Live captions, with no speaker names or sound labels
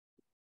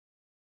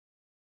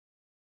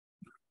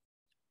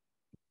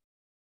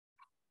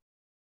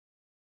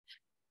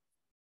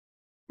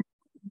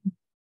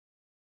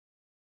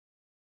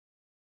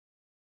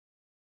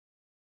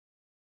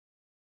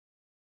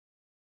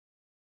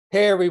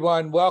Hey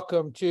everyone,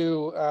 welcome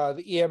to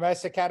the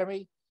EMS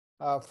Academy.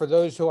 For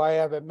those who I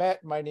haven't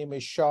met, my name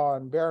is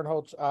Sean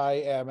Barinholtz. I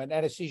am an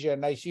anesthesia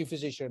and ICU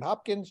physician at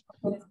Hopkins.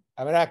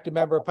 I'm an active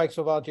member of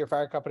Pikesville Volunteer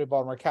Fire Company,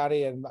 Baltimore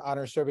County, and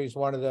honor serving as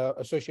one of the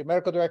associate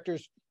medical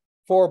directors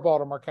for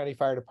Baltimore County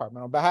Fire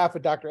Department. On behalf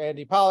of Dr.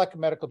 Andy Pollack,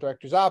 Medical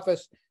Director's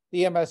Office,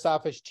 the EMS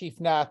Office,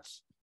 Chief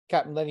Nats,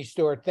 Captain Lenny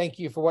Stewart, thank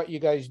you for what you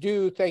guys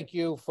do. Thank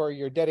you for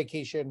your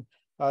dedication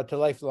to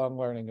lifelong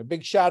learning. A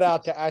big shout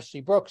out to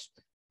Ashley Brooks.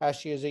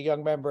 Ashley is a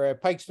young member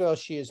at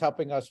Pikesville. She is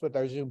helping us with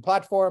our Zoom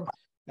platform.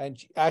 And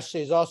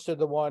Ashley is also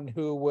the one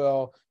who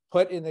will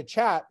put in the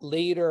chat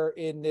later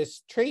in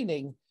this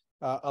training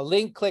a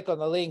link. Click on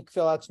the link,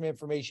 fill out some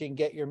information,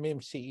 get your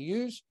MIM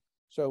CEUs.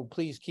 So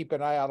please keep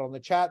an eye out on the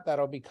chat.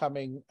 That'll be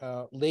coming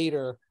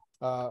later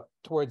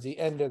towards the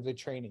end of the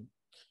training.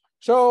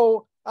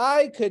 So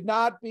I could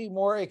not be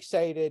more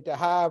excited to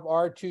have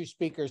our two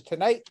speakers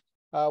tonight.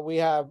 We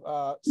have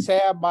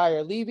Sam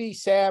Meir-Levi.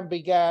 Sam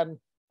began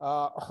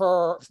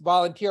her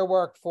volunteer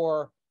work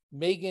for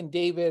Megan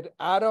David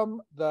Adam,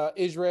 the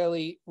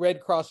Israeli Red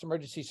Cross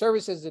Emergency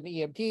Services, an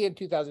EMT in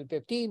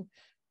 2015.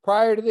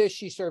 Prior to this,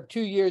 she served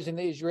 2 years in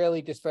the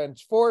Israeli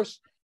Defense Force.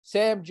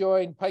 Sam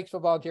joined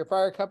Pikesville Volunteer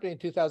Fire Company in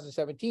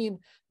 2017,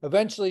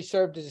 eventually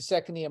served as a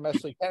second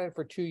EMS lieutenant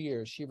for 2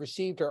 years. She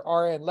received her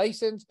RN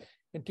license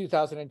in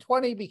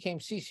 2020, became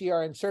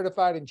CCRN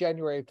certified in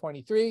January of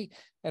 23,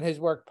 and has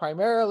worked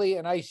primarily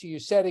in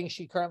ICU settings.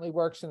 She currently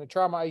works in the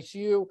trauma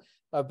ICU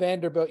of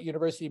Vanderbilt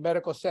University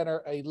Medical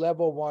Center, a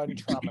level 1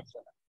 trauma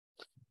center.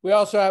 We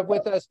also have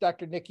with us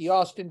Dr. Nikki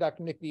Austin.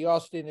 Dr. Nikki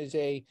Austin is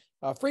a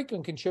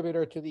frequent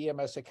contributor to the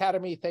EMS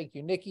Academy. Thank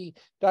you, Nikki.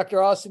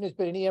 Dr. Austin has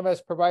been an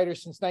EMS provider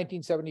since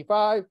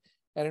 1975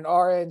 and an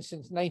RN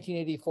since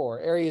 1984.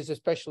 Areas of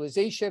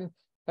specialization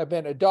have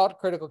been adult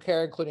critical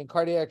care, including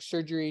cardiac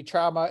surgery,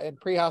 trauma, and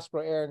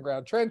pre-hospital air and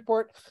ground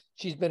transport.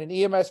 She's been an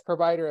EMS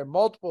provider in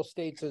multiple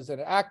states as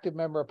an active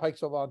member of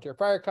Pikesville Volunteer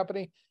Fire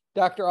Company.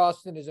 Dr.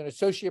 Austin is an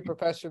associate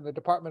professor in the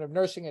Department of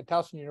Nursing at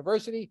Towson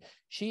University.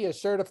 She is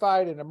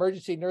certified in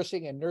emergency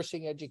nursing and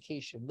nursing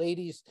education.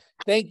 Ladies,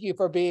 thank you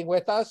for being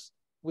with us.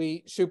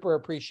 We super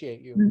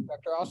appreciate you.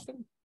 Dr.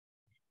 Austin?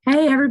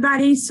 Hey,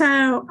 everybody.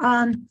 So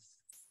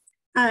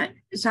I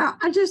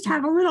just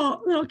have a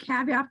little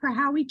caveat for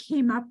how we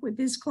came up with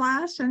this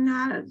class, and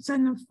that's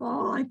in the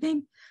fall. I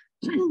think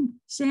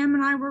Sam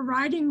and I were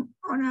riding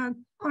on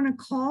a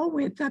call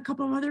with a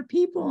couple of other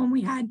people, and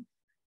we had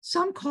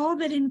some call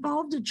that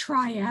involved a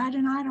triad,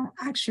 and I don't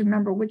actually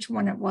remember which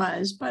one it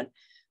was, but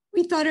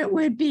we thought it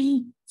would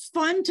be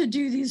fun to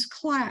do this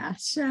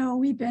class. So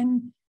we've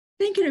been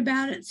thinking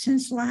about it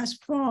since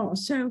last fall.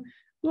 So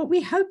what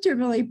we hope to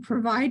really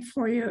provide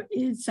for you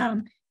is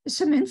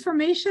some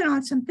information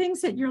on some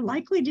things that you're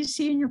likely to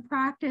see in your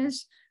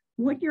practice,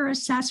 what your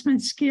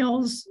assessment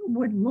skills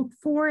would look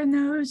for in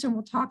those, and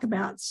we'll talk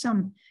about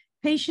some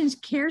patients'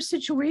 care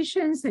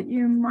situations that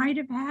you might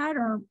have had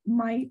or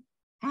might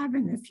have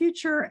in the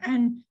future,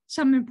 and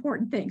some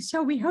important things.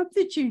 So we hope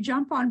that you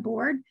jump on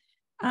board.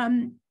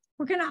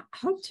 We're going to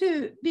hope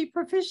to be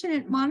proficient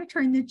at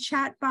monitoring the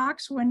chat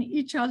box when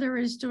each other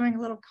is doing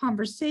a little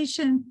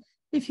conversation.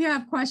 If you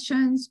have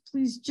questions,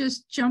 please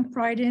just jump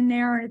right in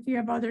there. And if you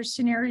have other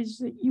scenarios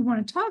that you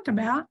want to talk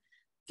about,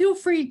 feel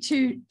free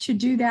to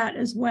do that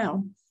as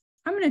well.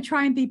 I'm going to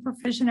try and be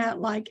proficient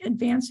at like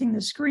advancing the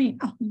screen.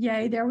 Oh,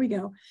 yay, there we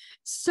go.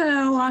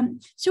 So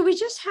we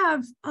just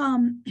have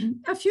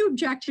a few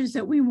objectives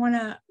that we want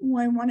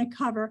to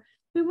cover.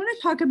 We want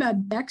to talk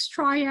about Beck's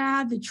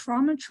triad, the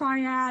trauma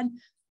triad,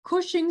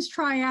 Cushing's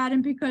triad,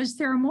 and because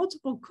there are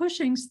multiple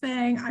Cushing's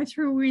thing, I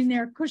threw in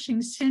there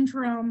Cushing's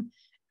syndrome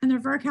and the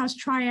Virchow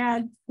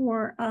triad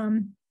for,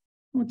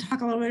 we'll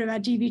talk a little bit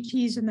about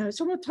DVTs and those.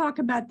 So we'll talk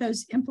about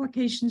those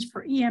implications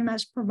for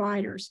EMS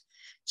providers.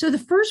 So the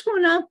first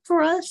one up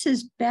for us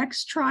is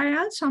Beck's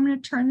triad. So I'm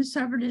going to turn this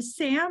over to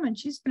Sam, and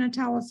she's going to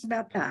tell us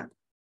about that.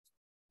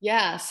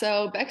 Yeah,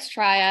 so Beck's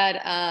triad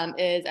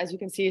is, as you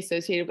can see,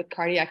 associated with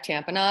cardiac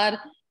tamponade.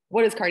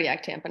 What is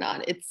cardiac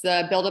tamponade? It's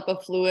a buildup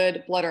of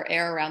fluid, blood, or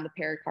air around the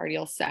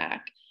pericardial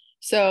sac.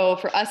 So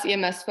for us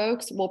EMS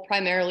folks, we'll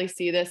primarily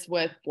see this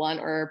with blunt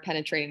or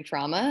penetrating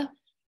trauma.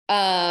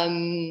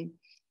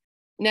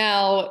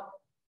 Now,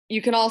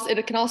 it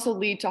can also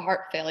lead to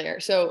heart failure.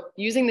 So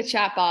using the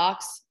chat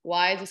box,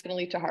 why is this going to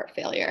lead to heart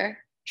failure?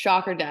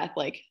 Shock or death?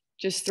 Like,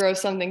 just throw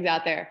some things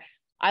out there.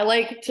 I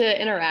like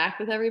to interact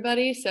with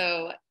everybody,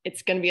 so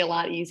it's going to be a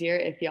lot easier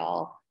if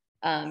y'all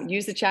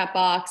use the chat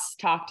box,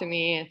 talk to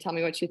me, and tell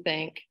me what you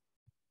think.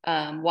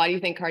 Why do you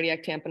think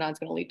cardiac tamponade is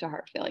going to lead to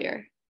heart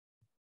failure?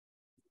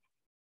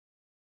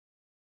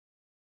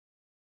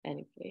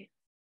 Anybody?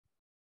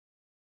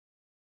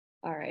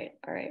 All right.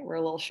 We're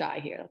a little shy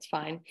here. That's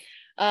fine.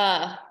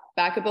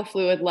 Backup of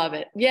fluid, love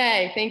it.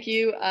 Yay. Thank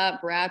you,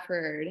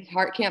 Bradford.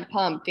 Heart can't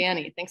pump.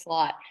 Danny, thanks a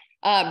lot.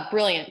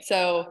 Brilliant.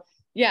 So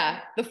yeah,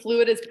 the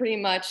fluid is pretty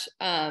much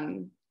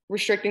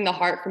restricting the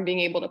heart from being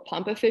able to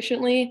pump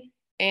efficiently.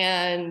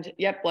 And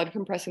yep, blood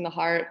compressing the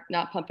heart,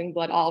 not pumping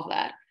blood, all of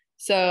that.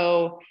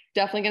 So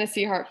definitely going to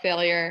see heart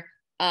failure.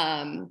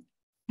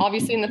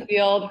 obviously in the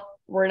field,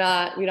 we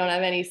don't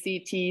have any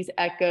CTs,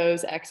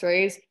 echoes,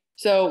 x-rays.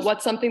 So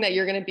what's something that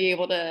you're going to be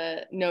able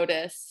to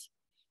notice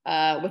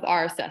with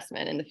our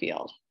assessment in the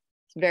field?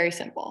 It's very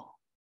simple.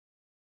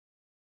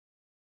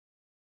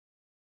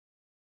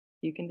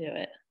 You can do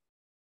it.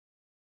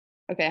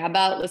 Okay, how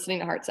about listening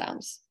to heart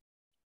sounds?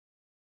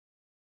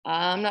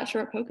 I'm not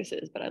sure what POCUS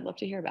is, but I'd love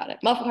to hear about it.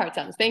 Muffled heart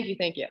sounds. Thank you.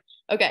 Thank you.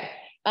 Okay.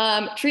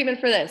 Treatment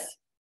for this.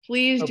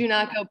 Please do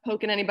not go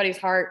poking anybody's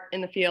heart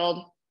in the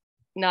field.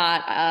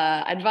 Not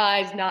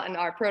advised, not in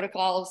our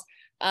protocols.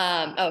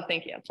 Oh,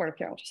 thank you. Point of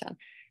care ultrasound.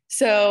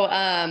 So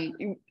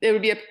it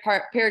would be a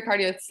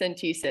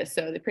pericardiocentesis.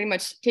 So they pretty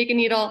much take a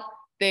needle,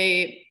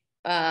 they're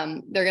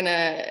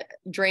gonna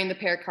drain the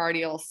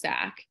pericardial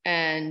sac,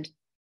 and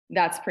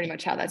that's pretty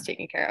much how that's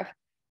taken care of.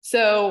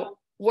 So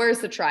where's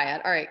the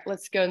triad? All right,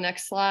 let's go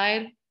next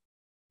slide.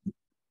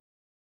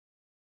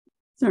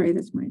 Sorry,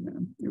 that's my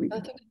there we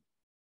go.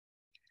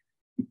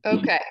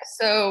 Okay,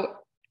 so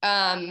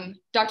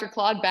Dr.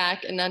 Claude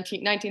Beck in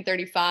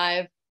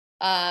 1935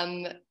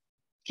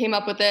 came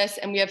up with this,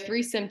 and we have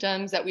 3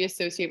 symptoms that we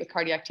associate with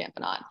cardiac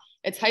tamponade.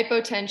 It's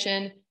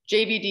hypotension,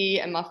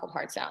 JVD, and muffled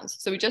heart sounds.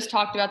 So we just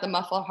talked about the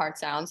muffled heart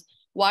sounds.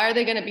 Why are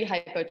they going to be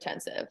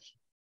hypotensive?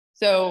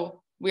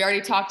 So we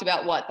already talked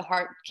about what the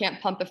heart can't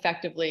pump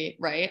effectively,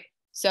 right?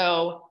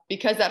 So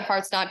because that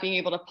heart's not being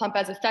able to pump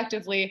as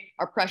effectively,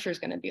 our pressure is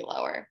going to be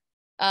lower.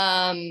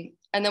 And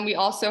then we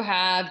also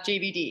have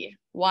JVD.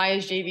 Why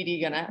is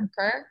JVD going to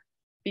occur?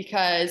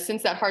 Because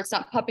since that heart's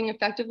not pumping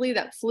effectively,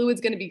 that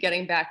fluid's going to be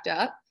getting backed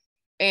up,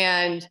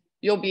 and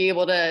you'll be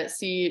able to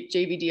see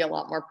JVD a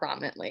lot more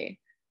prominently.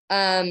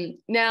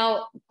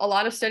 Now, a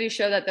lot of studies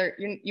show that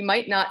you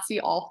might not see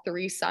all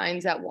 3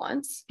 signs at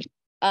once,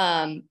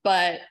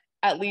 but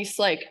at least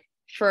like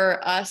for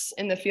us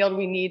in the field,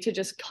 we need to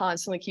just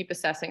constantly keep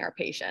assessing our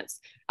patients.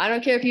 I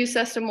don't care if you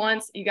assessed them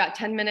once, you got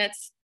 10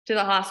 minutes to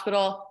the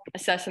hospital,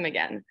 assess them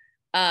again.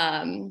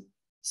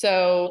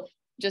 So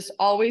just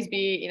always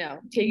be,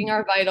 taking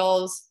our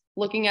vitals,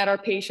 looking at our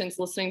patients,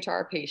 listening to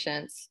our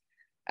patients.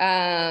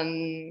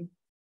 All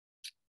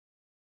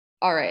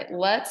right,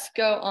 let's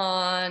go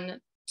on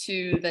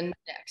to the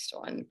next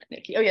one,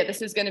 Nikki. Oh yeah,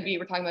 this is gonna be,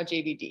 we're talking about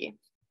JVD.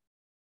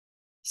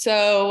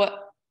 So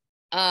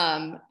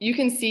you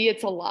can see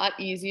it's a lot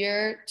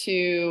easier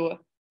to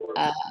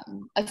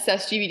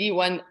assess JVD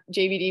when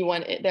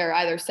they're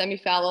either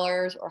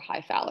semi-Fowlers or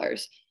high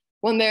Fowlers.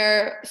 When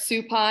they're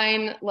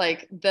supine,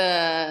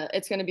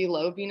 it's going to be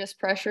low venous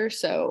pressure,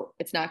 so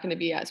it's not going to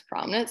be as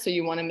prominent. So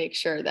you want to make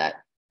sure that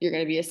you're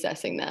going to be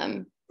assessing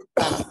them.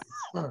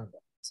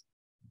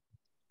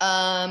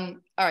 All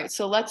right,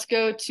 so let's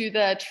go to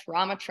the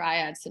trauma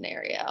triad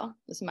scenario.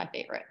 This is my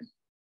favorite.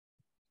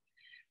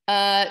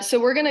 So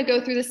we're going to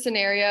go through this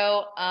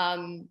scenario,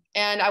 and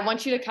I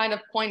want you to kind of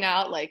point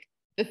out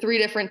the 3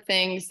 different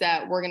things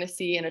that we're going to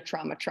see in a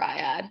trauma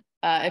triad.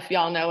 If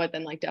y'all know it,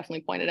 then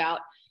definitely point it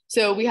out.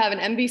 So we have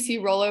an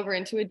MVC rollover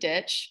into a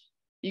ditch.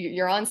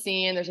 You're on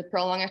scene. There's a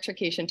prolonged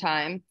extrication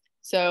time.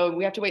 So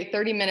we have to wait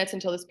 30 minutes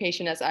until this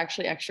patient is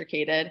actually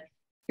extricated.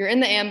 You're in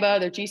the AMBO.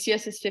 Their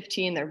GCS is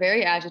 15. They're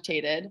very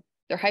agitated.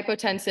 They're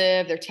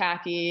hypotensive. They're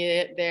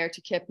tachy. They're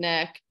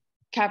tachypneic.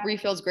 Cap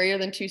refills greater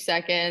than 2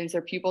 seconds.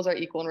 Their pupils are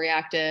equal and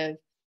reactive.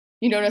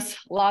 You notice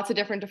lots of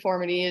different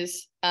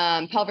deformities,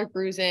 pelvic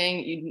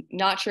bruising. You're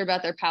not sure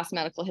about their past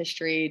medical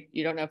history.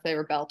 You don't know if they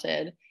were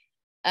belted.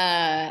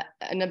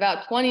 In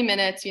about 20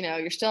 minutes,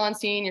 you're still on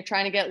scene. You're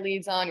trying to get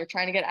leads on. You're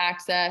trying to get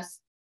access.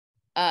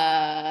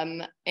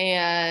 And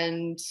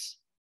their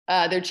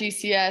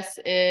GCS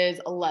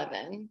is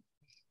 11.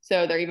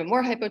 So they're even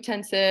more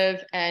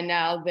hypotensive. And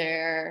now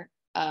they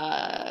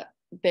are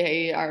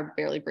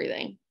barely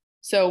breathing.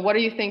 So what are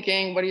you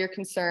thinking? What are your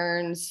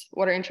concerns?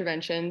 What are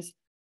interventions?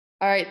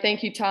 All right,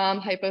 thank you, Tom.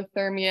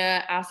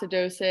 Hypothermia,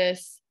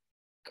 acidosis,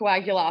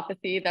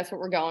 coagulopathy, that's what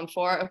we're going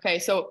for. Okay,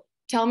 so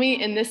tell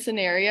me in this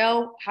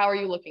scenario, how are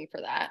you looking for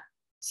that?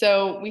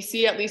 So we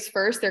see at least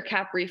first their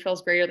cap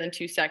refills greater than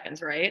 2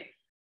 seconds, right?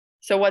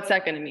 So what's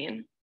that gonna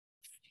mean?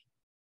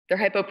 They're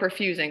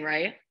hypoperfusing,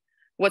 right?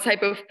 What's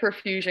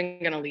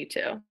hypoperfusion gonna lead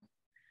to?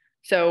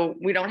 So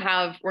we're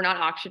not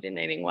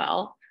oxygenating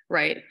well,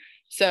 right?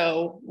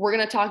 So we're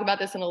going to talk about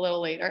this in a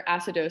little later.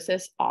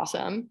 Acidosis,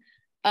 awesome.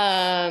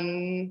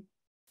 And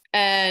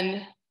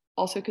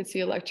also could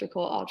see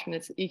electrical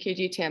alternates,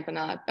 EKG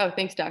tamponade. Oh,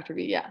 thanks, Dr.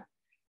 V. Yeah.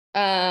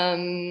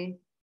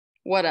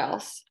 What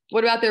else?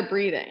 What about their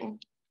breathing?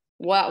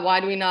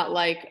 Why do we not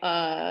like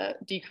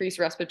decreased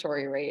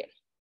respiratory rate?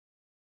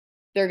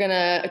 They're going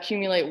to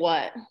accumulate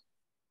what?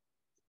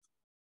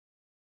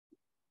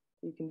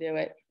 You can do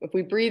it. If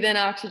we breathe in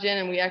oxygen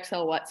and we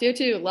exhale what?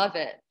 CO2, love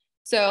it.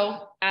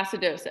 So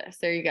acidosis,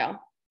 there you go.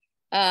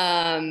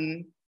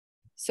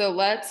 So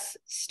let's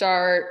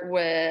start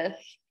with,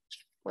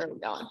 where are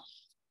we going?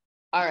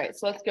 All right,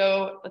 so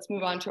let's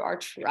move on to our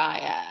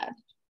triad.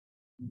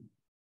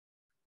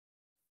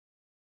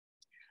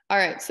 All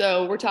right,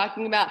 so we're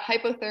talking about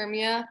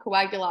hypothermia,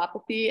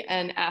 coagulopathy,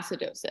 and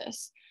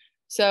acidosis.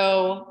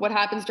 So what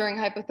happens during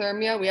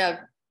hypothermia? We have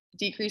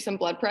decrease in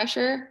blood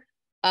pressure.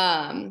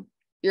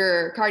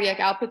 your cardiac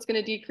output's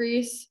going to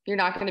decrease. You're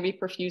not going to be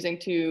perfusing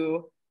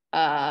to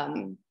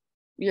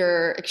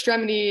your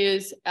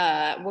extremities.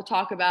 We'll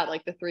talk about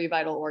like the 3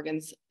 vital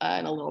organs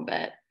in a little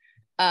bit.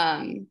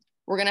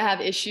 We're going to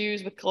have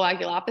issues with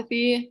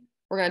coagulopathy.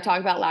 We're going to talk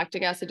about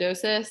lactic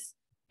acidosis.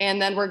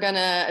 And then we're going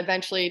to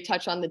eventually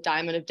touch on the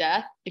diamond of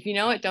death. If you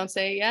know it, don't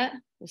say it yet.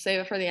 We'll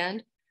save it for the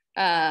end.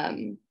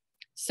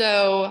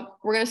 So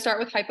we're going to start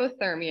with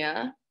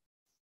hypothermia.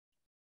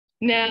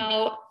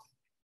 Now,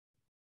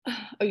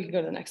 oh, you can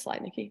go to the next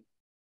slide, Nikki.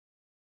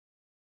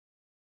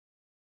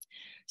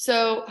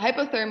 So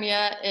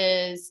hypothermia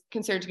is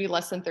considered to be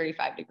less than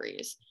 35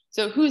 degrees.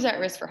 So who's at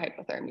risk for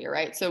hypothermia,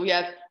 right? So we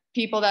have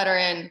people that are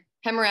in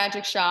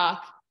hemorrhagic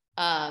shock,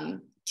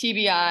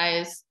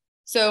 TBIs.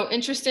 So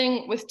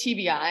interesting with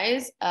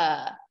TBIs,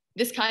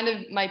 this kind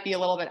of might be a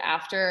little bit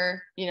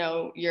after, you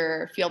know,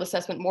 your field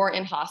assessment, more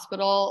in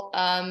hospital.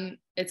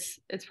 It's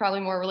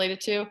probably more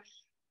related to,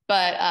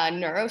 but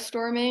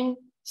neurostorming.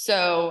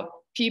 So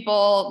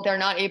people, they're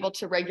not able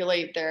to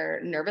regulate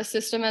their nervous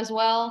system as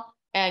well.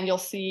 And you'll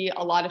see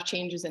a lot of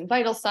changes in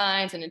vital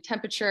signs and in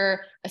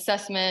temperature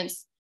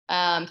assessments.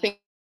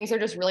 Things are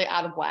just really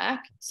out of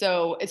whack.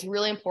 So it's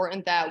really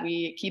important that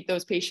we keep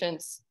those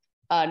patients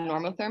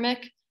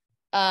normothermic.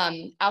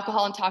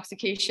 Alcohol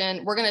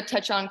intoxication, we're going to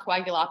touch on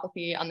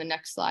coagulopathy on the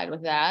next slide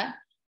with that.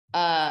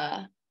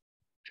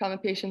 Trauma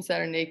patients that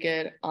are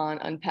naked on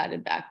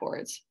unpadded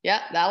backboards.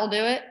 Yeah, that'll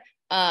do it.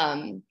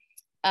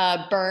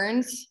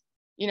 Burns,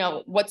 you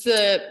know, what's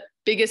the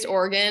biggest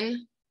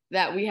organ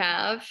that we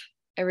have?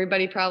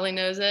 Everybody probably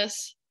knows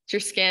this. It's your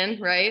skin,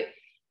 right?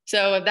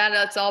 So if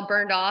that's all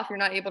burned off, you're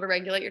not able to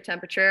regulate your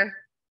temperature.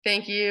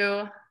 Thank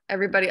you,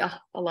 everybody. Oh,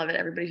 I love it.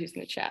 Everybody's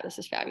using the chat. This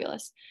is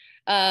fabulous.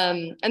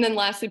 And then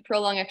lastly,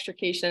 prolonged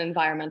extrication and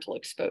environmental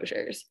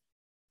exposures.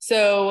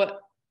 So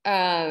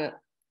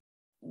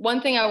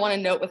one thing I want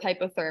to note with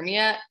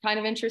hypothermia, kind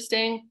of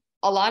interesting,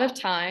 a lot of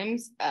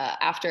times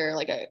after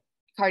like a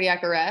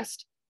cardiac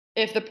arrest,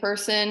 if the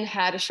person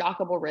had a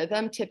shockable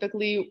rhythm,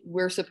 typically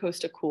we're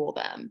supposed to cool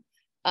them.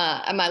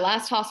 At my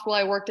last hospital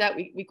I worked at,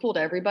 we cooled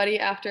everybody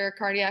after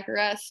cardiac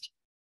arrest.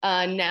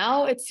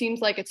 Now it seems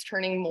like it's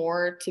turning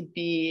more to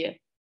be,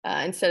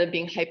 instead of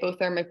being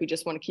hypothermic, we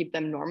just want to keep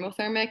them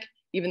normothermic,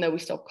 even though we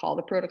still call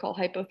the protocol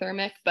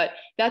hypothermic, but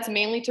that's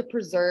mainly to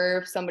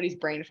preserve somebody's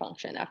brain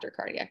function after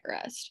cardiac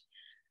arrest.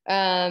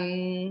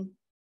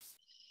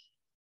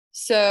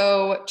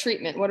 So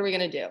treatment, what are we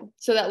going to do?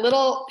 So that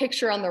little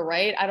picture on the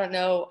right, I don't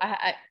know,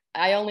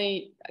 I've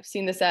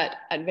seen this at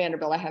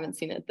Vanderbilt. I haven't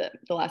seen it at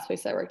the last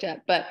place I worked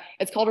at, but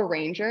it's called a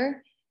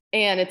Ranger,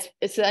 and it's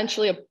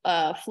essentially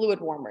a fluid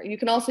warmer. You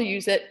can also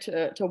use it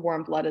to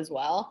warm blood as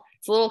well.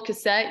 It's a little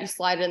cassette, you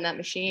slide it in that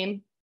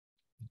machine,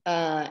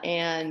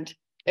 and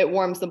it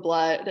warms the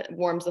blood,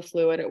 warms the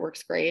fluid, it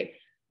works great.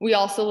 We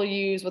also will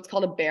use what's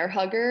called a bear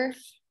hugger.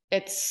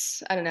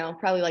 It's, I don't know,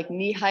 probably like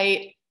knee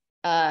height.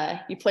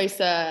 You place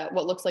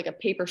what looks like a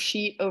paper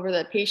sheet over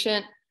the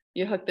patient.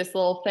 You hook this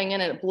little thing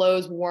in and it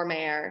blows warm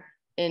air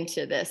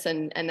into this.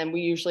 And then we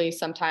usually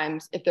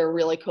sometimes, if they're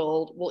really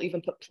cold, we'll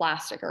even put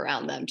plastic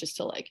around them just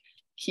to like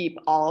keep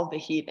all of the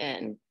heat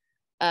in.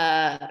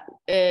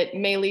 It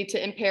may lead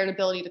to impaired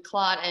ability to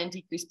clot and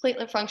decrease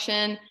platelet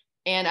function.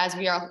 And as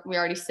we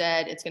already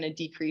said, it's going to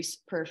decrease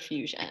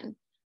perfusion.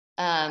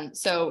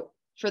 So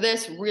for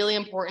this, really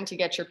important to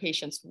get your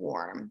patients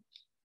warm.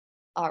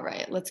 All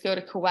right, let's go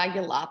to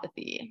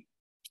coagulopathy.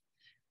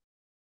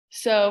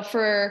 So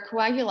for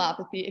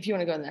coagulopathy, if you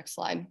want to go to the next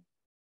slide,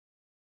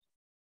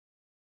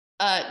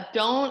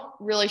 don't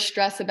really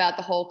stress about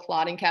the whole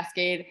clotting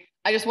cascade.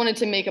 I just wanted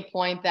to make a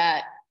point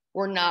that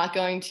we're not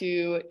going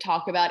to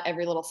talk about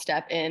every little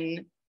step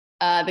in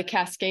the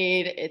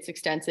cascade. It's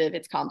extensive,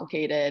 it's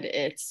complicated,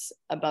 it's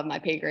above my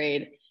pay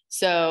grade.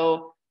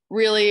 So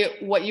really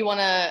what you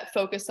want to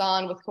focus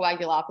on with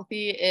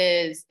coagulopathy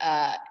is,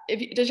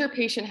 does your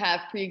patient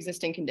have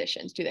pre-existing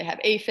conditions? Do they have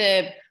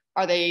AFib?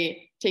 Are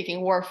they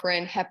taking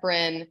warfarin,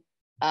 heparin,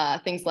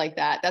 things like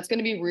that? That's going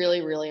to be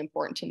really, really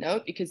important to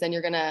note, because then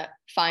you're going to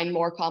find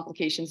more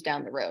complications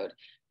down the road.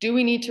 Do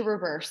we need to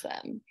reverse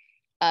them?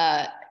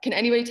 Can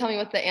anybody tell me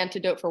what the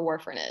antidote for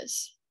warfarin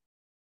is?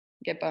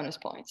 Get bonus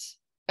points.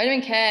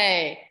 Vitamin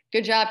K.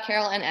 Good job,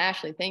 Carol and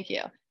Ashley. Thank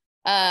you.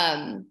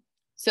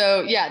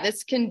 So yeah,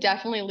 this can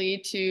definitely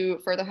lead to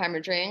further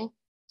hemorrhaging.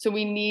 So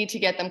we need to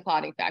get them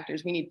clotting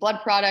factors. We need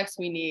blood products,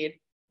 we need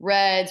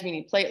reds, we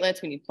need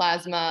platelets, we need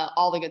plasma,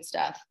 all the good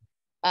stuff.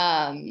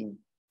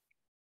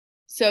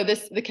 So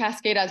the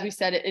cascade, as we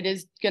said, it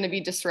is going to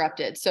be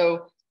disrupted.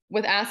 So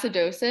with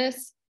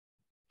acidosis,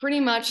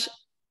 pretty much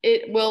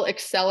it will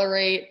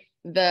accelerate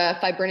the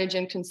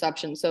fibrinogen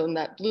consumption. So in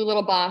that blue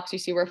little box, you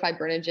see where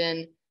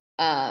fibrinogen,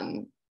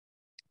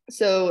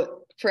 so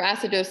for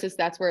acidosis,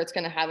 that's where it's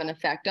going to have an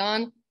effect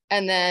on.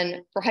 And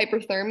then for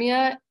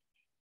hyperthermia,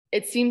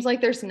 it seems like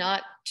there's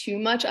not too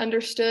much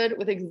understood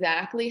with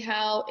exactly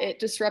how it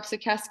disrupts the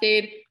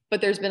cascade,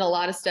 but there's been a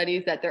lot of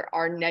studies that there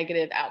are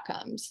negative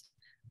outcomes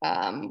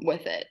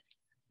with it.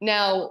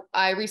 Now,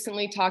 I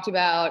recently talked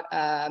about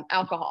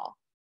alcohol.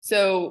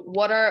 So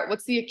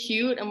what's the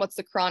acute and what's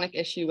the chronic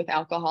issue with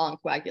alcohol and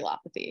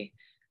coagulopathy?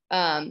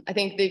 I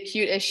think the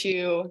acute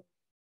issue,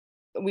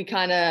 we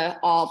kind of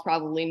all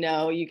probably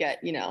know. You get,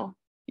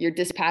 you're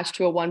dispatched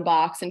to a 1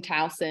 box in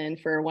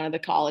Towson for one of the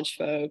college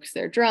folks.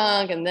 They're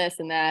drunk and this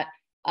and that.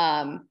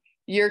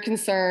 You're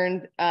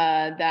concerned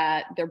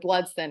that their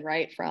blood's thin,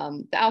 right,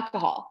 from the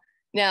alcohol.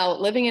 Now,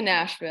 living in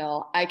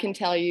Nashville, I can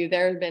tell you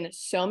there have been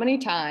so many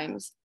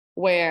times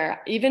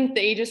where even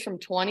the ages from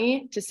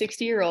 20 to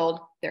 60-year-old,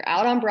 they're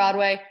out on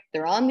Broadway,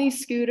 they're on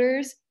these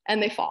scooters,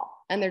 and they fall,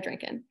 and they're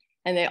drinking,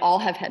 and they all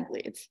have head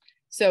bleeds.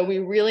 So we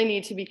really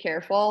need to be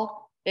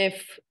careful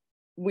if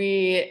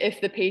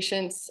the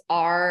patients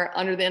are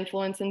under the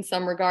influence in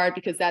some regard,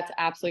 because that's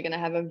absolutely going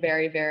to have a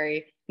very,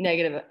 very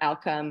negative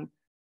outcome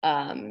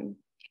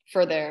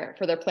for their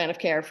plan of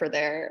care, for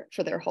their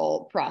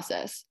whole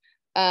process.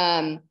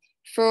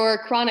 For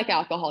chronic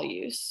alcohol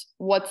use,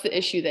 what's the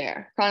issue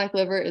there? Chronic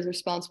liver is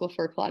responsible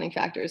for clotting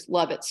factors.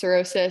 Love it.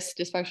 Cirrhosis,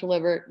 dysfunctional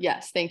liver.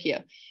 Yes, thank you.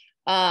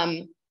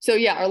 So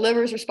yeah, our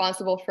liver is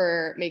responsible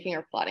for making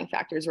our clotting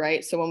factors,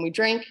 right? So when we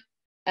drink,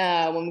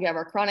 when we have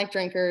our chronic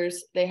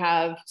drinkers, they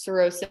have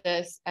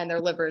cirrhosis and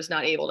their liver is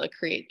not able to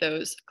create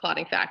those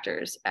clotting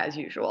factors as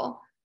usual.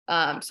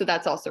 So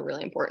that's also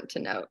really important to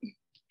note.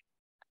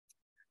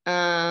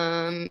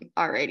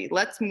 Alrighty,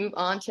 let's move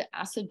on to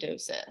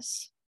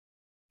acidosis.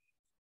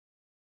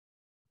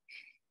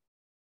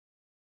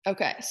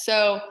 Okay,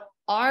 so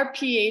our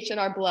pH in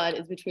our blood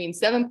is between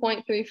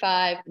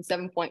 7.35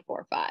 and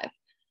 7.45.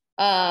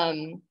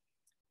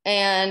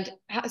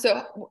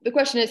 So the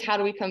question is, how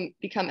do we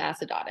become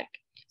acidotic?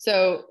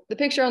 So the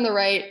picture on the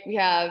right, we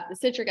have the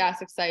citric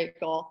acid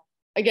cycle.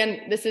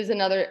 Again, this is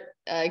another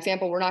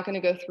example. We're not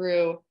going to go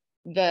through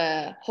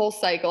the whole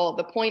cycle.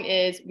 The point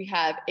is we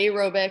have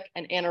aerobic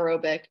and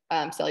anaerobic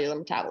cellular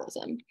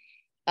metabolism.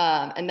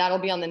 And that'll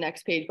be on the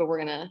next page, but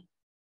we're going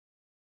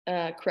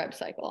to Krebs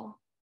cycle.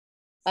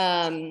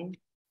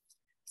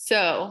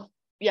 So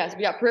yes,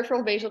 we got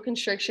peripheral vasal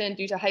constriction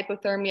due to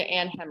hypothermia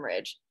and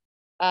hemorrhage.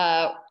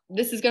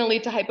 This is going to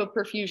lead to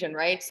hypoperfusion,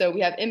 right? So we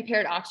have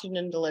impaired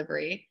oxygen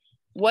delivery.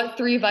 What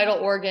 3 vital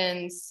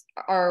organs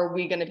are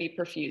we going to be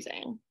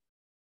perfusing?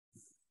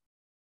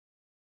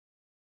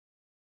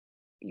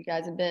 You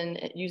guys have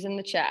been using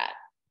the chat.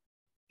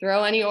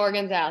 Throw any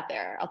organs out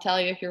there. I'll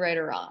tell you if you're right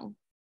or wrong.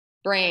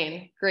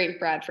 Brain, great,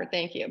 Bradford,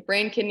 thank you.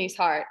 Brain, kidneys,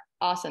 heart,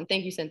 awesome.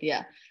 Thank you,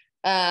 Cynthia.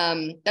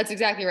 That's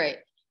exactly right.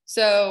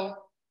 So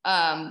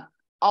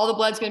all the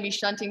blood's going to be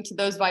shunting to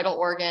those vital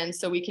organs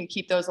so we can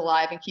keep those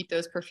alive and keep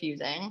those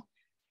perfusing.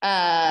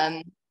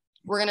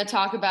 We're going to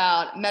talk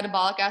about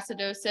metabolic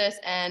acidosis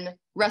and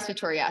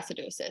respiratory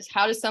acidosis.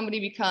 How does somebody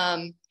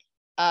become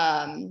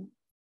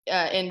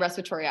in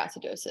respiratory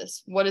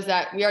acidosis? What is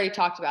that? We already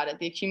talked about it,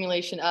 the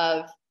accumulation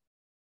of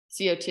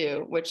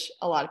CO2, which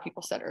a lot of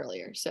people said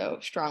earlier. So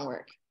strong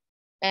work.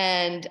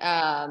 And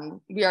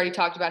we already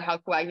talked about how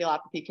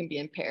coagulopathy can be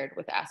impaired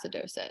with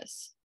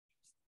acidosis.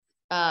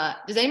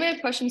 Does anybody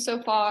have questions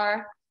so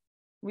far?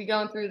 We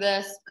going through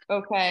this?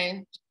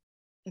 Okay.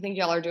 I think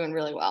y'all are doing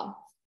really well.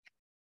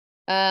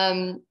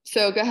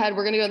 So go ahead.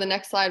 We're going to go to the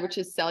next slide, which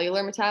is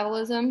cellular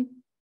metabolism.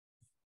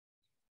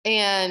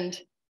 And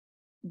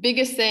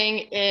biggest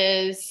thing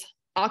is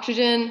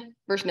oxygen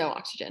versus no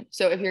oxygen.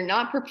 So if you're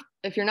not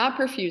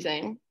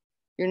perfusing,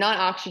 you're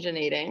not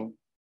oxygenating,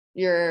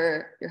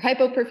 you're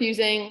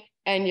hypoperfusing,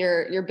 and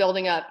you're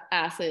building up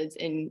acids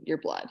in your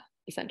blood,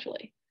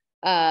 essentially.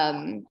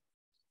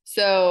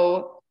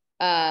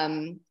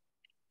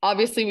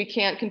 Obviously we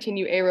can't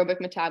continue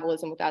aerobic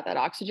metabolism without that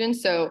oxygen.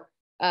 So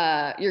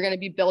you're going to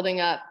be building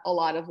up a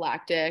lot of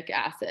lactic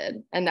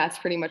acid, and that's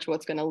pretty much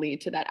what's going to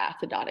lead to that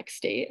acidotic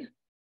state.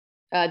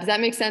 Does that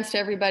make sense to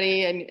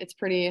everybody? And I think it's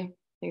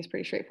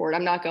pretty straightforward.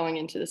 I'm not going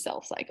into the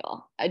cell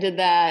cycle. I did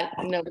that.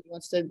 Nobody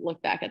wants to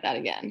look back at that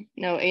again.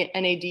 No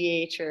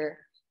NADH or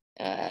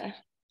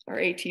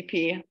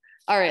ATP.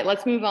 All right,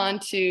 let's move on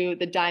to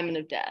the diamond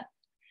of death.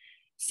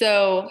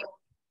 So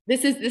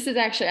this is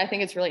actually, I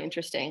think it's really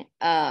interesting.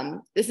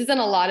 This is in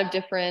a lot of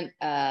different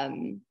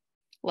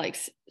like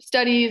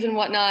studies and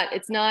whatnot.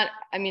 It's not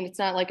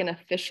like an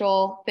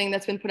official thing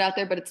that's been put out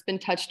there, but it's been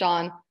touched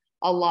on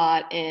a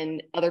lot in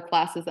other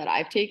classes that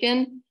I've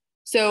taken.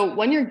 So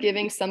when you're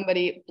giving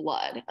somebody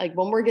blood, like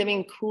when we're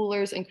giving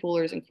coolers and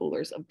coolers and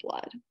coolers of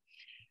blood,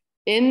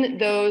 in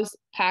those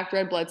packed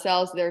red blood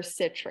cells, there's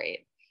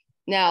citrate.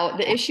 Now,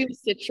 the issue with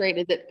citrate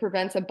is it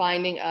prevents a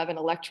binding of an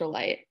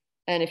electrolyte.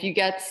 And if you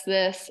guess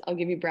this, I'll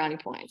give you brownie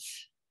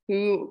points.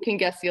 Who can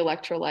guess the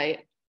electrolyte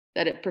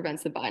that it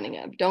prevents the binding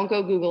of? Don't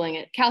go Googling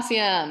it.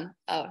 Calcium.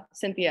 Oh,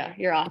 Cynthia,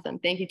 you're awesome.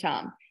 Thank you,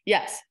 Tom.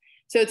 Yes.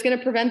 So it's going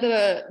to prevent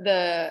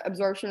the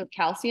absorption of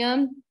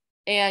calcium,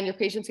 and your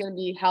patient's going to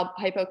be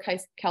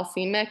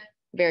hypocalcemic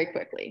very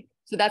quickly.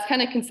 So that's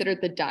kind of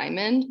considered the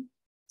diamond.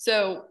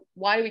 So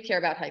why do we care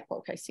about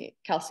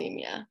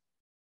hypocalcemia?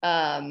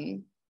 I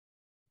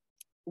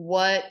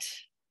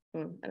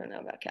don't know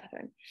about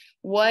Catherine.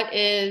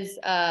 What's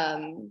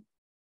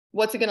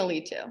it going to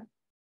lead to?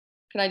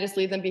 Can I just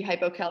leave them be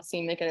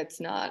hypocalcemic and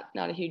it's not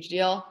a huge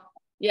deal?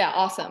 Yeah,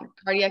 awesome.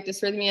 Cardiac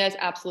dysrhythmias,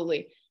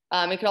 absolutely.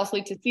 It could also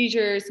lead to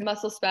seizures,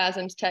 muscle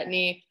spasms,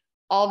 tetany,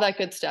 all that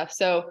good stuff.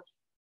 So,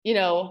 you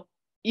know,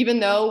 even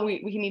though we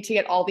need to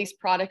get all these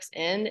products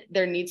in,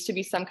 there needs to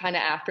be some kind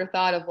of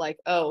afterthought of like,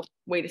 oh,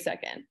 wait a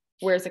second,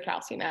 where's the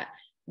calcium at?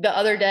 The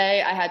other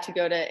day, I had to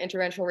go to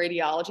interventional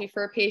radiology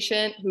for a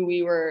patient who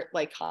we were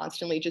like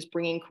constantly just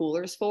bringing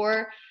coolers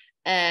for.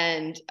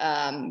 And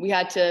we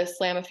had to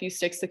slam a few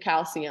sticks of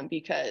calcium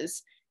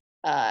because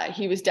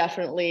he was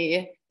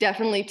definitely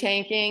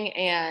tanking.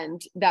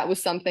 And that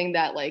was something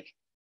that like,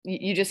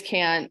 you just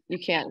can't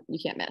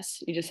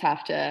miss. You just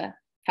have to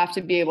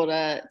be able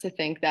to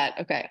think that,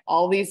 okay,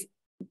 all these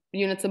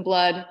units of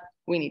blood,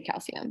 we need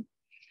calcium.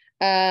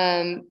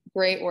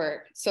 Great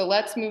work. So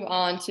let's move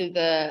on to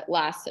the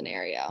last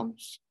scenario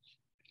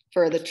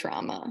for the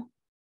trauma.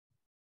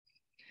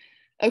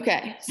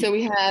 Okay, so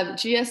we have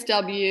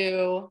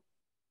GSW.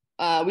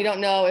 We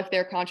don't know if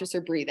they're conscious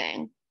or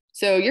breathing.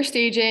 So you're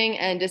staging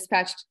and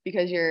dispatched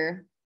because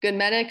you're good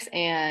medics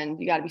and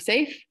you got to be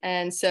safe.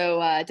 And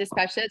so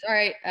dispatch says, all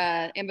right,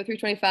 AMBO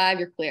 325,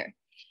 you're clear.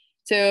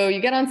 So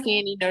you get on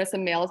scene, you notice a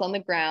male is on the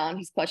ground.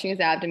 He's clutching his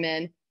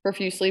abdomen,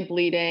 profusely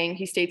bleeding.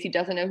 He states he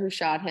doesn't know who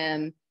shot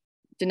him,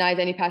 denies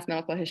any past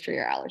medical history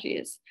or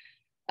allergies.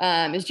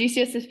 His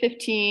GCS is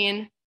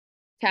 15,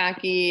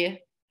 tachy,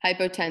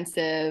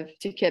 hypotensive,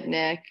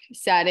 tachypnic,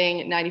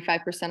 satting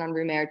 95% on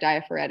room air,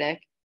 diaphoretic.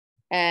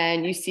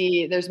 And you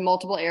see there's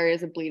multiple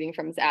areas of bleeding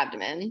from his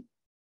abdomen.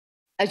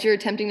 As you're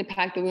attempting to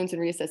pack the wounds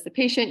and reassess the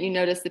patient, you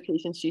notice the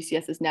patient's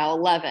GCS is now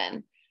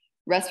 11.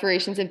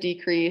 Respirations have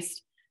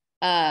decreased.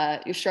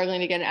 You're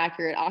struggling to get an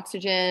accurate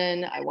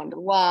oxygen. I wonder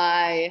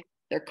why.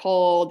 They're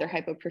cold, they're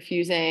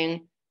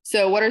hypoperfusing.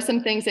 So what are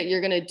some things that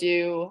you're going to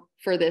do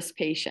for this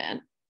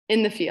patient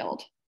in the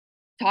field?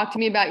 Talk to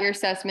me about your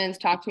assessments.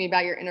 Talk to me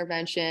about your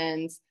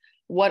interventions.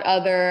 What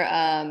other,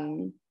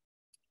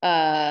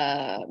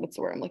 what's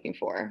the word I'm looking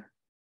for?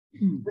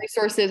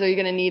 Resources are you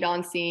going to need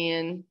on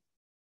scene?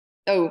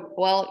 Oh,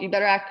 well, you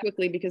better act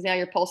quickly because now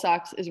your pulse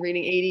ox is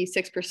reading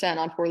 86%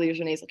 on 4 liters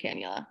of nasal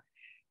cannula.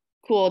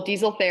 Cool.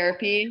 Diesel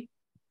therapy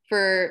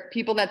for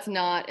people that's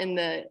not in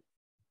the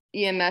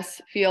EMS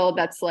field.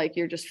 That's like,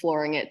 you're just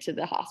flooring it to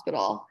the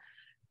hospital.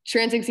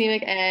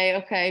 Transexemic A.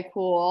 Okay,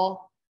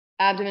 cool.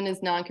 Abdomen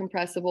is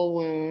non-compressible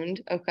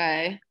wound.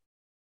 Okay.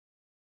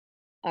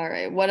 All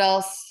right. What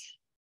else?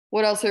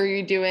 What else are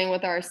you doing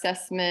with our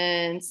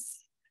assessments?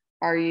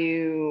 Are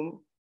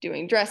you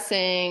doing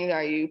dressings?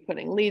 Are you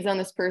putting leads on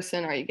this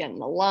person? Are you getting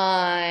the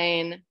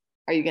line?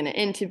 Are you going to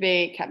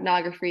intubate?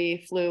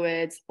 Capnography,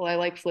 fluids? Well, I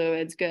like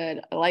fluids.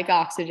 Good. I like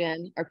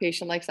oxygen. Our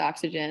patient likes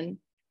oxygen.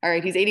 All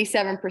right. He's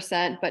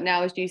 87%, but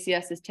now his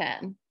GCS is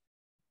 10.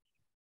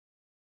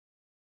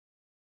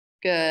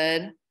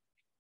 Good.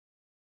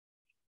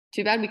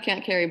 Too bad we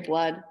can't carry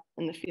blood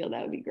in the field.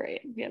 That would be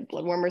great. We have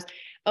blood warmers.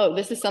 Oh,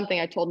 this is something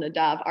I told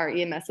Nadav, our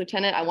EMS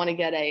lieutenant. I want to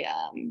get a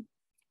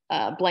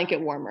blanket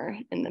warmer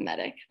in the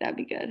medic. That'd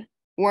be good.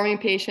 Warming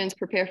patients,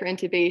 prepare for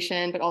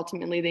intubation, but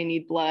ultimately they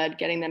need blood.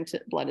 Getting them to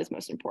blood is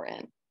most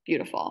important.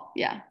 Beautiful.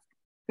 Yeah.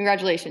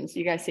 Congratulations.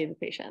 You guys saved the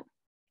patient.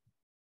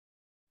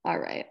 All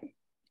right.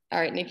 All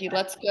right, Nikki,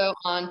 let's go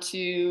on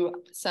to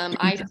some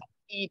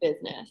IT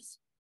business.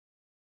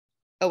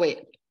 Oh, wait,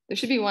 there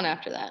should be one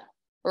after that,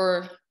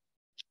 or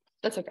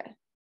that's okay.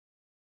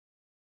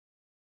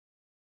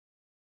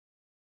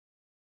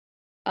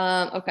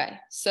 Okay,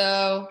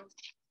 so,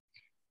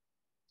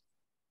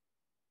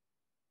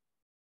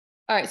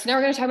 all right, so now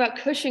we're going to talk about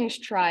Cushing's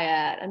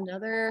triad,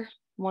 another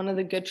one of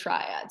the good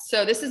triads.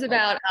 So this is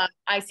about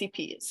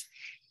ICPs,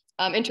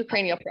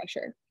 intracranial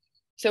pressure.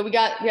 So we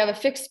have a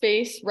fixed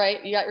space,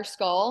 right? You got your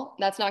skull,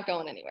 that's not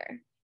going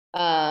anywhere.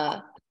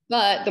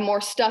 But the more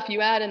stuff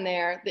you add in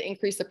there, the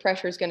increase the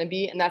pressure is going to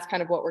be, and that's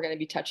kind of what we're going to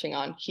be touching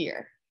on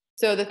here.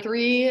 So the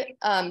three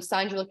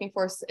signs you're looking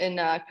for in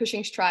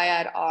Cushing's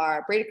triad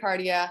are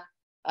bradycardia,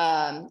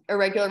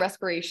 irregular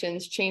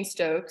respirations,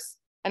 Cheyne-Stokes,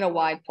 and a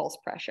wide pulse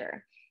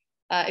pressure.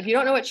 If you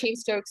don't know what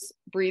Cheyne-Stokes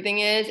breathing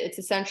is, it's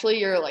essentially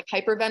you're like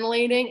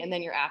hyperventilating and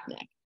then you're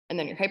apneic, and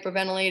then you're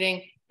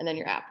hyperventilating and then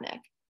you're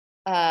apneic.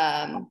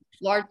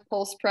 Large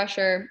pulse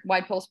pressure,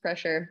 wide pulse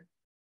pressure,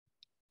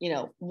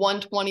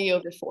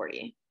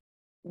 120/40.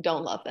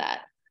 Don't love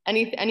that.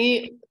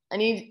 Any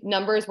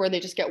numbers where they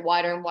just get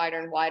wider and wider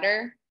and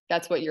wider,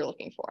 that's what you're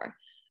looking for.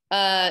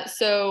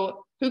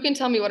 So who can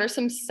tell me what are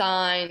some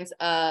signs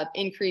of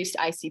increased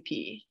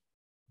ICP?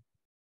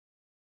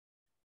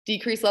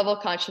 Decreased level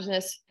of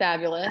consciousness,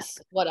 fabulous.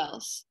 What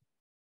else?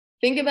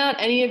 Think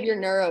about any of your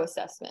neuro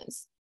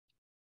assessments.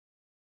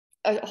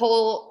 A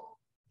whole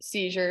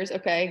seizures,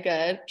 okay,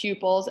 good.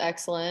 Pupils,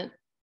 excellent,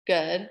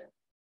 good.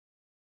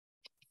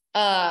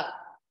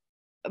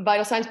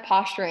 Vital signs,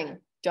 posturing.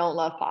 Don't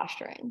love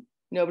posturing.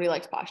 Nobody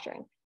likes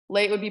posturing.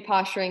 Late would be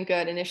posturing,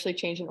 good. Initially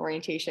change in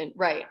orientation,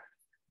 right.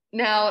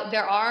 Now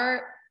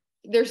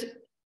there's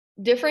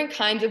different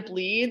kinds of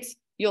bleeds.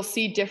 You'll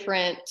see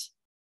different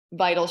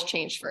vitals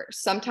change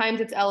first. Sometimes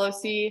it's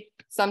LOC,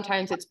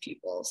 sometimes it's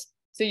pupils.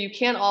 So you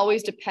can't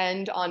always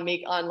depend on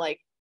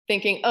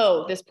thinking,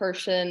 oh, this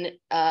person,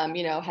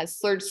 you know, has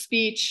slurred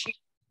speech.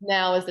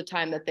 Now is the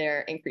time that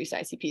they're increased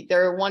ICP.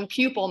 Their one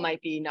pupil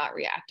might be not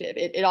reactive.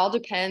 It all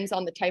depends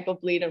on the type of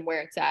bleed and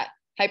where it's at.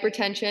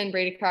 Hypertension,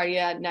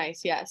 bradycardia,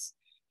 nice, yes.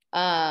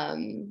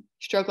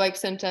 Stroke-like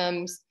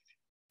symptoms.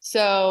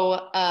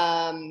 So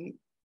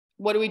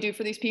what do we do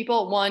for these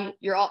people? One,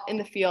 you're all in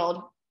the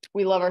field.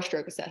 We love our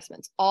stroke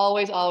assessments.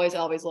 Always, always,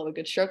 always love a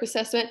good stroke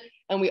assessment.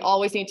 And we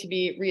always need to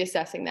be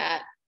reassessing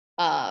that.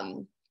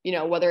 You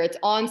know, whether it's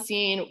on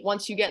scene,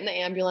 once you get in the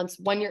ambulance,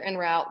 when you're en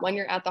route, when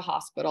you're at the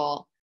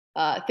hospital,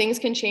 things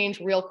can change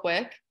real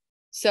quick.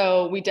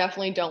 So we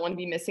definitely don't want to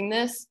be missing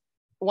this.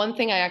 One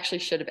thing I actually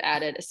should have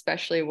added,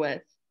 especially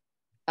with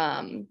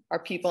our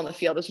people in the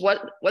field, is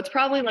what's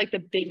probably like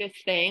the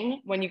biggest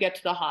thing when you get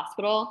to the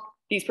hospital,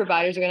 these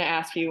providers are going to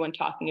ask you when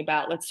talking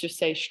about, let's just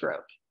say,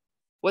 stroke.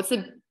 What's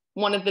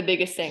one of the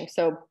biggest things?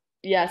 So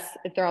yes,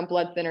 if they're on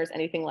blood thinners,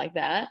 anything like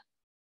that,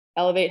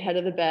 elevate head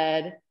of the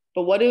bed.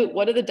 But what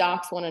do the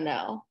docs want to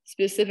know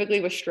specifically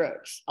with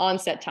strokes?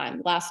 Onset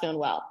time, last known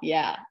well.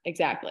 Yeah,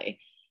 exactly.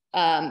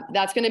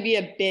 That's going to be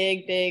a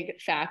big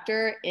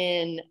factor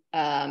in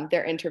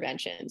their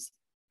interventions.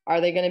 Are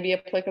they going to be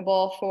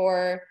applicable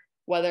for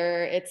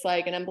whether it's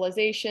like an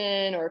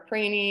embolization or a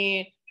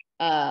cranie,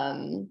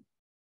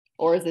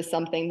 or is this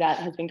something that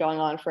has been going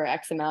on for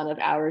X amount of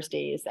hours,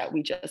 days that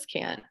we just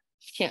can't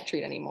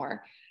treat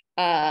anymore?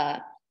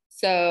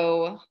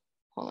 So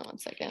hold on one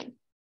second.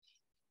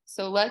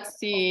 So let's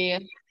see.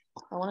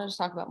 I want to just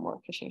talk about more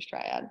Cushing's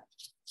triad.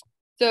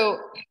 So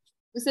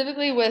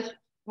specifically with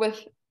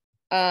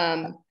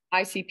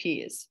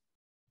ICPs,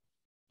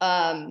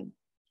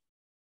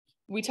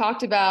 we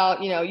talked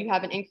about, you know, you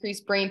have an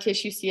increased brain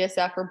tissue,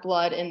 CSF, or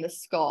blood in the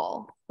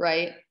skull,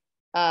 right?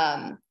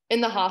 In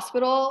the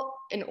hospital,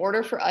 in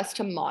order for us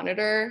to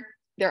monitor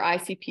their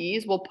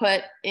ICPs, we'll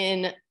put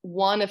in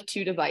one of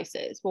two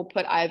devices. We'll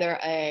put either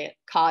a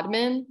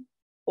Codman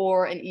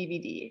or an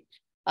EVD.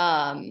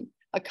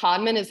 A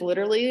Codman is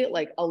literally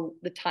like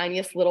the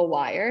tiniest little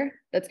wire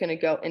that's going to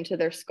go into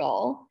their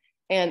skull,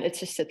 and it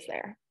just sits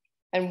there.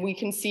 And we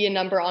can see a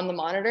number on the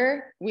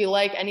monitor. We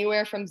like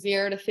anywhere from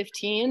 0 to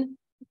 15.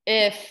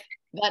 If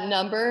that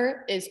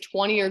number is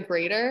 20 or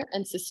greater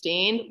and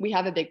sustained, we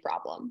have a big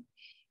problem.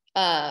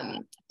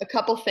 A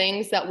couple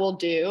things that we'll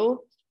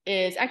do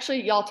is,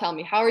 actually, y'all tell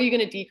me, how are you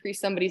going to decrease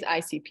somebody's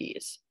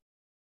ICPs?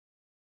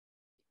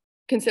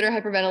 Consider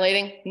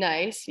hyperventilating.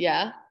 Nice.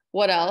 Yeah.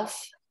 What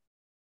else?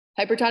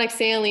 Hypertonic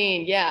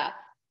saline. Yeah.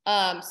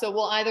 So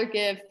we'll either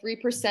give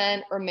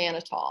 3% or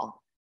mannitol.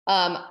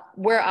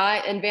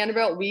 Where in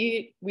Vanderbilt,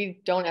 we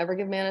don't ever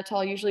give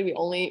mannitol. Usually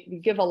we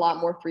give a lot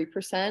more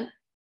 3%.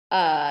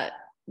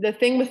 The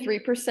thing with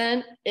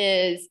 3%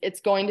 is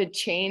it's going to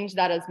change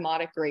that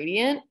osmotic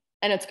gradient,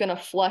 and it's going to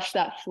flush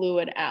that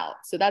fluid out.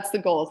 So that's the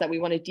goal, is that we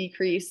want to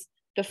decrease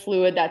the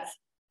fluid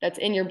that's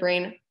in your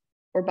brain,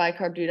 or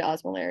bicarb due to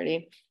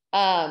osmolarity.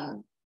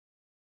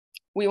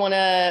 We want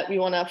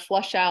to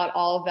flush out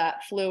all of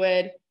that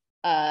fluid.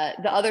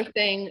 The other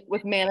thing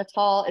with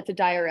mannitol, it's a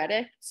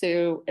diuretic,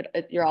 so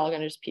you're all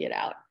going to just pee it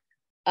out.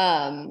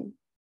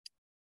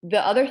 The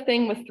other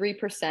thing with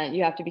 3%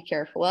 you have to be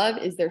careful of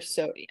is their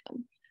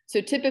sodium. So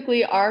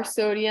typically our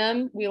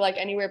sodium, we like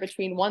anywhere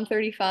between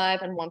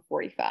 135 and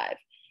 145.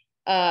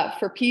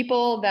 For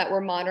people that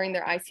we're monitoring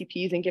their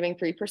ICPs and giving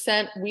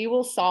 3%, we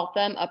will salt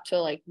them up to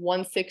like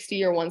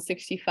 160 or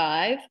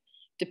 165,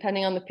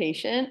 depending on the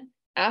patient.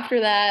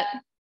 After that,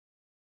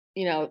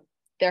 you know,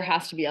 there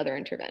has to be other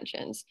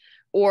interventions,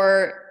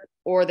 or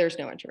there's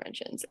no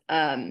interventions.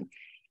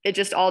 It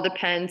just all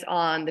depends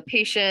on the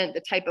patient,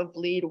 the type of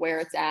bleed, where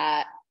it's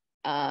at.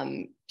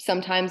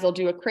 Sometimes they'll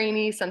do a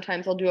cranie,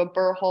 sometimes they'll do a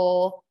burr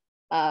hole.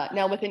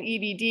 Now with an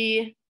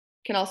EVD,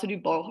 can also do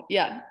both.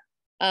 Yeah.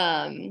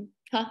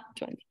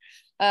 Twins.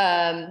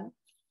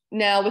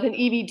 Now with an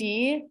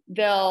EVD,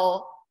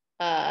 they'll,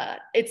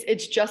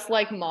 it's just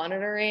like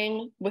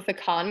monitoring with a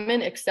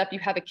Codman, except you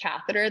have a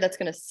catheter that's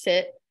going to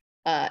sit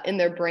in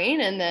their brain,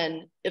 and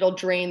then it'll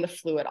drain the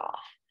fluid off.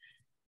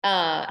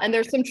 And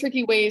there's some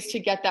tricky ways to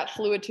get that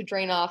fluid to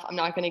drain off. I'm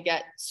not going to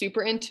get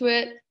super into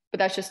it, but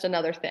that's just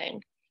another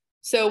thing.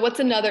 So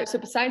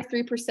besides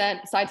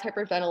 3%, besides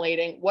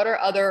hyperventilating, what are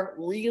other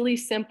really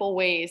simple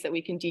ways that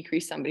we can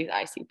decrease somebody's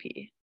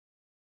ICP?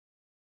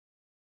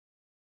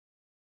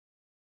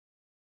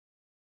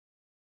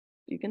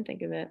 You can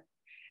think of it.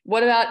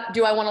 What about,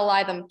 do I want to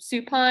lie them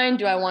supine?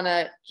 Do I want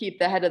to keep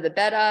the head of the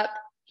bed up?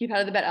 Keep head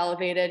of the bed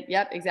elevated?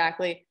 Yep,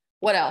 exactly.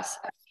 What else?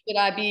 Should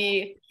I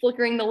be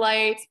flickering the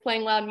lights,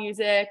 playing loud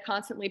music,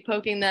 constantly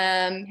poking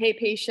them? Hey,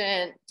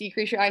 patient,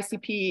 decrease your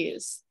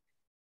ICPs.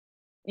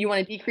 You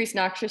want to decrease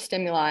noxious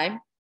stimuli,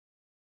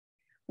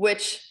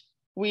 which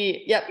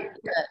we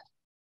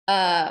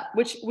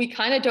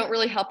kind of don't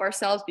really help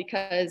ourselves,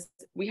 because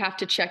we have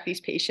to check these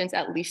patients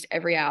at least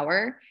every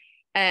hour.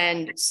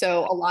 And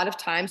so a lot of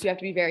times you have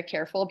to be very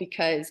careful,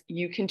 because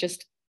you can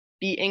just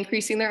be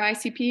increasing their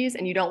ICPs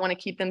and you don't want to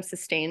keep them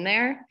sustained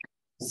there.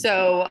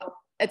 So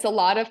it's a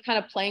lot of kind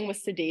of playing with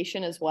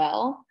sedation as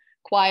well.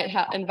 Quiet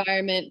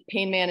environment,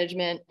 pain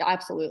management,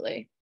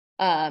 absolutely.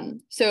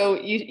 So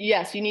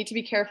yes, you need to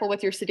be careful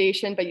with your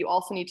sedation, but you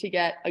also need to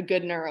get a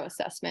good neuro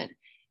assessment.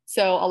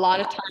 So a lot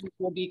of times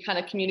we'll be kind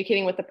of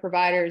communicating with the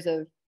providers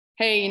of,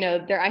 hey,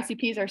 their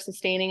ICPs are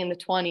sustaining in the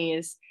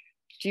 20s.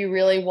 Do you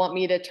really want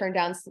me to turn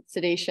down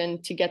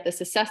sedation to get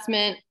this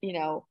assessment?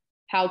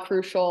 How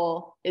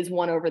crucial is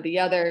one over the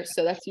other?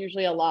 So that's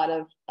usually a lot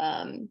of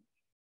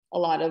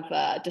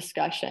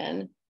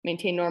discussion.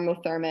 Maintain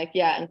normothermic,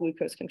 and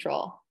glucose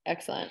control.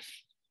 Excellent.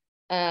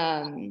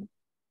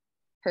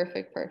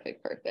 Perfect.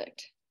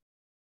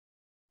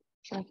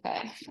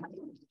 Okay.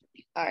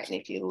 All right,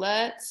 Nikki,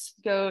 let's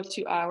go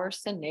to our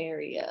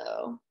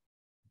scenario.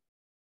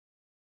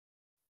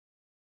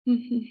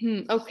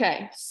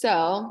 Okay,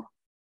 so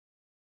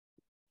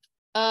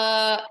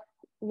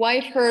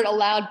wife heard a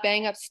loud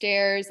bang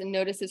upstairs and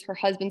notices her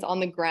husband's on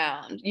the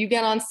ground. You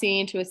get on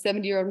scene to a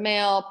 70-year-old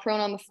male, prone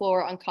on the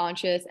floor,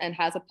 unconscious, and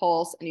has a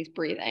pulse, and he's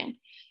breathing.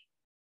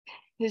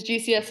 His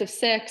GCS of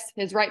 6,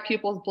 his right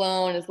pupil is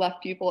blown, his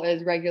left pupil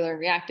is regular and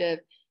reactive.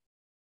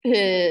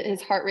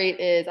 His heart rate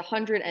is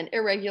 100 and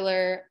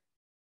irregular.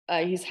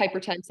 He's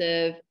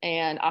hypertensive,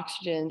 and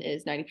oxygen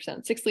is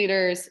 90%, 6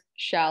 liters,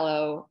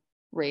 shallow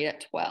rate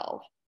at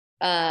 12.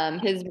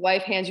 His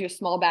wife hands you a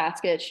small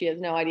basket. She has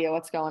no idea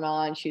what's going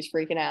on. She's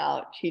freaking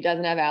out. She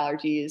doesn't have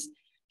allergies.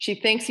 She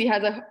thinks he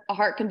has a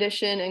heart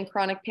condition and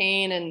chronic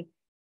pain, and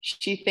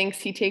she thinks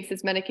he takes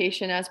his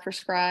medication as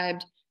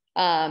prescribed.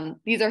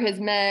 These are his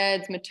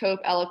meds: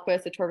 Metope,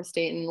 Eliquis,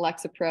 atorvastatin,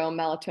 Lexapro,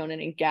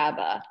 melatonin, and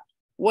GABA.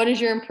 What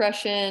is your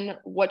impression?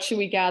 What should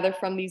we gather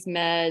from these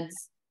meds?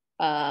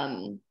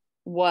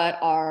 What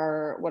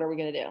are we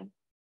going to do?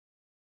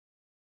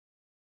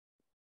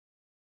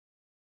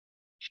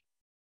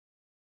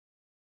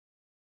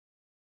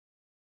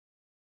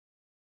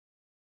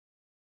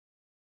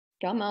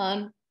 Come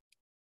on.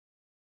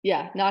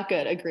 Yeah, not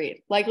good.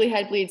 Agreed. Likely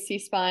head bleed,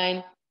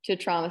 C-spine to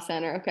trauma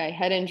center. Okay,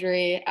 head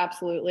injury,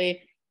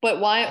 absolutely. But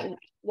why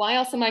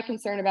else am I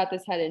concerned about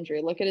this head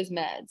injury? Look at his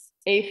meds.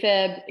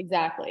 AFib,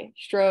 exactly.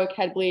 Stroke,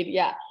 head bleed,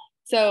 yeah.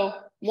 So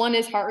one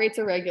is heart rate's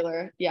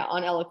irregular. Yeah,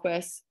 on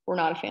Eliquis. We're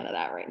not a fan of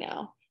that right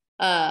now.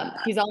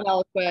 He's on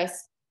Eliquis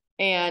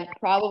and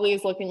probably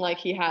is looking like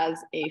he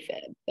has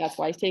AFib. That's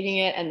why he's taking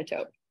it, and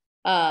Metope.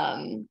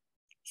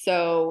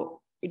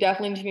 So we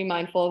definitely need to be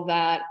mindful of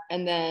that.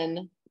 And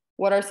then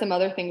what are some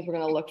other things we're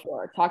going to look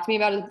for? Talk to me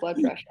about his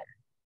blood pressure.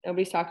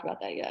 Nobody's talked about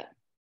that yet.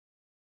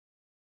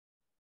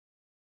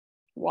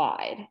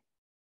 Wide.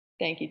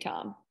 Thank you,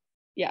 Tom.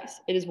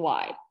 Yes, it is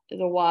wide.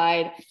 There's a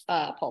wide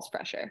pulse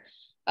pressure.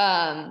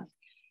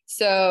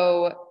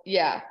 So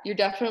yeah, you're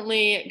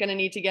definitely going to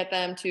need to get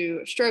them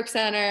to stroke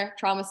center,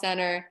 trauma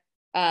center.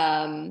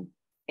 And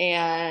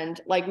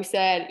like we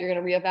said, you're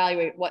going to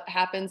reevaluate what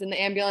happens in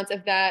the ambulance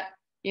if that,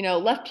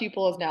 left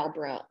pupil is now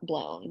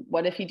blown.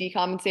 What if he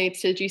decompensates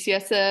to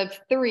GCS of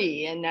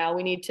 3 and now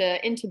we need to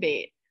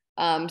intubate?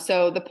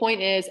 So the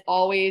point is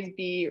always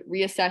be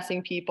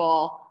reassessing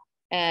people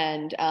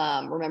and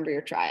remember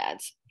your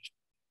triads.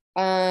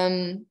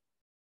 A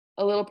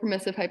little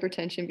permissive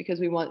hypertension because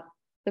we want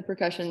the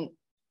percussion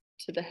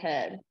to the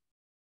head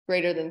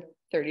greater than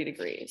 30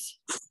 degrees.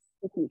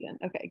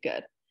 Okay,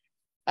 good.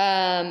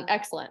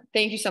 Excellent.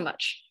 Thank you so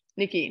much,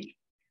 Nikki.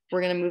 We're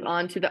going to move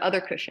on to the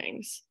other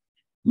Cushings.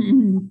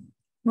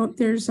 Well,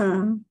 there's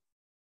so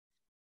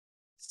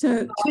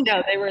no,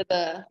 they were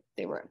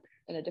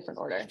in a different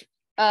order.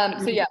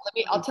 So yeah,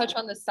 I'll touch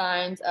on the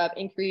signs of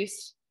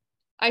increased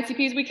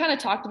ICPs. We kind of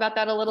talked about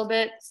that a little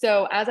bit.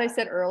 So as I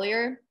said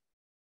earlier,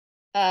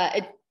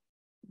 I'm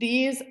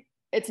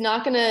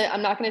not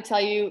gonna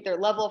tell you their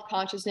level of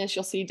consciousness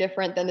you'll see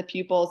different than the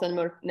pupils and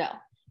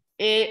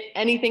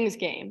anything's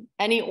game,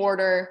 any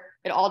order,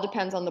 it all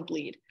depends on the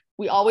bleed.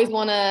 We always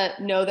want to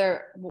know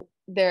their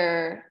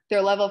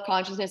level of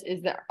consciousness.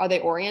 Are they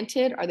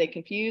oriented? Are they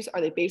confused?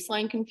 Are they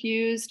baseline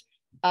confused?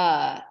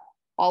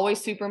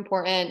 Always super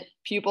important.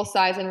 Pupil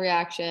size and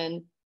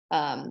reaction.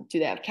 Do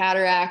they have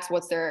cataracts?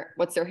 What's their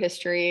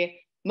history?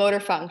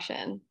 Motor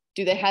function.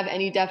 Do they have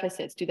any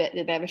deficits? Did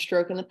they have a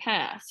stroke in the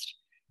past?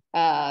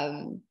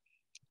 Vital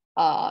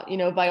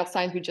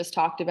signs we just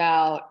talked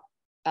about.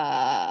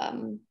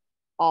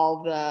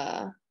 All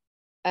the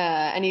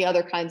any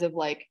other kinds of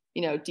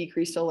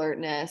decreased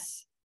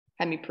alertness,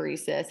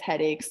 hemiparesis,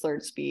 headache,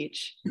 slurred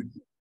speech.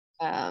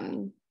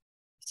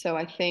 So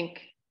I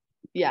think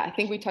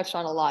we touched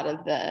on a lot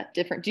of the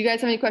different. Do you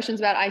guys have any questions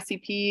about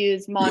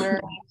ICPs,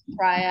 monitoring,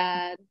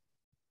 triad?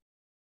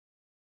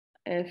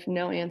 If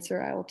no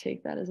answer, I will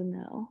take that as a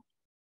no.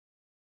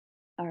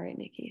 All right,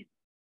 Nikki.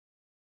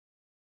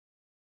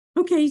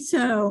 Okay,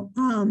 so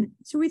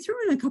we threw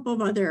in a couple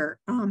of other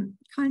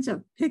kinds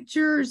of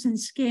pictures and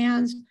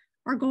scans.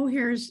 Our goal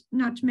here is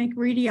not to make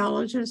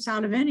radiologists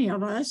out of any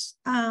of us,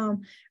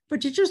 but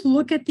to just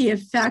look at the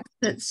effect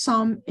that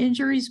some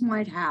injuries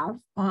might have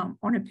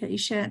on a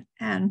patient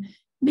and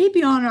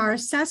maybe on our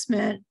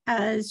assessment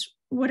as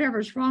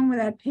whatever's wrong with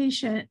that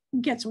patient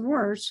gets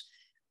worse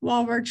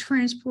while we're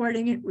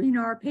transporting it.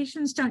 Our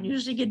patients don't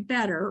usually get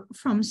better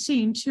from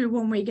scene 2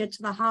 when we get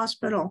to the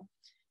hospital.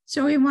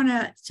 So we want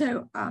to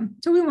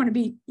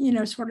be,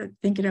 sort of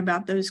thinking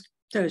about those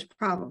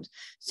problems.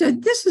 So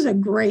this is a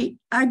great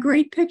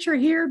picture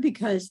here,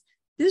 because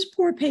this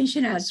poor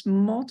patient has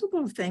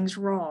multiple things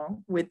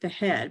wrong with the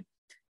head.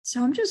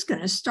 So I'm just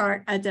going to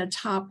start at the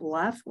top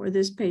left, where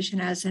this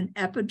patient has an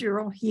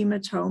epidural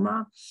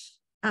hematoma,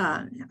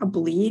 a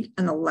bleed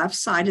on the left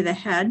side of the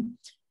head.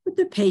 But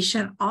the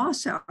patient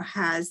also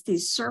has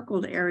these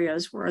circled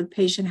areas where the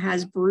patient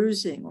has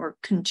bruising or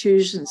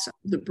contusions of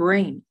the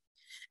brain.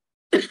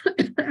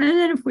 And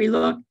then if we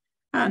look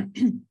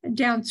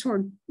down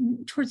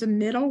towards the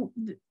middle,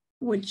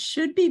 which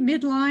should be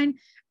midline,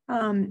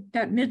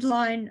 that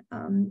midline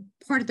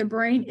part of the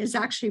brain is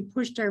actually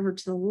pushed over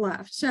to the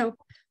left. So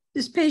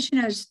this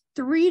patient has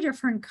 3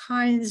 different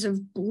kinds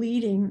of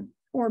bleeding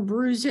or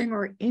bruising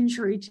or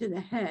injury to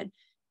the head.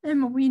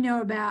 And what we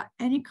know about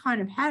any kind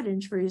of head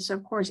injuries,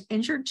 of course,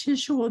 injured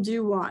tissue will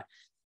do what?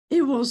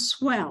 It will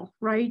swell,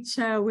 right?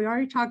 So we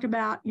already talked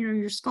about,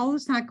 your skull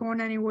is not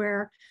going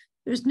anywhere.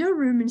 There's no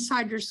room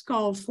inside your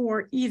skull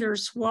for either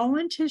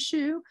swollen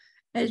tissue,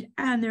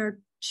 and there are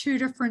 2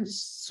 different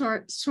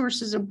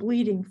sources of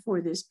bleeding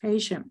for this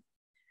patient.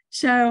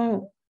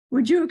 So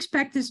would you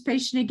expect this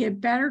patient to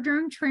get better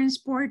during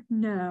transport?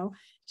 No.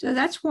 So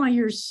that's why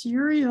your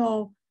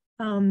serial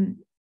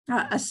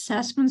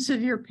assessments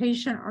of your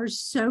patient are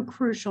so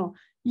crucial.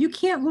 You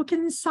can't look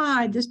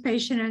inside this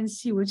patient and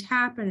see what's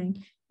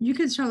happening. You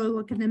can sort of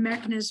look at the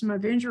mechanism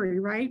of injury,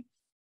 right?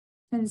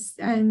 And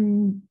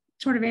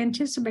sort of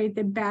anticipate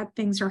that bad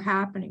things are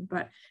happening,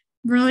 but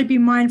really be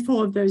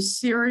mindful of those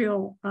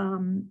serial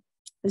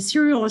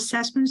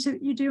assessments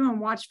that you do, and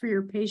watch for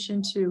your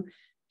patient to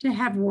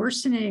have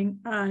worsening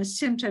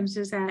symptoms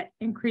as that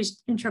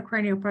increased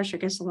intracranial pressure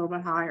gets a little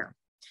bit higher.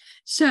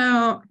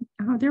 So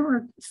there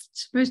were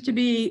supposed to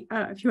be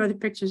a few other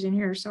pictures in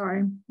here. Sorry,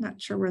 I'm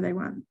not sure where they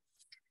went.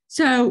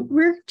 So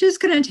we're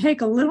just going to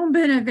take a little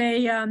bit of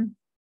a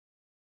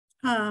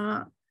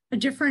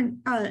different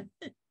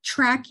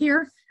track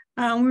here.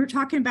 We were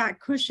talking about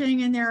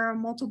Cushing, and there are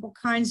multiple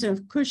kinds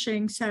of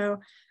Cushing. So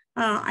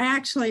I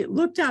actually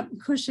looked up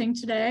Cushing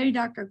today.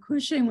 Dr.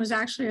 Cushing was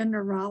actually a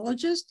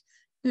neurologist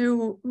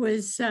who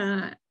was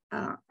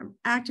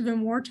active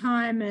in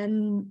wartime,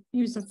 and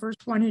he was the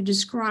first one who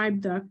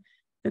described the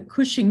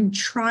Cushing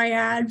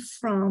triad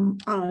from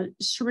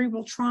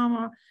cerebral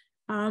trauma,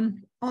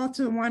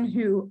 also the one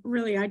who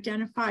really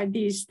identified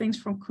these things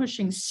from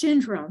Cushing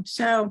syndrome.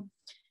 So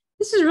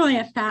this is really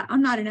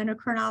I'm not an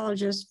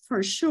endocrinologist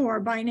for sure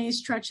by any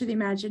stretch of the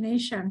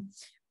imagination,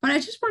 but I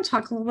just want to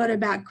talk a little bit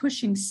about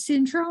Cushing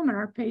syndrome and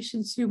our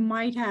patients who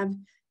might have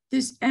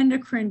this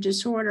endocrine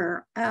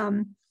disorder,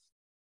 and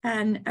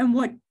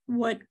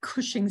what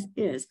Cushing's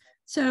is.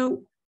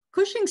 So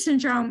Cushing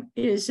syndrome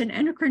is an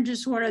endocrine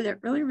disorder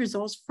that really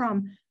results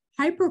from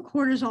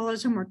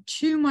hypercortisolism, or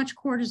too much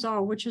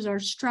cortisol, which is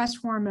our stress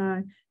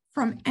hormone,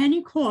 from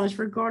any cause,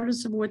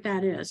 regardless of what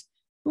that is.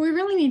 But we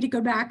really need to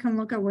go back and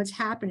look at what's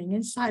happening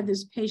inside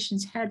this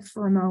patient's head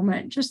for a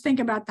moment. Just think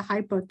about the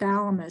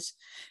hypothalamus,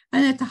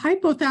 and that the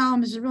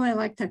hypothalamus is really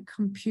like the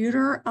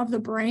computer of the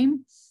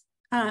brain,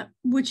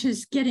 which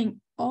is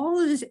getting all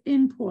of this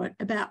input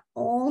about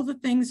all the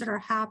things that are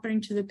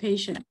happening to the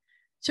patient.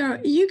 So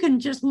you can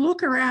just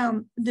look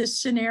around this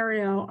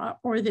scenario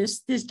or this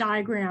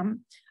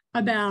diagram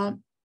about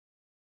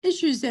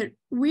issues that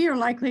we are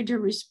likely to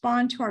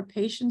respond to our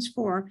patients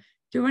for.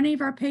 Do any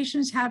of our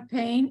patients have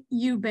pain?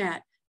 You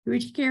bet. Do we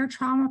take care of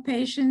trauma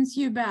patients?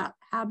 You bet.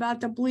 How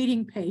about the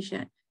bleeding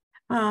patient?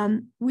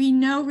 We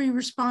know we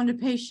respond to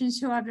patients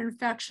who have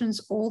infections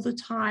all the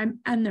time,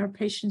 and there are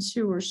patients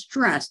who are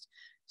stressed.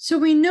 So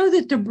we know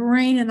that the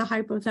brain and the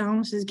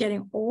hypothalamus is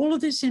getting all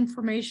of this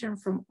information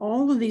from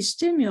all of these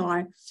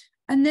stimuli,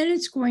 and then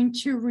it's going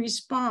to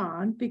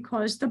respond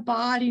because the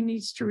body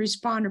needs to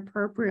respond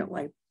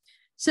appropriately.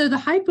 So the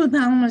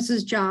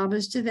hypothalamus's job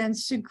is to then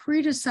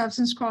secrete a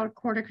substance called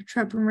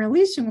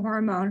corticotropin-releasing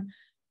hormone,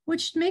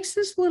 which makes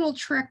this little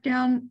trek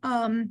down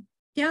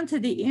to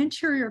the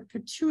anterior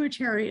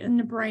pituitary in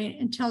the brain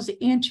and tells the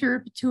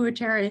anterior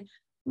pituitary,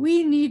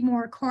 we need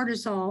more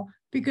cortisol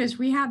because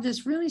we have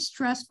this really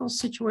stressful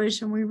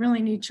situation. We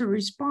really need to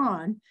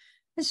respond.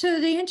 And so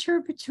the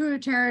anterior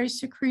pituitary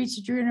secretes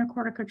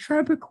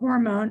adrenocorticotropic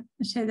hormone,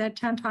 I say that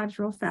 10 times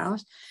real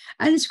fast,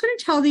 and it's going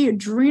to tell the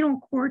adrenal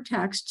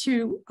cortex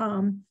to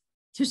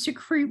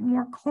secrete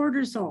more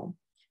cortisol.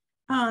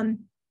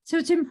 So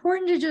it's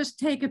important to just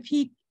take a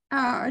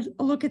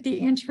look at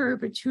the anterior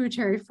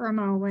pituitary for a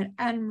moment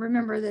and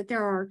remember that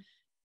there are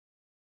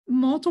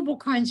multiple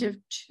kinds of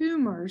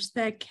tumors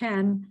that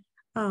can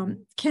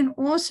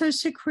also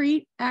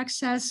secrete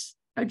excess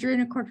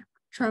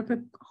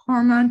adrenocorticotropic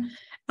hormone.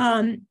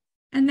 And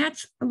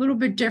that's a little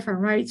bit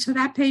different, right? So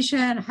that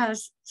patient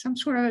has some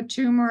sort of a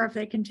tumor. If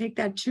they can take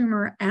that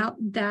tumor out,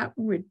 that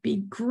would be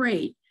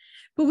great.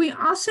 But we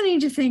also need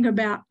to think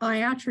about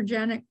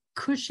iatrogenic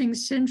Cushing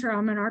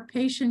syndrome in our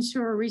patients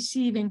who are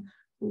receiving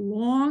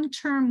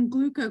long-term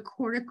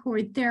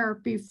glucocorticoid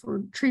therapy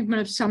for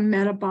treatment of some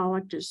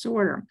metabolic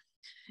disorder.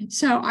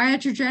 So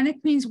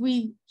iatrogenic means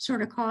we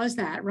sort of cause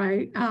that,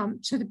 right?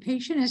 So the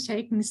patient is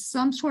taking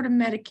some sort of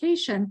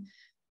medication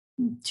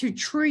to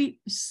treat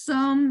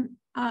some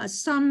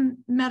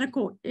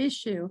medical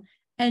issue,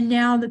 and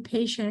now the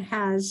patient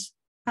has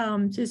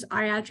this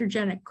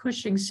iatrogenic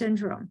Cushing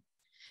syndrome.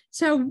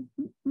 So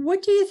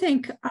what do you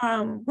think?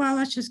 Well,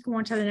 let's just go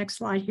on to the next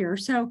slide here.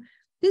 So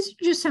these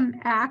are just some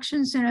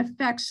actions and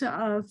effects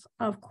of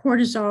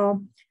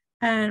cortisol.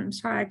 And I'm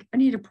sorry, I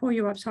need to pull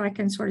you up so I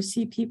can sort of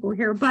see people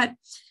here. But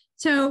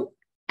so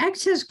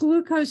excess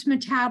glucose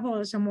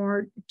metabolism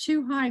or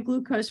too high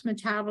glucose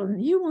metabolism,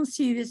 you will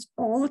see this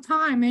all the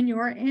time in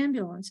your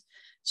ambulance.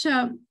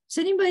 So does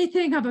anybody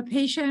think of a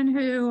patient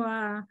who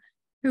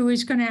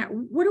is going to,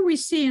 what do we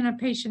see in a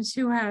patients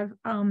who have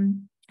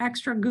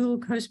extra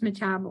glucose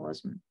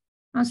metabolism?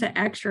 I don't say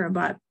extra,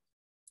 but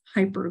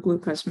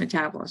hyperglucose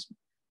metabolism.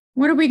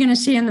 What are we going to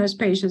see in those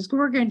patients?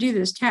 We're going to do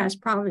this test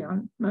probably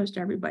on most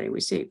everybody we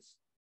see.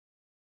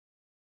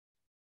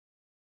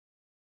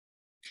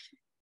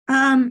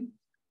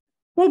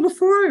 Well,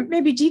 before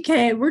maybe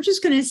DK, we're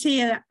just going to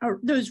see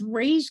those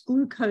raised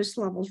glucose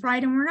levels,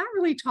 right? And we're not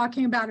really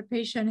talking about a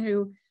patient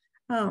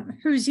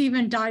who's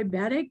even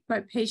diabetic,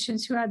 but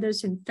patients who have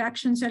those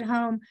infections at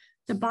home.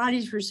 The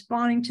body's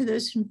responding to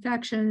those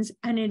infections,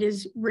 and it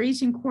is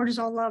raising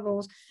cortisol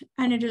levels,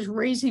 and it is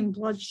raising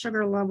blood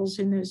sugar levels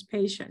in those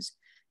patients.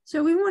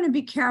 So we want to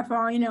be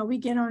careful. You know, we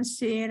get on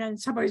scene and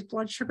somebody's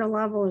blood sugar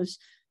level is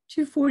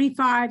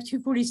 245,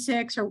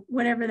 246, or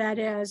whatever that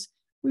is.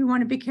 We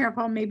want to be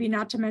careful, maybe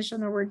not to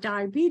mention the word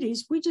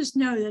diabetes. We just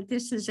know that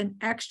this is an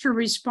extra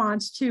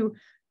response to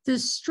the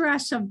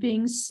stress of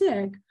being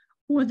sick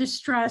or the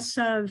stress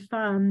of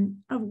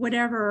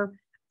whatever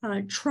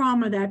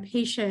trauma that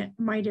patient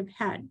might have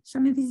had.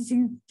 Some of these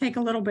things take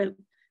a little bit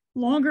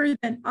longer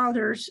than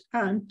others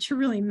to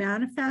really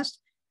manifest.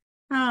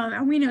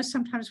 And we know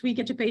sometimes we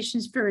get to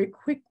patients very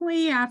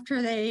quickly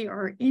after they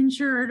are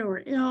injured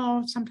or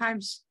ill.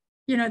 Sometimes,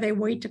 you know, they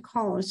wait to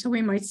call us. So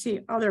we might see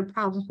other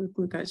problems with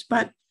glucose.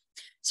 But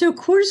so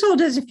cortisol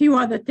does a few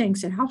other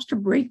things. It helps to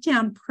break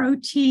down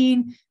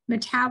protein,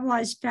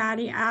 metabolize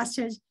fatty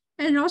acids,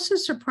 and it also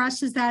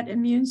suppresses that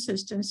immune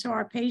system. So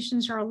our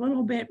patients are a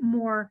little bit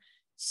more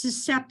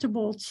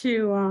susceptible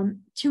to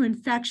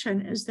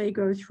infection as they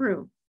go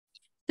through.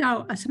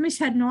 So somebody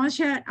said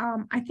nausea.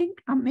 I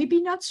think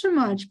maybe not so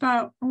much,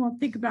 but we'll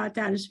think about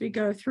that as we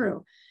go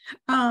through.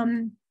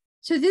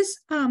 So this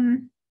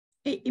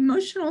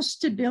emotional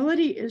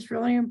stability is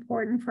really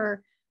important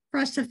for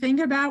us to think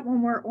about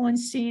when we're on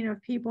scene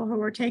of people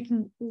who are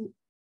taking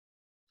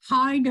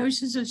high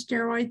doses of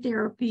steroid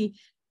therapy,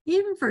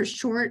 even for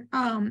short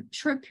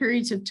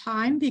periods of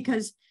time,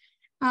 because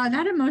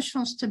that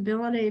emotional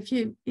stability, if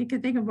you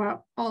could think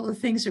about all the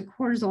things that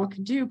cortisol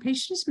can do,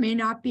 patients may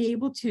not be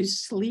able to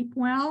sleep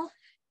well.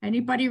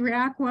 Anybody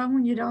react well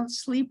when you don't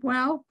sleep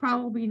well?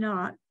 Probably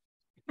not.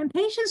 And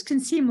patients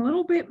can seem a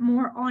little bit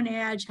more on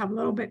edge, have a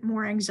little bit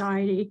more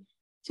anxiety.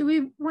 So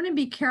we want to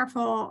be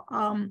careful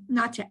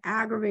not to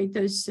aggravate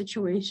those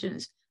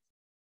situations.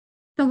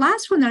 The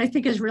last one that I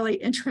think is really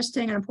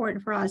interesting and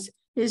important for us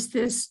is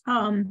this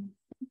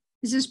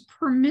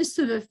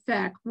permissive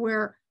effect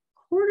where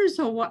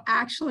cortisol will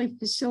actually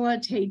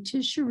facilitate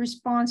tissue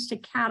response to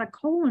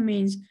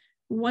catecholamines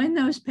when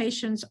those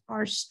patients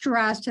are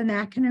stressed, and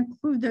that can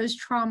include those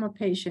trauma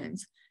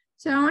patients.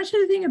 So I want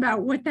you to think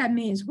about what that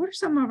means. What are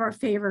some of our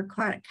favorite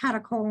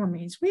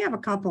catecholamines? We have a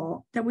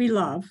couple that we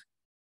love,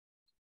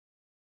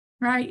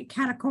 right?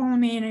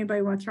 Catecholamine,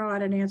 anybody want to throw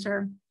out an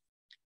answer?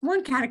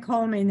 One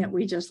catecholamine that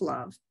we just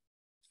love.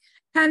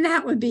 And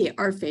that would be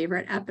our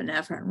favorite,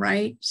 epinephrine,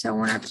 right? So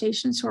when our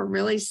patients who are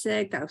really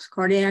sick, those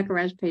cardiac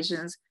arrest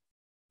patients,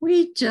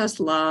 we just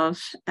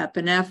love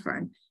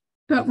epinephrine.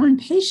 But when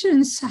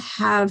patients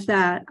have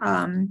that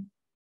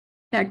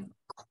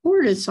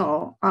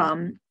cortisol,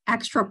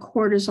 extra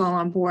cortisol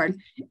on board,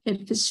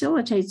 it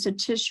facilitates a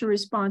tissue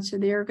response. So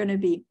they're going to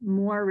be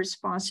more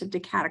responsive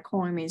to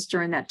catecholamines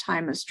during that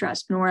time of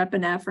stress.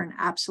 Norepinephrine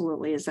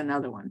absolutely is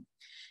another one.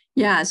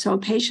 Yeah, so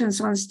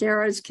patients on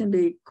steroids can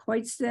be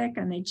quite sick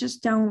and they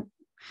just don't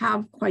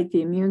have quite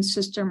the immune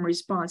system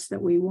response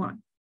that we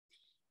want.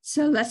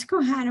 So let's go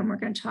ahead and we're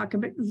going to talk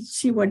about,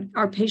 see what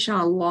our patient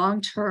on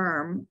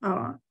long-term,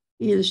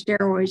 either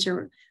steroids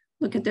or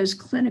look at those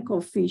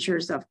clinical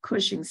features of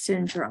Cushing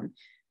syndrome.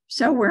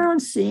 So we're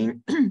on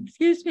scene,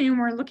 excuse me, and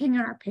we're looking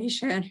at our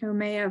patient who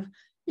may have,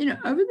 you know,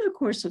 over the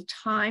course of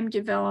time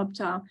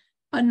developed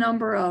a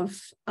number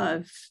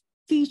of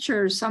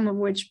features, some of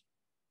which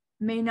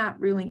may not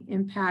really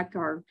impact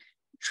our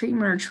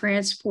treatment or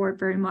transport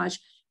very much,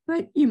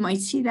 but you might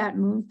see that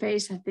moon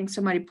face. I think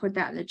somebody put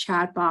that in the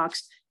chat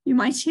box. You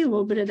might see a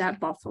little bit of that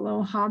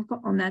buffalo hump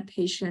on that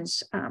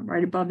patient's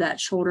right above that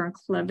shoulder and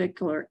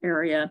clavicular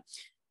area,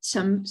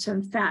 some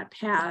fat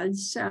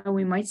pads.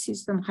 We might see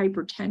some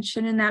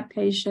hypertension in that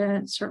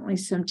patient, certainly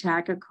some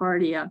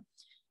tachycardia.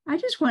 I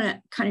just want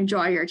to kind of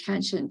draw your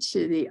attention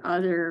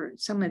to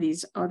some of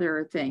these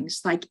other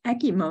things like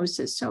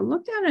ecchymosis. So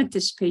look down at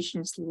this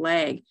patient's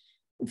leg.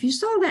 if you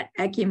saw that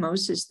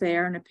ecchymosis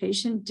there and a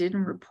patient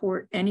didn't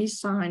report any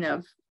sign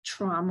of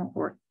trauma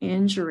or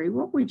injury,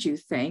 what would you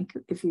think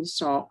if you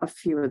saw a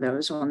few of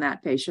those on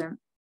that patient?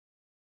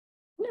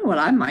 You know what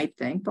I might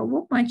think, but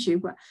what might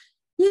you?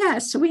 Yeah,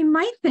 so we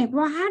might think,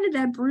 well, how did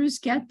that bruise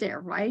get there,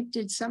 right?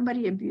 Did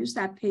somebody abuse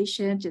that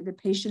patient? Did the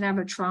patient have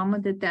a trauma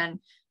that then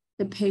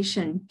the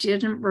patient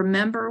didn't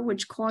remember,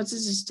 which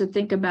causes us to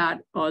think about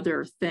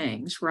other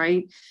things,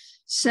 right?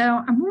 So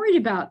I'm worried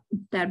about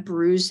that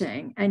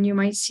bruising, and you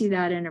might see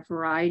that in a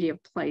variety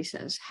of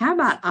places. How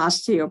about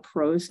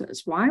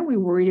osteoporosis? Why are we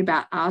worried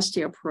about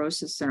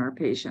osteoporosis in our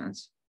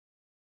patients?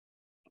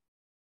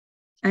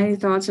 Any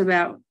thoughts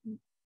about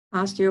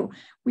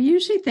we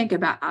usually think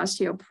about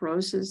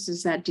osteoporosis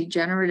as that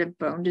degenerative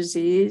bone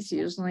disease,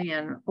 usually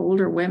in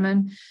older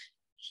women.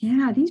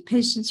 Yeah, these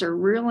patients are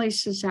really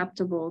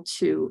susceptible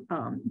to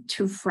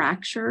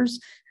fractures.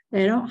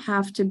 They don't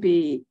have to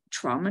be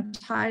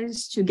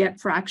traumatized to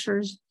get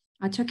fractures.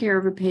 I took care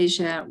of a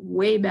patient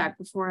way back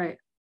before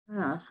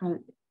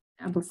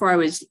I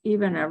was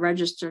even a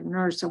registered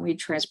nurse, and we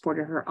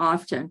transported her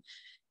often.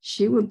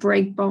 She would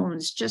break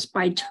bones just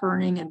by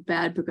turning in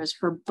bed because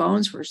her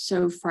bones were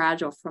so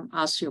fragile from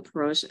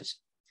osteoporosis.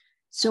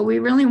 So we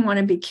really want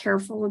to be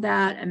careful of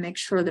that and make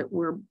sure that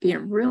we're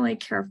being really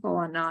careful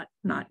and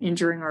not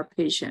injuring our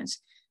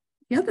patients.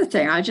 The other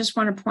thing I just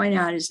want to point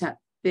out is that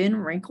thin,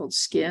 wrinkled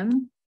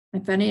skin.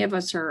 If any of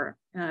us are,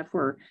 if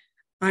we're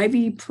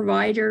IV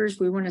providers,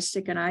 we want to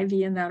stick an IV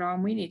in that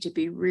arm, we need to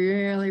be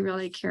really,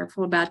 really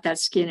careful about that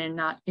skin and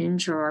not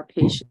injure our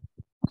patient.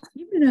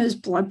 Even those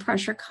blood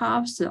pressure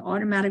cuffs, the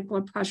automatic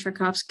blood pressure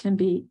cuffs can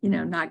be,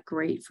 not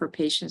great for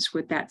patients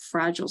with that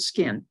fragile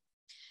skin.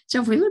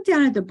 So if we look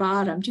down at the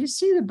bottom, do you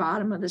see the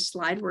bottom of the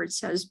slide where it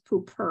says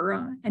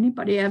purpura?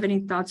 Anybody have any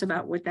thoughts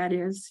about what that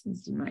is?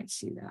 You might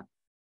see that.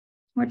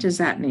 What does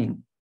that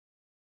mean?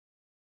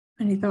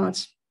 Any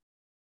thoughts?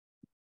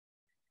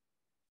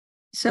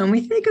 So when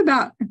we think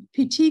about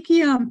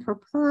petechium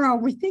purpura,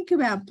 we think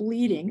about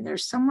bleeding.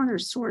 There's some other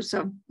source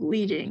of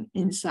bleeding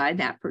inside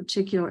that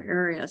particular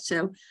area.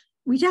 So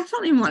we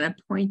definitely want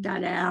to point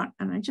that out.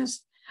 And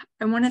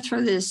I want to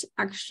throw this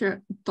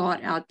extra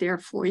thought out there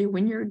for you.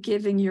 When you're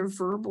giving your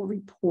verbal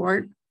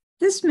report,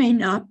 this may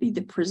not be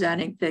the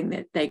presenting thing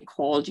that they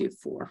called you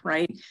for,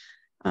 right?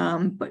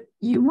 But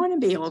you want to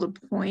be able to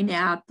point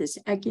out this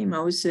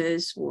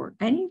ecchymosis or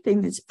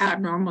anything that's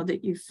abnormal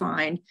that you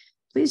find.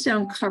 Please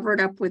don't cover it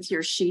up with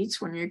your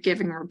sheets when you're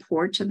giving a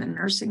report to the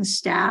nursing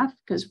staff,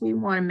 because we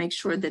want to make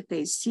sure that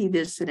they see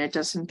this and it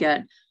doesn't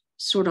get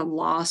sort of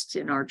lost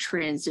in our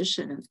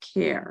transition of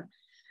care.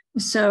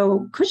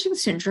 So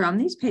Cushing's syndrome,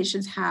 these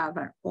patients have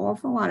an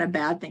awful lot of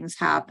bad things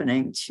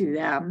happening to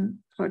them,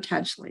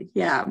 potentially.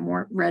 Yeah,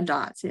 more red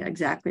dots. Yeah,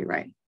 exactly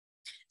right.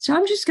 So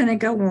I'm just going to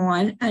go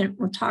on and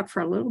we'll talk for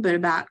a little bit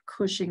about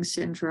Cushing's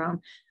syndrome.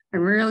 I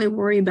really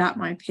worry about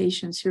my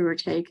patients who are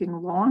taking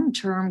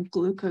long-term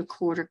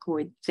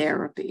glucocorticoid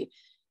therapy.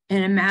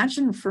 And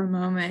imagine for a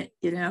moment,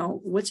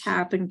 what's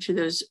happening to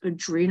those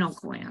adrenal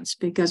glands,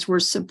 because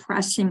we're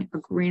suppressing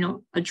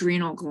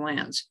adrenal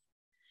glands.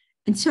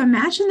 And so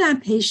imagine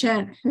that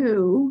patient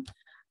who,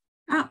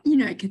 I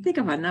can think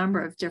of a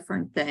number of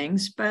different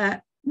things,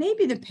 but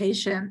maybe the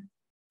patient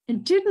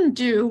didn't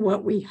do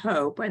what we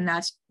hope, and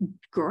that's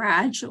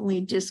gradually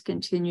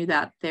discontinue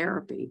that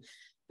therapy,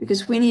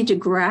 because we need to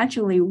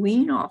gradually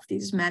wean off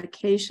these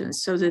medications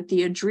so that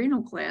the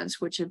adrenal glands,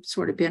 which have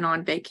sort of been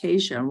on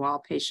vacation while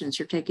patients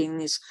are taking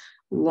these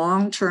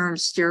long-term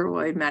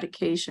steroid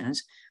medications,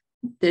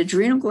 the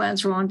adrenal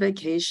glands are on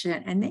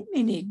vacation and they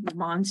may need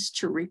months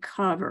to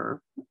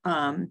recover.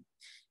 But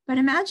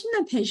imagine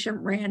the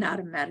patient ran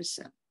out of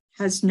medicine,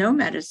 has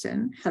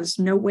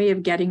no way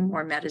of getting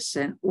more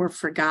medicine, or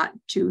forgot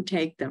to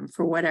take them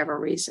for whatever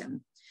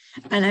reason.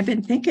 And I've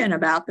been thinking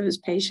about those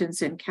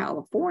patients in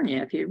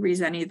California, if you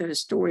read any of those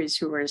stories,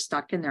 who are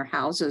stuck in their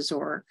houses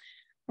or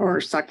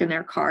stuck in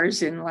their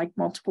cars in like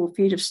multiple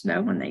feet of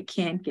snow when they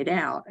can't get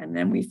out, and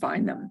then we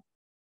find them.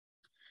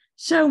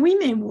 So we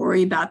may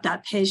worry about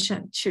that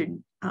patient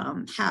to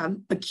have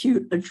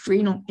acute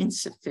adrenal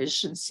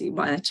insufficiency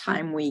by the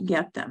time we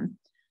get them.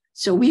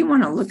 So we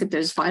want to look at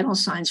those vital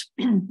signs,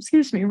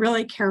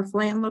 really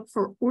carefully and look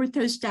for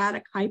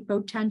orthostatic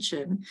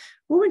hypotension.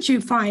 What would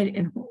you find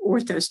in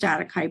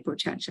orthostatic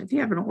hypotension? If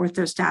you have an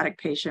orthostatic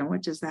patient,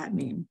 what does that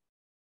mean?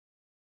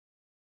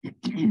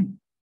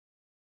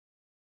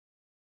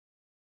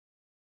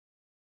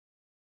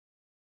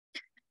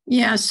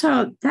 Yeah,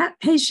 so that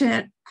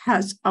patient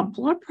has a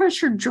blood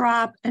pressure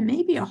drop and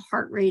maybe a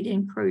heart rate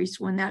increase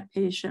when that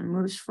patient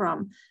moves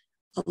from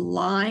a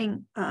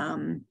lying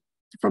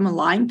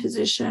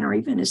position or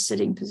even a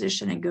sitting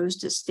position and goes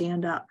to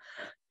stand up.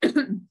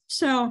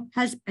 So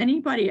has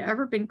anybody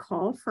ever been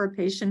called for a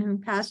patient who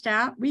passed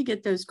out? We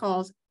get those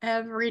calls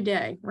every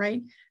day,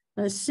 right?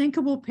 A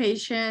syncopal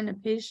patient, a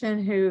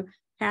patient who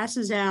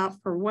passes out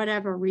for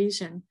whatever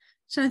reason.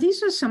 So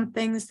these are some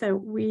things that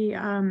we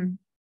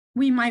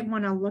might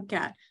want to look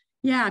at.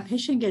 Yeah, a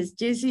patient gets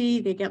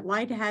dizzy, they get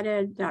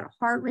lightheaded, that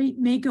heart rate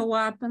may go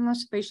up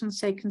unless the patient's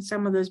taking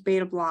some of those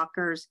beta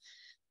blockers.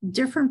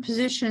 different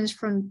positions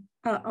from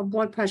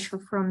blood pressure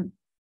from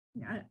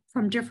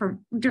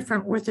different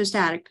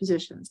orthostatic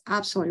positions.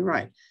 Absolutely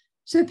right.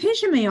 So the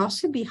patient may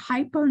also be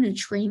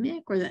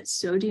hyponatremic, or that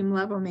sodium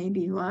level may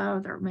be low.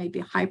 There may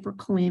be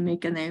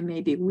hyperkalemic, and they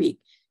may be weak.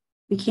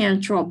 We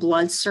can't draw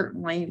blood,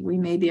 certainly. We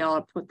may be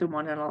able to put them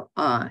on an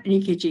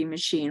EKG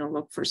machine and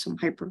look for some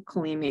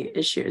hyperkalemia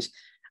issues.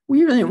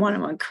 We really want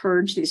to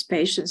encourage these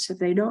patients, if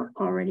they don't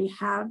already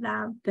have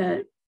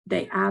that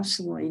they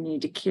absolutely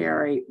need to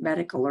carry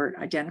medical alert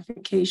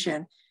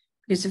identification,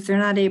 because if they're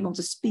not able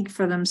to speak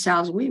for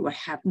themselves, we would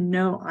have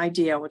no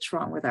idea what's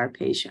wrong with our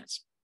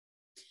patients.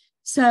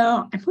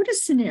 So I put a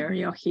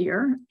scenario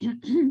here.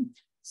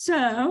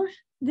 So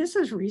this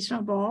is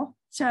reasonable.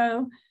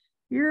 So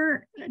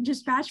you're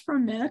dispatched for a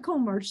medical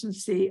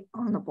emergency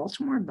on the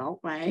Baltimore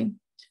Beltway.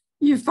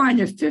 You find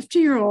a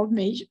 50-year-old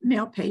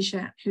male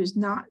patient who's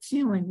not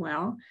feeling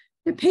well.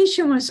 The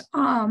patient was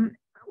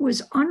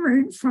en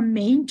route from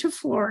Maine to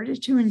Florida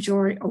to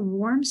enjoy a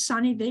warm,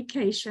 sunny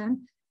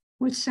vacation,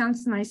 which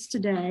sounds nice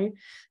today.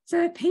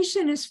 So the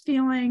patient is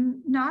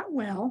feeling not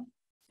well,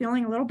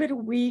 feeling a little bit of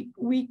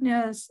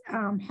weakness,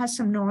 has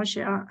some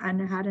nausea,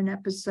 and had an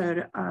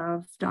episode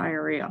of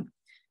diarrhea.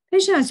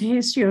 Patient has a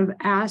history of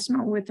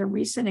asthma with a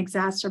recent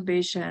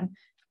exacerbation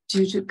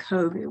due to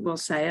COVID. We'll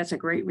say that's a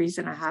great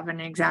reason to have an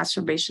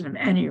exacerbation of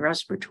any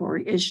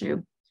respiratory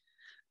issue.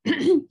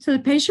 So the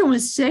patient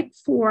was sick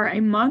for a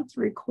month,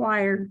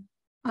 required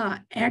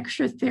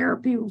extra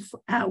therapy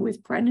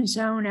with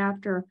prednisone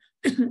after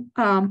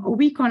a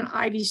week on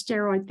IV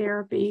steroid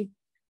therapy.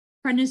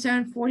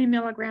 Prednisone 40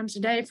 milligrams a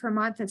day for a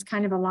month, that's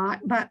kind of a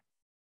lot, but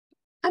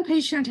a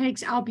patient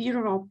takes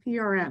albuterol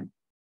PRN.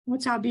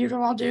 What's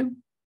albuterol do?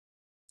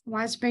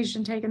 Why is the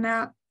patient taking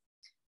that?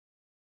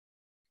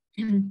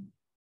 I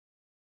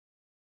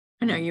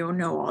know you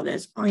know all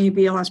this. All you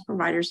BLS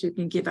providers who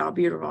can give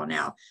albuterol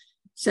now.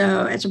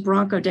 So it's a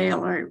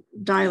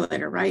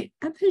bronchodilator, right?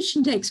 That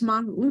patient takes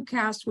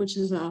montelukast, which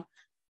is a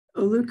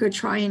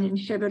leukotriene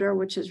inhibitor,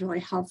 which is really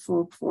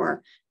helpful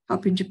for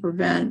helping to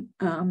prevent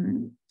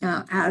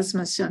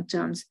asthma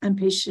symptoms. And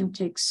patient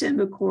takes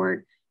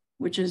Symbicort,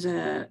 which is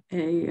a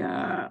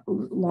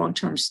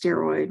long-term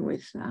steroid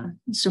with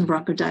some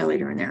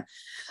bronchodilator in there.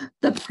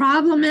 The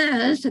problem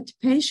is that the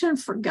patient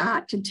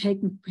forgot to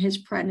take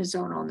his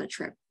prednisone on the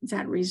trip. Is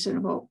that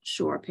reasonable?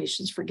 Sure,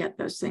 patients forget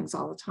those things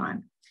all the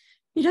time.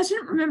 He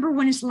doesn't remember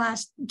when his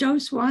last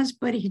dose was,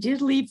 but he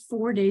did leave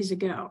 4 days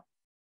ago.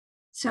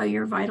 So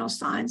your vital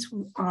signs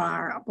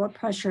are a blood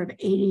pressure of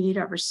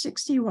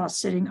 88/60 while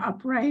sitting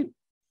upright.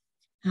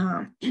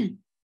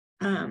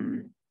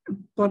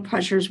 Blood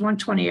pressure is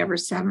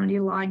 120/70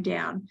 lying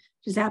down.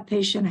 Does that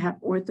patient have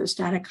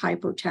orthostatic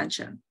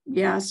hypotension?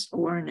 Yes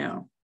or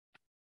no?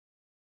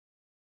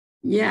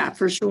 Yeah,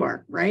 for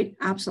sure, right?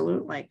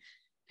 Absolutely.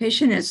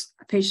 Patient's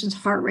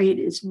heart rate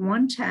is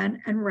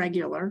 110 and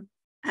regular.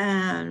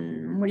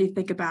 And what do you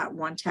think about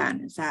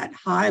 110? Is that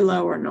high,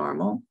 low, or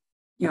normal?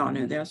 You all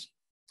know this.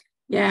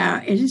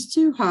 Yeah, it is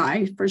too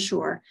high for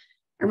sure.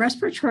 A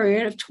respiratory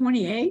rate of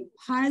 28,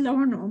 high, low,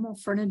 or normal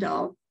for an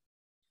adult.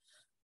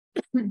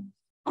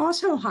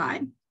 Also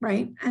high,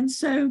 right? And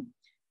so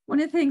one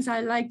of the things I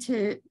like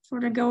to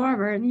sort of go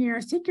over, and you're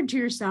thinking to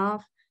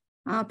yourself,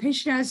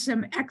 patient has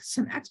some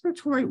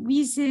expiratory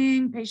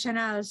wheezing, patient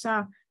has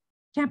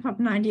temp up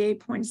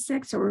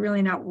 98.6, so we're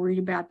really not worried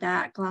about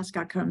that.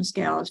 Glasgow-Coma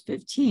scale is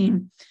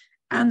 15,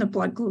 and the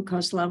blood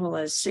glucose level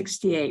is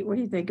 68. What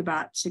do you think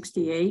about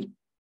 68?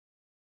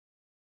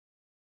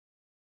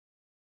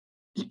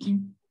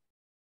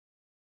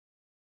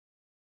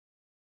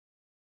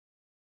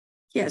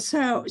 Yeah,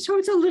 so it's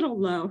a little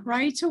low,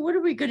 right? So what are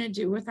we going to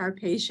do with our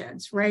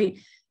patients, right?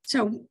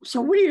 So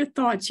what are your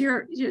thoughts?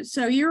 You're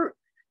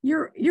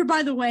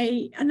by the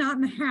way not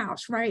in the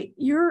house, right?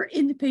 You're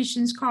in the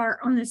patient's car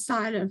on the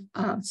side of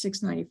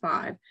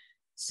 695.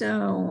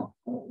 So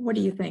what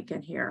are you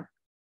thinking here?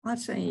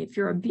 Let's say if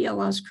you're a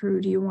BLS crew,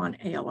 do you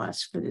want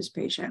ALS for this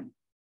patient?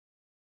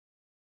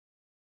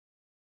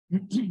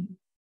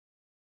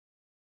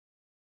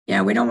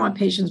 Yeah, we don't want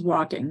patients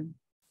walking.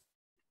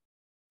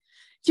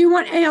 Do you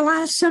want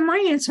ALS? So my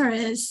answer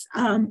is,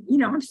 I'm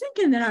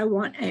thinking that I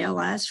want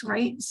ALS,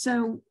 right?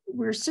 So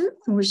we're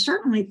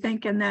certainly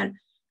thinking that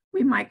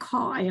we might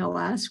call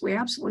ALS. We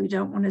absolutely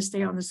don't want to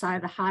stay on the side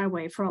of the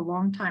highway for a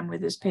long time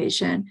with this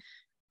patient.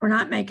 We're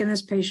not making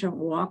this patient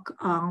walk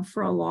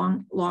for a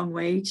long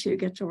way to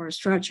get to our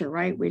stretcher,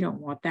 right? We don't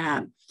want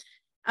that.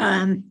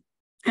 And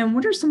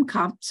what are some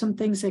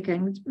things that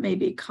can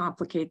maybe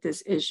complicate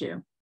this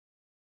issue,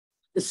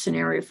 this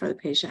scenario for the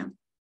patient?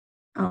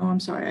 Oh, I'm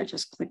sorry, I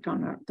just clicked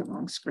on the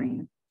wrong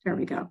screen. There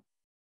we go.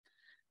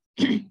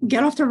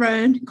 Get off the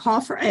road,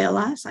 call for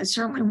ALS. I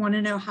certainly want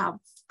to know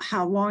how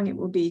long it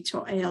will be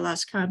till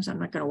ALS comes. I'm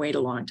not going to wait a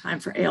long time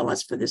for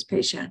ALS for this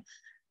patient.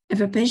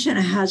 If a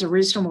patient has a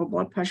reasonable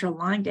blood pressure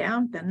lying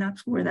down, then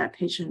that's where that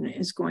patient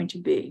is going to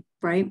be,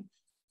 right?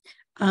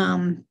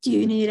 Do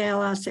you need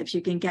ALS? If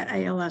you can get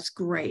ALS,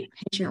 great.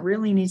 Patient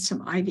really needs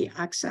some IV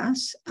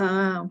access.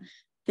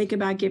 think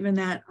about giving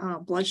that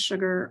blood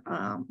sugar,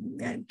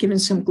 giving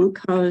some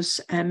glucose,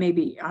 and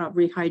maybe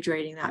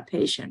rehydrating that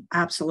patient.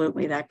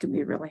 Absolutely, that can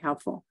be really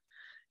helpful.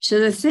 So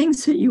the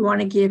things that you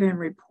want to give and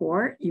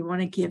report, you want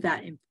to give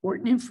that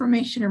important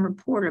information and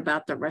report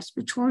about the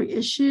respiratory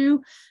issue.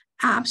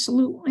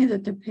 Absolutely,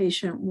 that the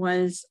patient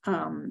was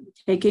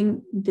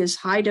taking this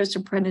high dose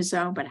of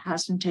prednisone, but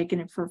hasn't taken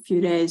it for a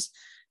few days.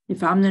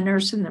 If I'm the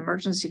nurse in the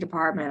emergency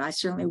department, I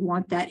certainly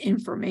want that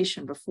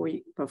information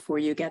before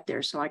you get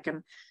there, so I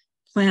can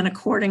plan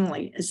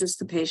accordingly. Is this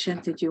the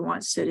patient that you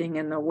want sitting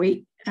in the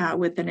wait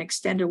with an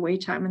extended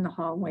wait time in the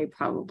hallway?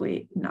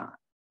 Probably not,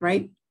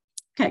 right?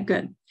 Okay,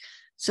 good.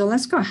 So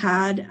let's go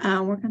ahead.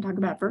 We're going to talk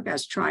about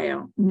Virgow's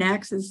trio.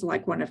 Next is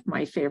like one of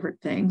my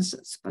favorite things,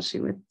 especially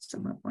with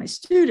some of my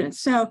students.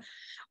 So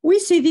we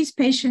see these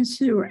patients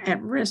who are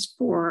at risk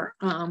for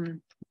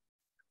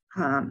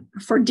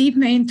deep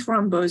vein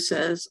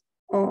thrombosis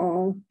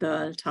all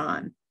the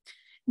time.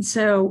 And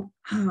so,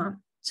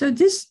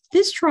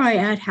 this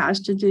triad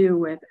has to do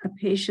with a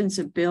patient's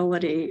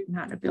ability,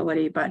 not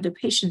ability, but the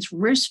patient's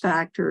risk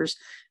factors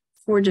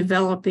for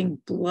developing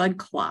blood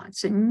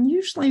clots. And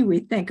usually we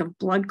think of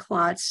blood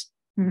clots.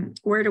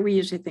 Where do we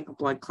usually think of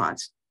blood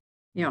clots?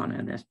 You all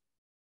know this.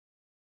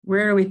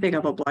 Where do we think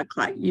of a blood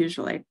clot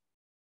usually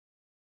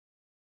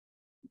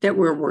that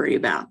we're worried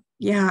about?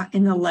 Yeah,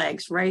 in the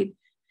legs, right?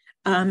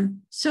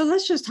 So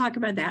let's just talk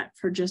about that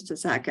for just a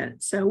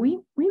second. So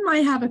we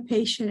might have a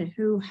patient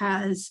who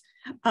has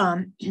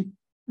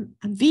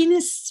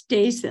venous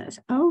stasis.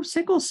 Oh,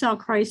 sickle cell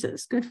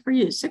crisis. Good for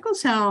you. Sickle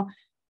cell.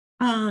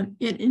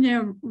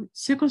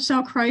 Sickle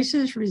cell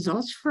crisis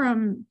results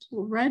from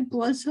red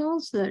blood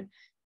cells that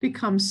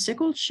become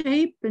sickle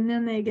shaped, and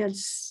then they get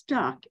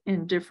stuck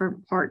in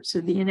different parts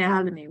of the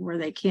anatomy where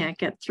they can't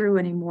get through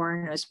anymore.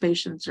 And those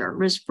patients are at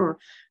risk for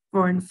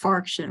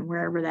infarction,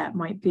 wherever that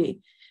might be.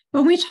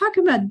 When we talk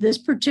about this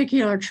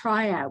particular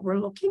triad, we're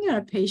looking at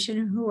a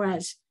patient who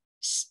has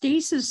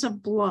stasis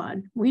of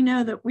blood. We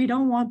know that we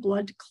don't want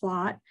blood to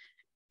clot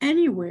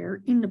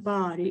anywhere in the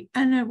body.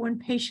 And then when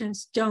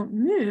patients don't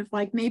move,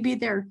 like maybe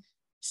they're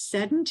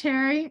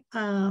sedentary,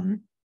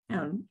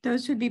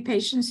 those would be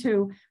patients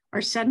who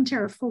are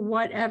sedentary for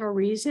whatever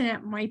reason.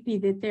 It might be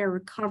that they're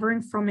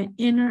recovering from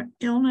an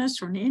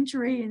illness or an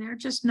injury and they're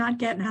just not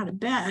getting out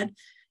of bed.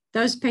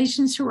 Those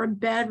patients who are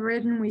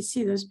bedridden, we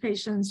see those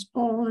patients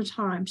all the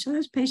time. So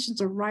those patients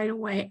are right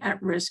away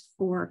at risk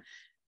for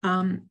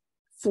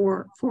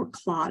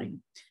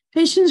clotting.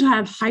 Patients who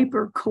have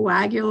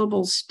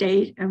hypercoagulable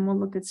state, and we'll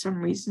look at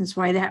some reasons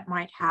why that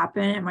might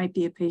happen. It might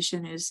be a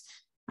patient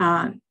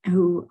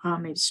who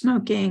may be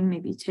smoking,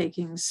 maybe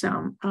taking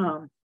some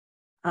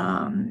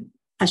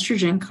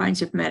estrogen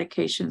kinds of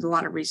medications, a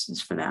lot of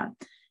reasons for that.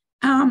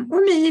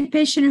 Or maybe a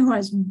patient who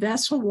has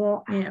vessel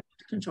wall,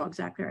 control,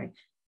 exactly right.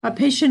 A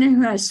patient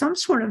who has some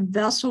sort of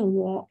vessel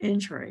wall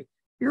injury.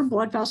 Your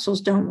blood vessels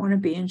don't want to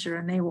be injured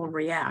and they will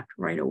react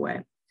right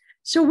away.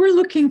 So we're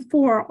looking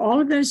for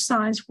all of those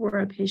signs where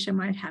a patient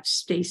might have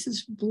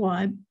stasis of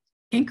blood,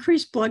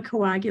 increased blood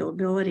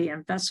coagulability,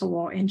 and vessel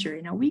wall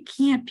injury. Now, we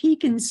can't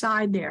peek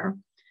inside there,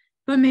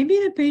 but maybe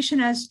the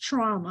patient has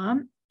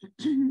trauma,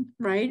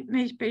 right?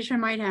 Maybe the patient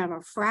might have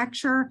a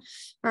fracture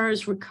or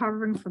is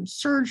recovering from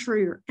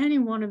surgery or any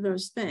one of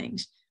those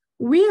things.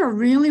 We are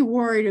really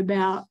worried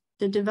about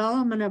the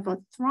development of a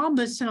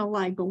thrombus in a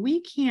leg, but we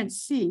can't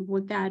see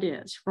what that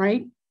is,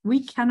 right?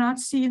 We cannot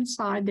see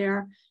inside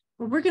there.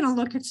 But we're going to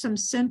look at some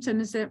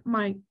symptoms that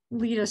might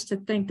lead us to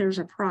think there's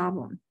a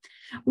problem.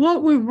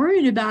 What we're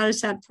worried about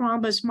is that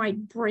thrombus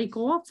might break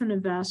off in a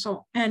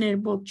vessel and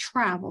it will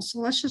travel. So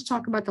let's just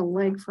talk about the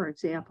leg, for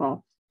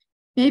example.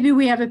 Maybe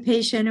we have a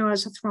patient who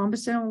has a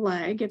thrombus in a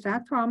leg. If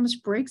that thrombus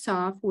breaks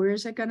off, where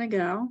is it going to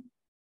go?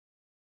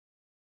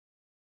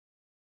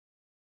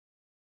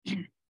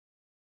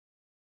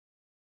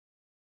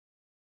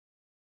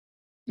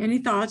 Any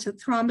thoughts? A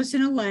thrombus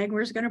in a leg,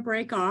 where's it going to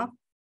break off?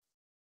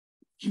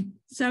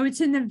 So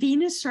it's in the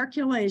venous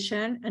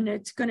circulation and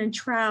it's going to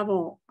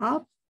travel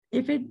up.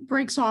 If it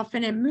breaks off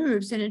and it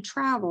moves and it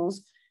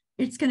travels,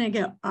 it's going to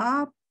go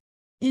up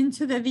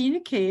into the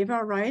vena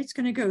cava, right? It's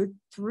going to go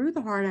through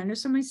the heart. I know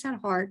somebody said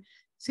heart.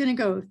 It's going to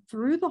go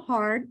through the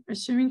heart,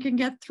 assuming it can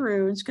get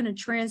through. It's going to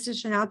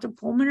transition out to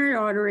pulmonary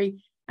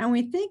artery. And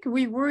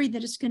we worry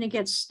that it's going to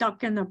get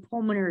stuck in the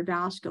pulmonary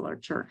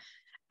vasculature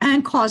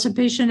and cause a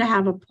patient to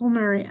have a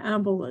pulmonary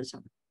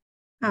embolism.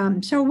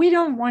 So we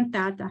don't want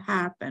that to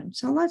happen.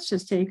 So let's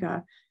just take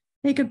a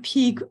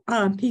peek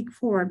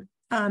forward.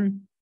 I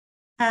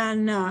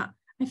found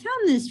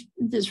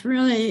this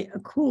really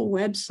cool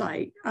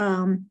website.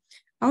 I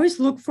always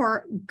look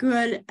for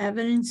good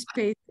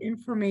evidence-based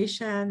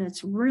information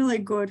that's really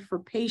good for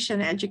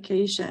patient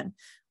education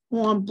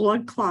on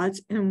blood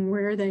clots and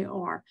where they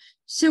are.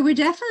 So we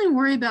definitely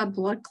worry about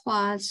blood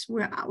clots.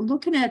 We're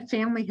looking at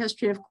family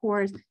history, of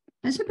course.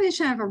 Does a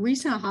patient have a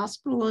recent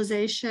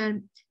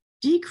hospitalization,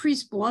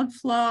 decreased blood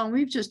flow? And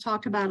we've just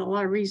talked about a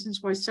lot of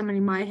reasons why somebody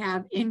might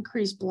have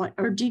increased blood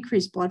or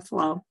decreased blood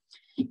flow.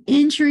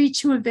 Injury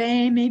to a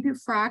vein, maybe a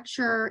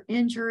fracture,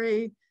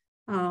 injury,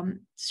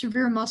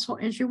 severe muscle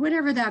injury,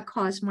 whatever that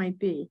cause might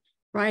be,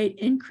 right?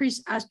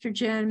 Increased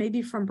estrogen,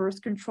 maybe from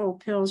birth control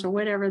pills or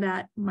whatever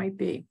that might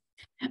be.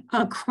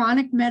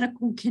 Chronic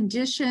medical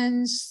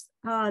conditions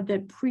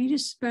that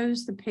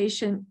predispose the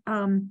patient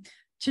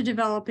to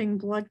developing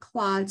blood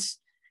clots,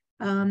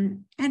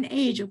 and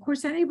age. Of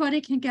course,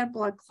 anybody can get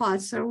blood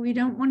clots, so we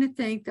don't want to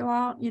think that,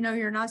 well,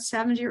 you're not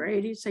 70 or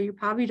 80, so you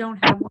probably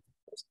don't have one.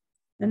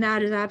 And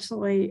that is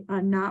absolutely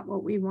not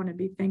what we want to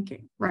be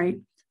thinking, right?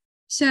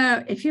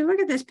 So if you look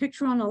at this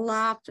picture on the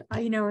left,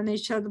 and they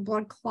show the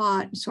blood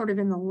clot sort of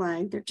in the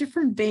leg, there are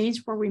different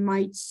veins where we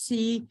might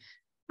see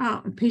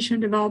a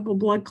patient develop a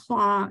blood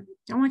clot.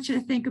 I want you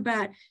to think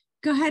about,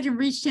 go ahead and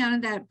reach down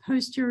in that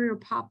posterior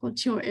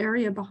popliteal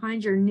area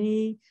behind your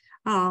knee,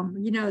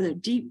 the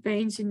deep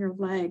veins in your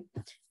leg.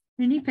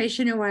 Any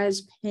patient who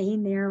has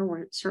pain there,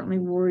 we're certainly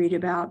worried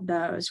about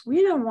those.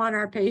 We don't want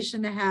our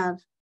patient to have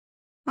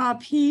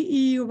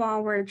PE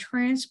while we're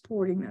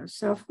transporting them.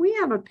 So if we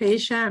have a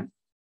patient,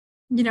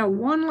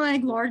 one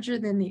leg larger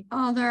than the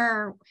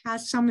other,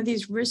 has some of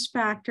these risk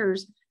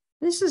factors,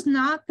 this is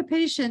not the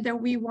patient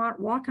that we want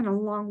walking a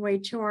long way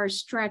to our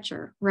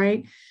stretcher,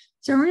 right?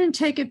 So we're going to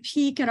take a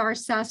peek at our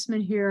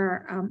assessment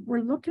here.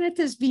 We're looking at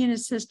this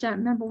venous system.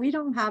 Remember, we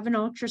don't have an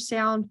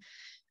ultrasound.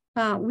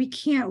 We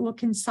can't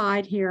look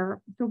inside here,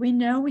 but we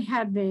know we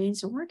have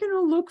veins, and we're going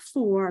to look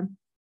for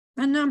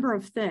a number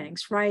of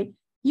things, right?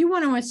 You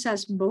want to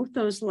assess both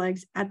those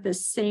legs at the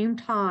same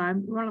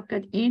time. You want to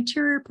look at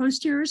anterior,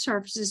 posterior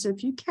surfaces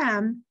if you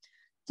can.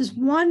 Does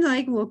one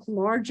leg look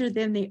larger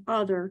than the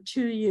other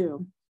to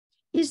you?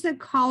 Is the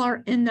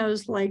color in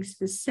those legs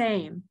the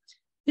same?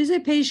 Is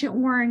a patient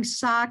wearing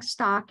socks,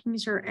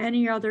 stockings, or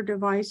any other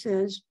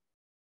devices?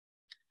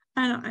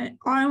 And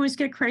I always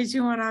get crazy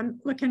when I'm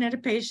looking at a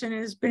patient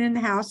who's been in the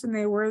house and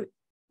they were,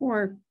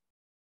 or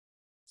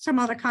some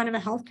other kind of a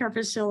healthcare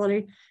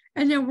facility,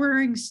 and they're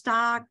wearing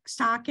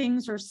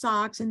stockings or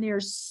socks, and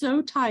they're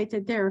so tight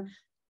that they're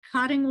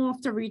cutting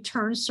off the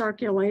return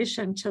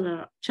circulation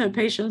to the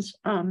patient's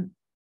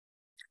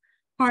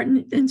heart.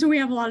 And so we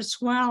have a lot of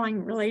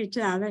swelling related to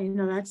that.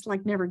 That's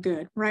like never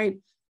good, right?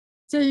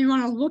 So you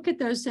want to look at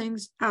those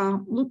things,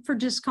 look for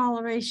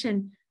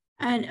discoloration,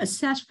 and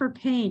assess for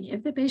pain.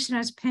 If the patient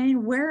has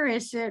pain, where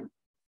is it?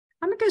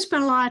 I'm not going to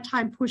spend a lot of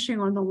time pushing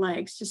on the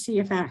legs to see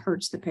if that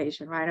hurts the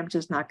patient, right? I'm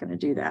just not going to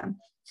do that.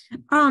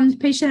 The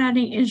patient had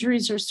any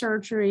injuries or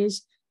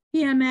surgeries.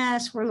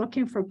 EMS, we're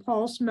looking for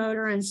pulse,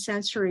 motor, and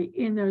sensory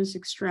in those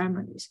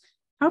extremities.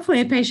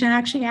 Hopefully a patient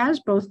actually has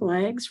both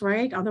legs,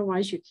 right?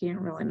 Otherwise, you can't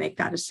really make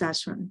that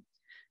assessment.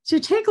 So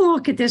take a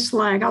look at this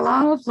leg. I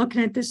love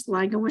looking at this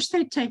leg. I wish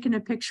they'd taken a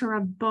picture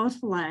of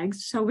both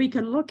legs so we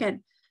could look at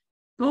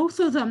both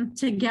of them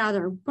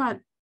together.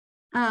 But,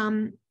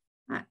 and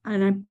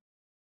I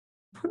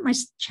put my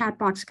chat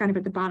box kind of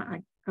at the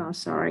bottom. Oh,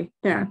 sorry,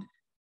 there.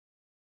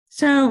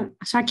 So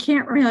I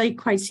can't really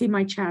quite see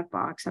my chat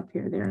box up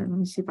here. There, let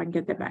me see if I can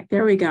get that back.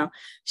 There we go.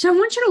 So I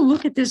want you to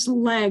look at this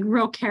leg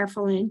real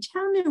carefully and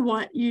tell me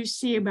what you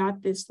see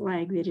about this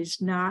leg that is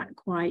not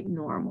quite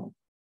normal.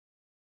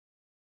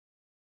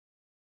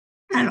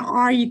 And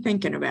are you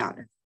thinking about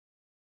it?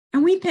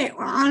 And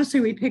honestly,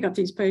 we pick up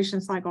these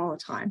patients like all the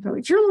time. But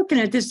if you're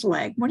looking at this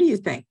leg, what do you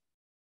think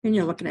when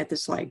you're looking at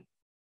this leg?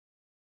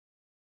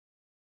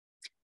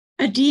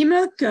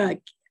 Edema,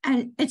 good.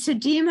 And it's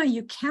edema.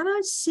 You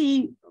cannot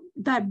see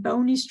that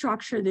bony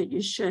structure that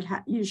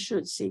you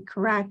should see,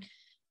 correct?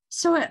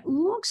 So it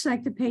looks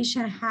like the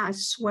patient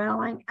has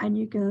swelling, and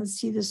you can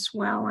see the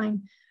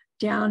swelling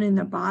down in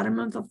the bottom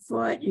of the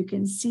foot. You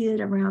can see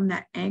it around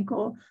that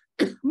ankle.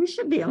 We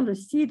should be able to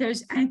see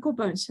those ankle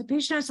bones. The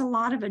patient has a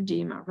lot of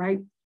edema, right?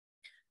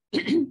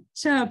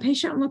 So a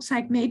patient looks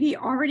like maybe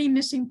already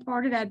missing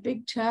part of that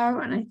big toe,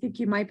 and I think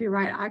you might be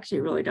right. I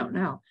actually really don't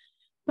know.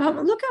 But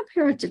look up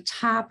here at the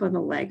top of the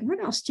leg.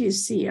 What else do you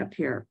see up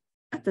here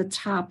at the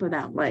top of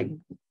that leg?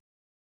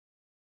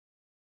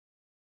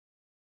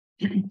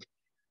 If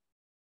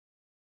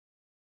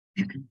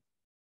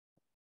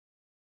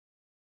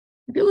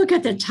you look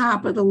at the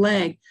top of the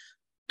leg,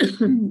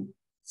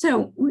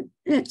 so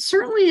it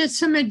certainly is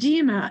some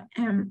edema,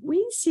 and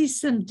we see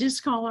some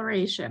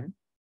discoloration.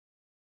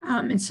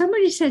 And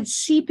somebody said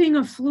seeping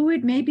of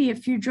fluid, maybe a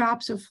few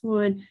drops of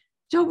fluid.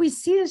 So what we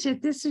see is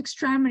that this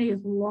extremity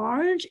is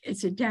large,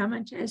 it's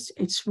edematous,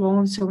 it's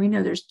swollen, so we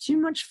know there's too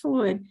much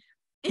fluid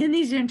in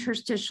these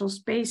interstitial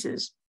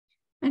spaces.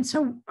 And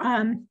so,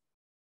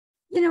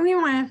 we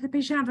want to have the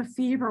patient have a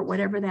fever or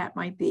whatever that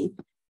might be.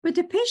 But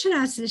the patient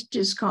has this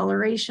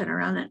discoloration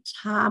around the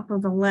top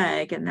of the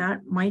leg, and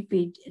that might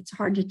be, it's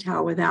hard to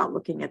tell without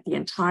looking at the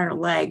entire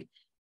leg.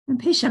 The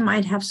patient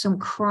might have some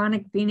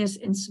chronic venous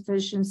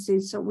insufficiency,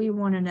 so we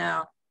want to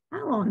know,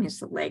 how long does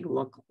the leg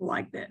look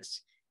like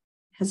this?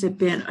 Has it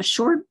been a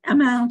short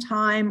amount of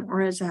time, or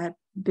has that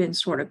been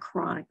sort of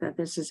chronic that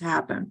this has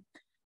happened?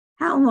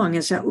 How long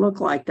does it look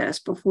like this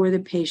before the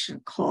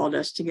patient called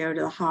us to go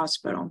to the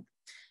hospital?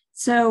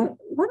 So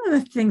one of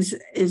the things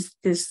is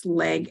this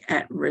leg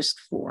at risk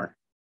for.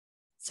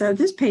 So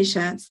this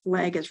patient's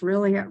leg is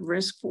really at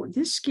risk for,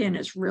 this skin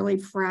is really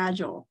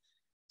fragile.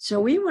 So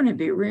we want to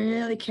be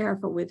really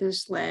careful with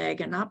this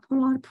leg and not put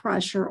a lot of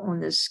pressure on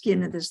the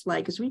skin of this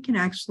leg because we can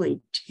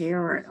actually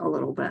tear it a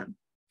little bit.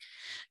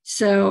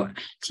 So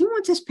do you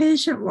want this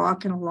patient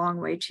walking a long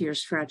way to your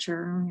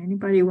stretcher?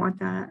 Anybody want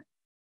that?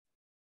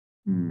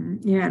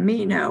 Yeah,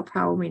 me, no,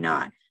 probably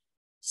not.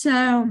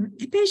 So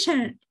the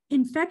patient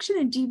infection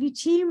and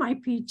DVT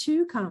might be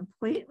two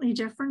completely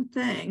different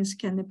things.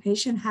 Can the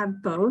patient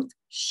have both?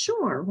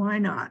 Sure, why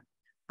not?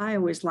 I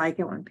always like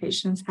it when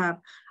patients have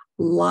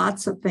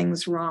lots of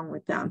things wrong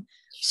with them.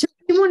 So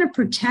we want to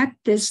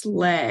protect this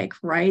leg,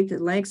 right? The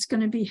leg's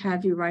going to be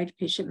heavy, right? The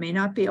patient may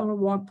not be able to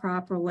walk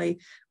properly.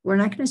 We're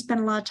not going to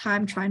spend a lot of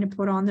time trying to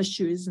put on the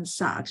shoes and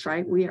socks,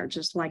 right? We are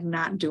just like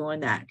not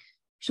doing that.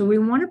 So we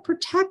want to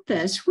protect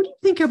this. What do you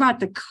think about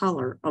the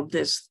color of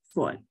this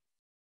foot?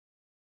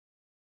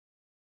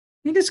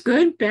 Think it's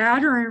good,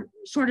 bad, or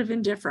sort of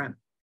indifferent?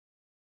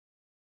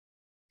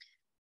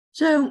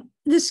 So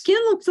the skin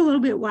looks a little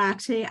bit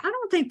waxy.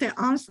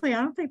 Honestly,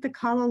 I don't think the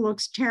color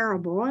looks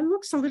terrible. It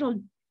looks a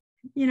little,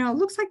 it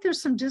looks like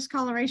there's some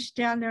discoloration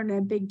down there in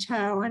that big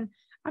toe. And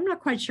I'm not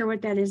quite sure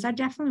what that is. I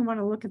definitely want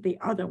to look at the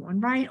other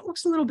one, right? It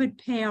looks a little bit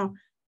pale.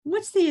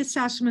 What's the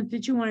assessment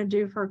that you want to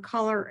do for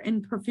color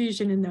and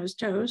perfusion in those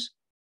toes?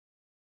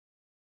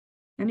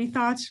 Any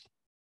thoughts?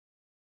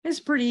 It's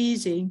pretty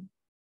easy.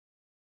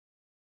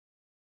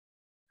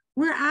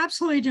 We're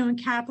absolutely doing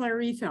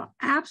capillary refill,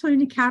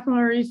 absolutely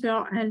capillary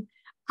refill. And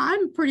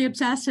I'm pretty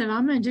obsessive.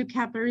 I'm going to do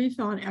capillary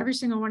refill on every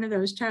single one of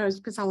those toes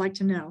because I like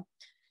to know.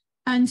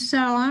 And so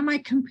I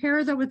might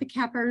compare that with the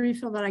capillary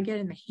refill that I get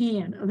in the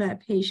hand of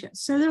that patient.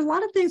 So there's a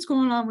lot of things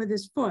going on with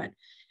this foot.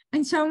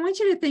 And so I want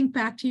you to think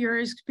back to your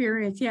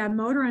experience. Yeah,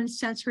 motor and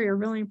sensory are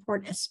really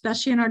important,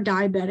 especially in our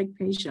diabetic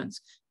patients.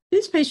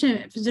 This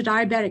patient, if it's a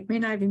diabetic, may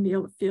not even be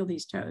able to feel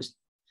these toes.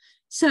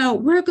 So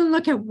we're going to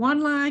look at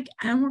one leg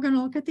and we're going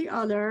to look at the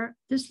other.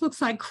 This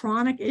looks like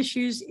chronic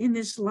issues in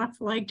this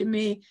left leg to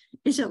me.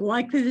 Is it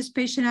likely this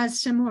patient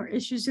has similar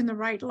issues in the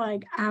right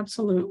leg?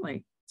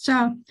 Absolutely.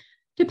 So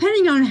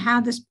depending on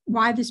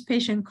why this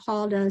patient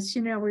called us,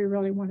 we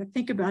really want to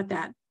think about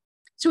that.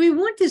 So we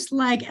want this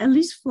leg at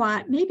least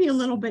flat, maybe a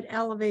little bit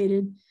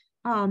elevated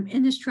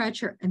in the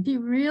stretcher, and be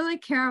really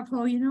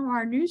careful.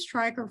 Our new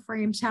striker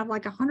frames have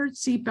like 100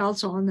 seat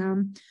belts on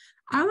them.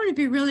 I want to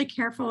be really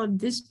careful of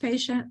this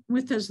patient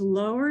with those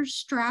lower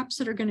straps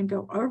that are going to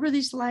go over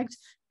these legs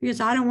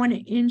because I don't want to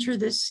injure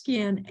the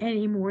skin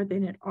any more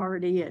than it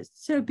already is.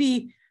 So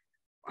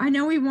I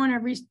know we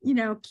want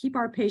to, keep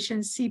our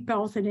patients seat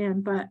belted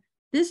in, but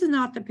this is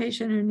not the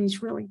patient who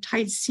needs really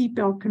tight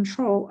seatbelt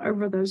control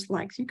over those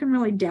legs. You can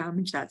really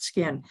damage that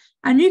skin.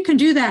 And you can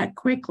do that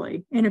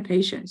quickly in a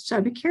patient. So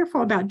be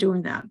careful about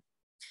doing that.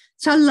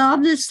 So I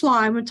love this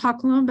slide. We'll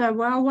talk a little bit,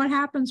 what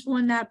happens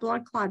when that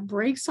blood clot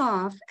breaks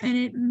off and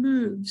it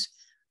moves?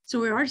 So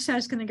we already said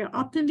it's going to go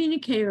up the vena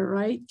cava,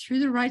 right, through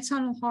the right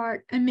side of the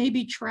heart and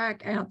maybe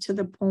track out to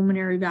the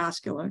pulmonary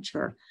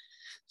vasculature.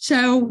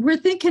 So we're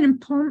thinking in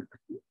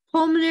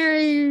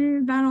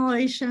pulmonary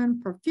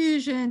ventilation,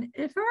 perfusion.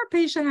 If our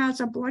patient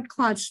has a blood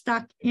clot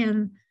stuck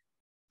in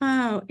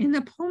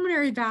the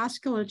pulmonary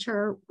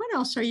vasculature, what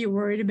else are you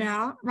worried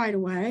about right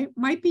away?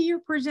 Might be your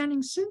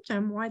presenting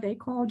symptom, why they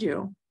called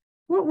you.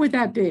 What would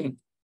that be?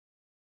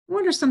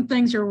 What are some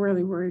things you're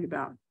really worried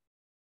about?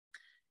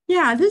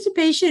 Yeah, this is a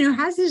patient who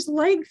has this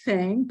leg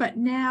thing, but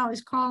now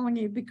is calling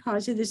you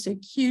because of this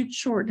acute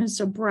shortness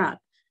of breath.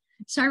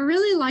 So I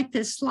really like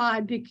this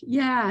slide.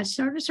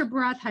 Shortness of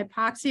breath,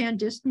 hypoxia, and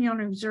dyspnea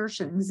on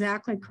exertion.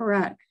 Exactly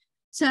correct.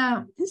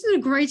 So this is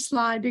a great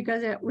slide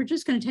because we're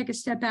just going to take a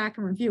step back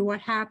and review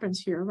what happens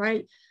here,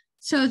 right?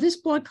 So this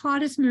blood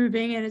clot is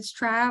moving and it's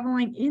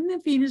traveling in the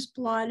venous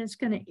blood. It's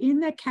going to in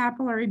the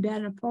capillary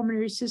bed and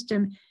pulmonary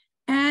system,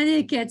 and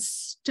it gets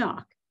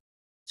stuck.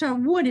 So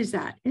what is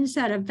that? Is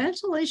that a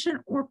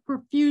ventilation or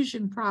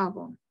perfusion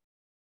problem?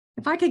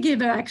 If I could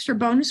give extra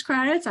bonus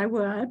credits, I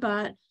would,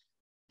 but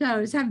so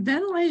is that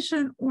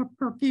ventilation or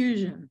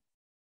perfusion?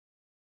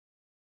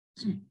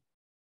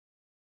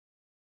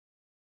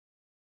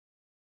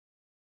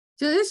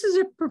 So this is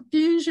a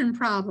perfusion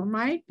problem,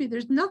 right?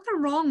 There's nothing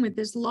wrong with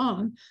this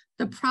lung.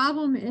 The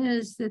problem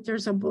is that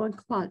there's a blood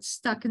clot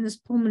stuck in this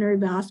pulmonary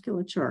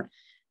vasculature.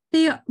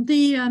 The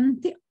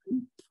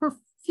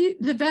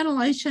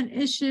ventilation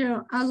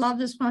issue, I love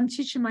this one. I'm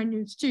teaching my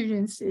new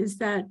students is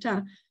that,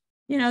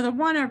 the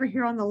one over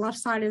here on the left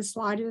side of the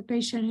slide is a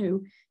patient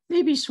who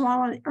maybe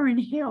swallowed or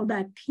inhaled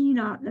that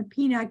peanut. The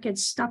peanut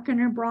gets stuck in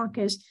her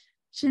bronchus.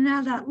 So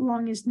now that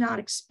lung is not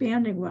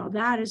expanding well.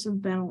 That is a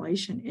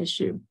ventilation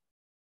issue.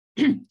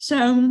 So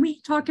when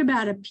we talk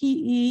about a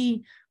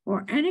PE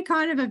or any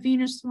kind of a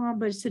venous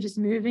thrombus that is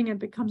moving and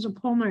becomes a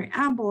pulmonary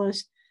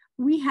embolus,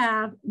 we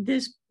have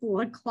this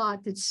blood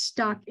clot that's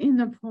stuck in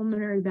the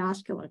pulmonary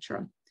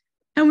vasculature.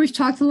 And we've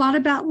talked a lot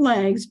about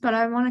legs, but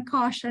I want to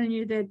caution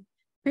you that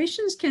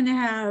patients can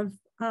have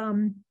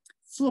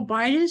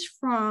phlebitis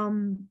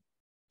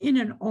in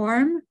an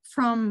arm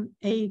from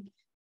a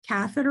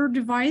catheter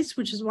device,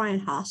 which is why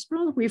in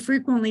hospitals we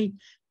frequently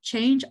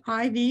change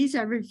IVs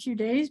every few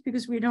days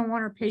because we don't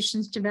want our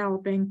patients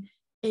developing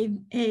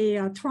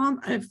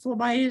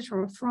phlebitis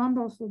or a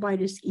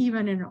thrombophlebitis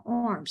even in an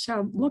arm.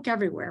 So look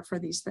everywhere for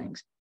these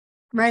things,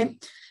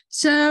 right?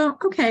 So,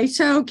 okay,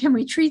 so can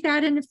we treat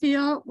that in the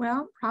field?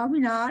 Well, probably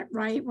not,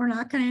 right? We're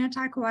not going to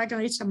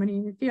anticoagulate somebody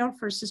in the field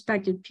for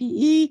suspected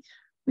PE.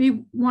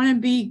 We want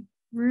to be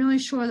really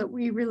sure that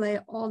we relay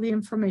all the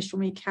information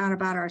we can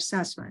about our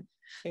assessment.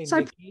 Hey, so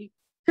Nikki,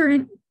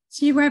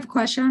 so you have a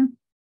question?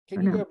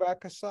 can you go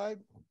back a slide?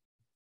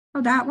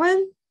 Oh, that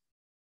one?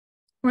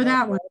 Or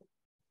that one?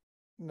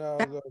 No,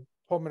 the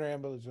pulmonary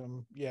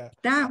embolism. Yeah.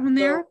 That one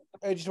there?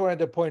 So I just wanted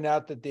to point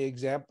out that the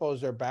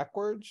examples are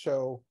backwards.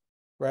 So,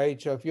 right.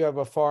 So if you have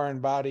a foreign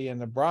body in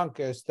the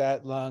bronchus,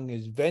 that lung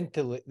is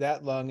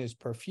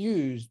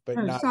perfused, but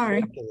not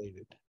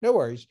ventilated. No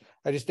worries.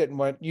 I just didn't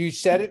want, you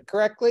said it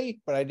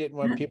correctly, but I didn't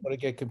want people to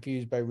get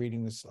confused by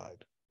reading the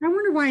slide. I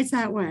wonder why it's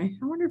that way.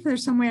 I wonder if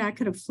there's some way I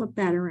could have flipped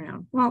that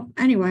around. Well,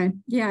 anyway,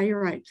 yeah,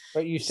 you're right.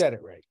 But you said it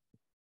right.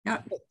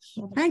 Yeah.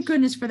 Well, thank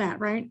goodness for that,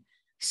 right?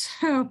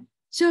 So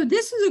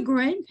this is a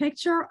great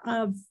picture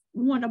of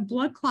what a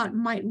blood clot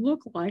might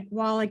look like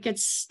while it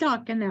gets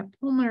stuck in that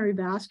pulmonary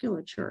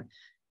vasculature.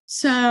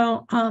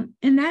 So,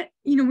 and that,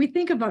 we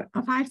think about,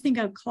 if I think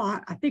of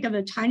clot, I think of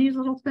a tiny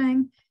little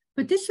thing,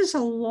 but this is a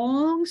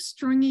long,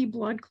 stringy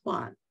blood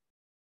clot.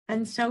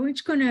 And so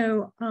it's going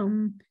to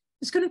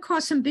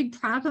cause some big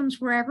problems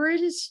wherever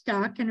it is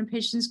stuck, and a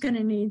patient's going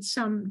to need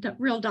some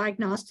real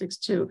diagnostics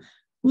to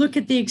look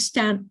at the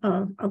extent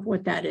of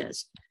what that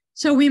is.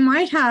 So we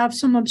might have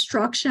some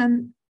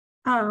obstruction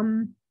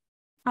and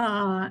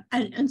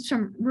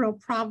some real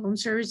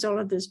problems as a result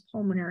of this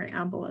pulmonary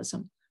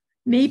embolism.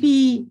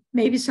 Maybe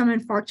some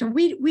infarction.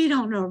 We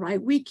don't know,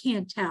 right? We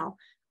can't tell.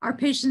 Our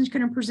patient's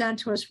going to present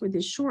to us with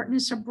this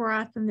shortness of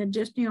breath and the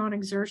dyspnea on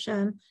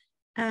exertion.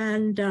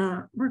 And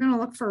we're going to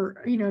look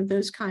for,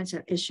 those kinds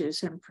of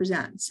issues and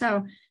present.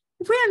 So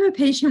if we have a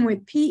patient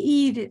with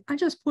PE, I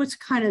just put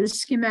kind of the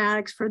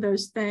schematics for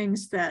those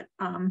things that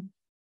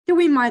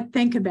we might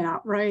think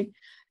about, right?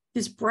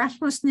 This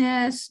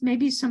breathlessness,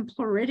 maybe some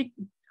pleuritic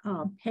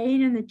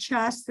pain in the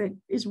chest that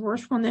is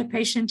worse when the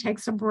patient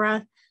takes a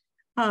breath,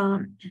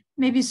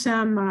 maybe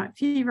some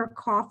fever,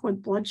 cough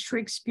with blood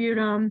streak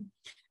sputum.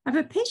 If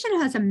a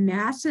patient has a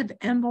massive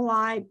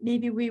emboli,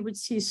 maybe we would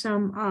see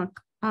some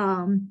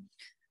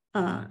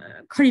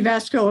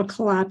cardiovascular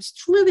collapse.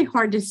 It's really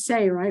hard to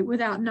say, right,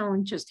 without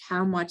knowing just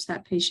how much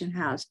that patient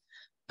has.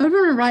 Over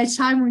on the right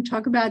side, when we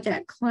talk about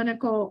that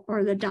clinical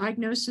or the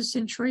diagnosis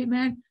and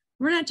treatment,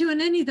 we're not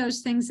doing any of those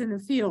things in the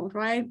field,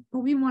 right? But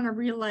we want to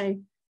relay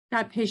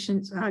that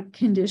patient's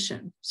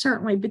condition,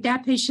 certainly. But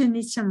that patient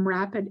needs some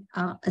rapid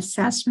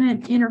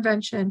assessment,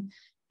 intervention,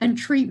 and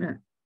treatment.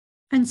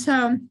 And so,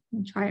 let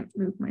me try and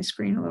move my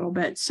screen a little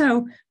bit.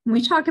 So when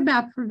we talk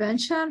about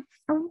prevention,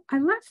 I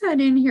left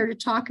that in here to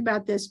talk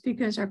about this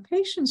because our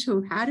patients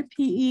who had a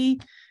PE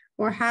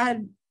or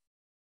had,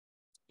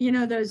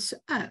 those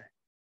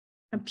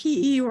a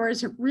PE, or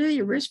is it really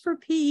a risk for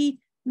PE,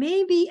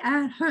 may be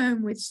at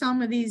home with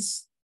some of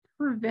these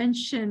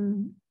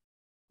prevention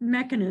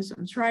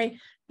mechanisms, right?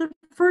 The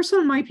first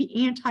one might be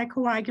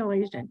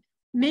anticoagulation.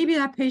 Maybe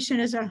that patient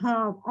is at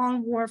home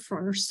on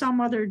warfarin or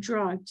some other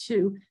drug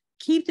to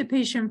keep the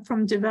patient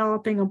from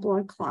developing a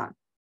blood clot.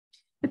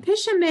 The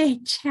patient may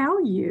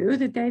tell you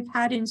that they've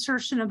had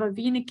insertion of a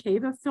vena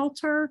cava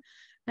filter.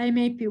 They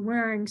may be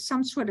wearing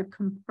some sort of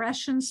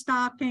compression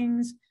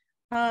stockings.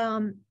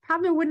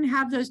 Probably wouldn't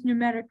have those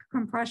pneumatic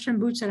compression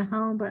boots at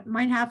home, but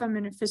might have them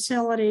in a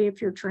facility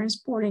if you're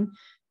transporting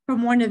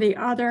from one to the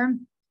other.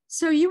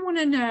 So you want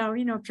to know,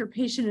 if your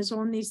patient is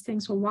on these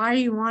things, well, why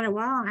do you want it?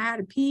 Well, I had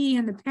a PE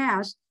in the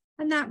past,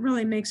 and that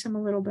really makes them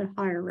a little bit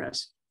higher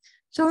risk.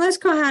 So let's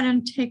go ahead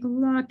and take a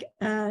look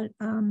at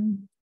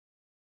some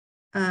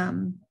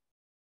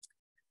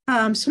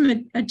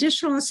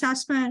additional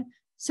assessment.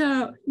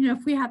 So,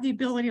 if we have the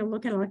ability to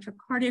look at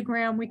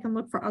electrocardiogram, we can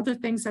look for other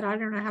things that I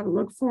don't know how to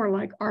look for,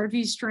 like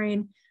RV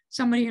strain.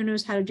 Somebody who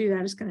knows how to do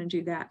that is going to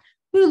do that.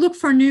 We'll look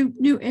for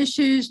new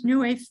issues, new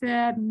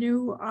AFib,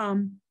 new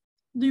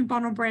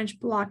bundle branch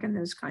block, and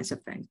those kinds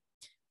of things.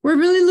 We're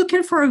really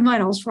looking for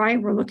vitals, right?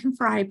 We're looking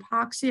for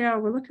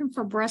hypoxia. We're looking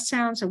for breath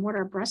sounds and what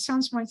our breath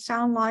sounds might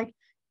sound like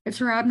if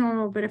they're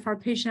abnormal. But if our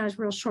patient has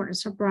real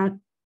shortness of breath,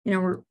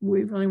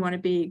 we really want to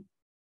be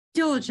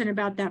diligent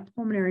about that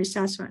pulmonary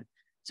assessment.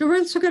 So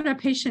let's look at a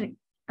patient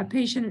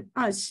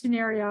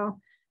scenario.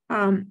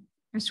 I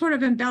sort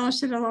of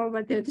embellished it a little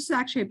bit there. This is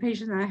actually a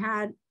patient that I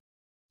had,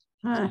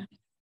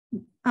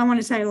 I want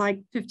to say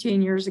like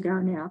 15 years ago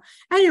now.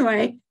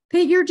 Anyway,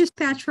 you're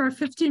dispatched for a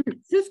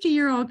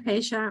 50-year-old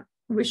patient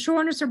with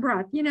shortness of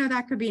breath.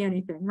 That could be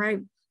anything,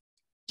 right?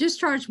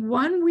 Discharged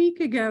 1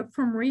 week ago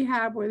from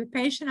rehab where the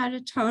patient had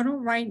a total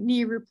right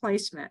knee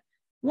replacement.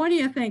 What are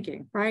you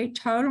thinking, right?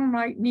 Total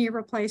right knee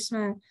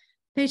replacement.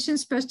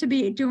 Patient's supposed to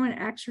be doing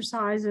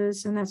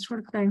exercises and that sort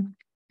of thing.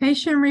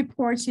 Patient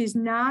reports he's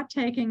not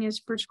taking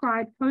his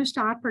prescribed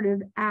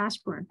post-operative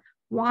aspirin.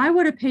 Why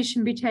would a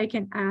patient be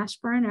taking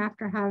aspirin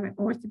after having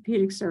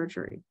orthopedic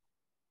surgery?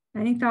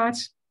 Any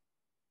thoughts?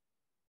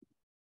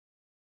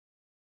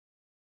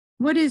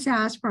 What is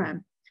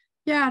aspirin?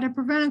 Yeah, to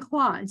prevent a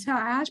clot. So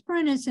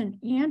aspirin is an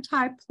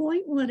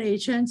antiplatelet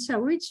agent.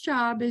 So its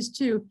job is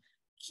to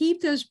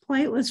keep those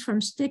platelets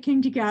from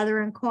sticking together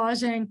and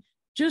causing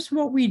just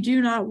what we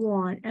do not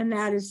want, and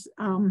that is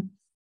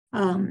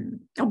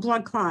a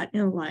blood clot in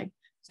the leg.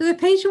 So the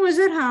patient was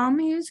at home.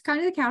 He was kind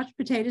of the couch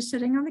potato,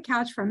 sitting on the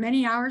couch for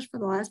many hours for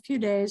the last few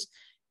days.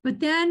 But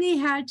then he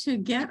had to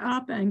get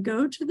up and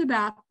go to the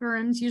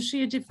bathrooms,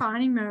 usually a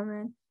defining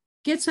moment,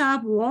 gets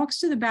up, walks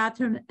to the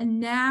bathroom, and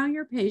now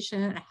your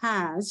patient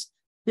has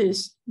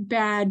this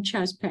bad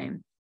chest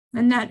pain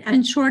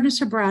and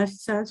shortness of breath.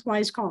 So that's why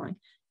he's calling.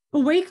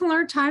 Awake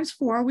alert times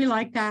 4, we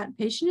like that.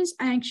 Patient is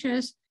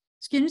anxious,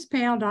 skin is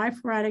pale,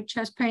 diaphoretic,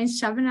 chest pain,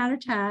 7 out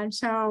of 10.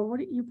 So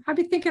you're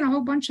probably thinking a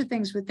whole bunch of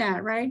things with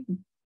that, right?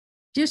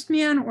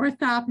 Dyspnea and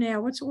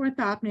orthopnea. What's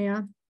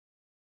orthopnea?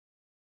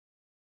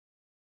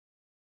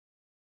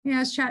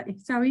 Yes,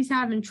 so he's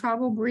having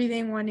trouble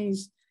breathing when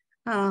he's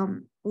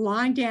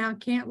lying down,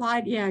 can't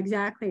lie. Yeah,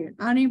 exactly.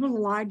 Unable to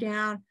lie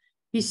down.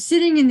 He's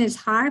sitting in this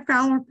high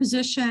Fowler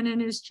position in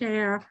his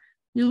chair.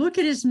 You look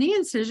at his knee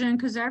incision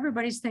because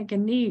everybody's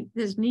thinking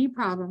this knee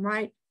problem,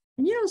 right?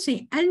 And you don't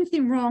see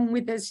anything wrong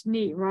with this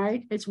knee,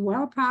 right? It's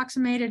well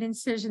approximated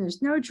incision.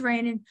 There's no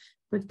draining.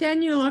 But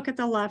then you look at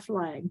the left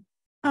leg.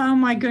 Oh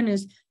my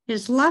goodness.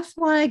 His left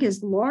leg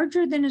is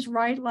larger than his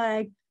right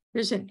leg.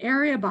 There's an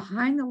area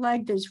behind the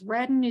leg that's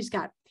reddened. He's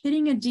got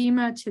pitting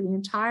edema to the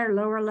entire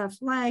lower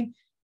left leg,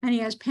 and he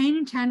has pain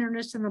and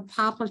tenderness in the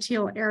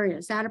popliteal area.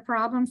 Is that a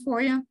problem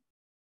for you?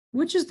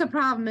 Which is the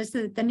problem? Is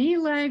it the knee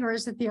leg or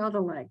is it the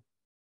other leg?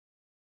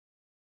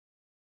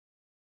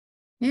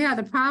 Yeah,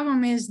 the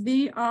problem is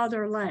the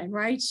other leg,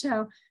 right?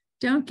 So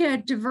don't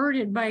get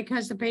diverted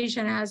because the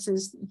patient has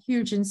this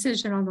huge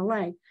incision on the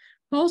leg.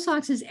 Pulse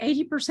ox is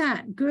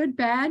 80%. Good,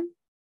 bad?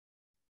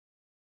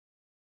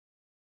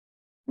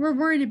 We're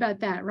worried about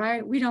that,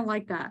 right? We don't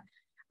like that.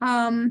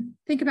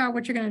 Think about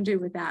what you're going to do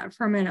with that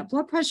for a minute.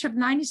 Blood pressure of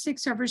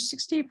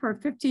 96/60 for a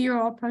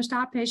 50-year-old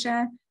post-op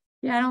patient.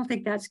 Yeah, I don't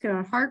think that's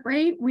good. Heart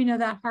rate, we know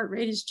that heart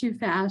rate is too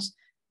fast.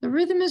 The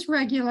rhythm is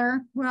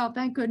regular. Well,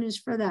 thank goodness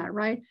for that,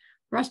 right?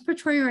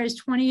 Respiratory rate is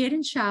 28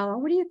 and shallow.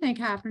 What do you think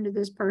happened to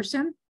this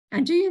person?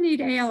 And do you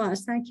need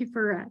ALS? Thank you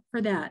for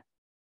that.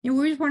 You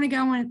always want to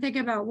go and think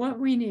about what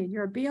we need.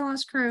 You're a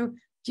BLS crew.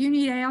 Do you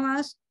need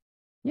ALS?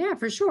 Yeah,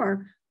 for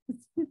sure.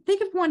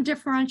 Think of one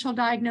differential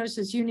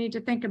diagnosis you need to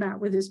think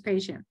about with this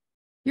patient.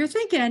 You're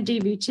thinking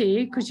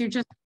DVT because you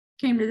just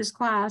came to this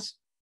class.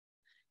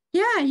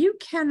 Yeah, you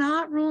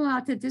cannot rule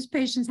out that this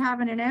patient's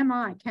having an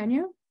MI, can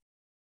you?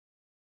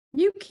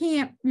 You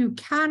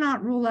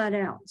cannot rule that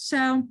out.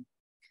 So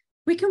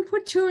we can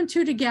put 2 and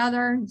 2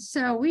 together.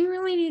 So we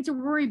really need to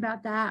worry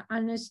about that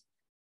on this.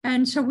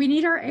 And so we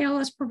need our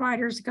ALS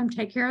providers to come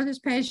take care of this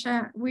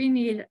patient. We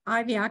need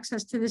IV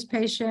access to this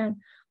patient.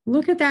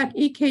 Look at that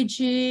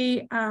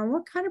EKG.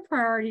 What kind of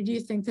priority do you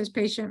think this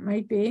patient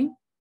might be?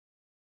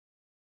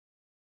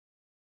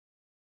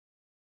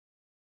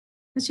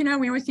 Because,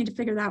 we always need to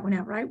figure that one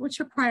out, right? What's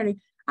your priority?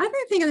 I've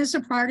been thinking this is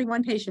a priority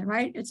 1 patient,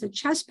 right? It's a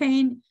chest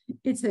pain.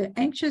 It's an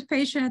anxious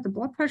patient. The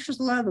blood pressure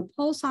is low. The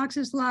pulse ox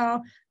is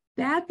low.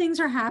 Bad things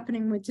are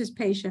happening with this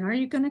patient. Are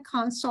you going to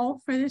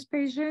consult for this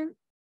patient?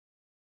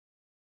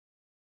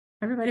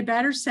 Everybody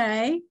better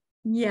say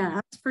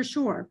yes, for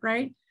sure,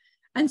 right?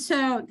 And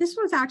so this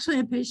was actually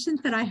a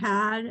patient that I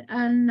had,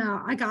 and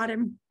I got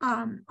him.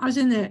 I was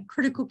in the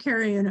critical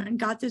care unit and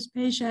got this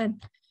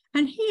patient,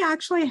 and he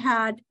actually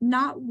had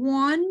not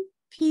 1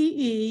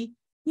 PE,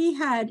 he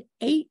had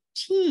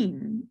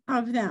 18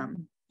 of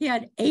them. He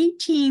had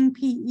 18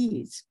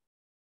 PEs.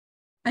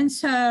 And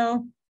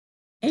so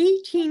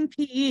 18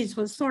 PEs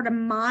was sort of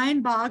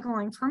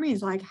mind-boggling for me.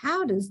 He's like,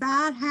 how does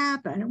that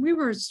happen? And we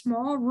were a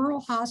small rural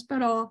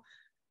hospital.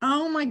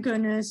 Oh my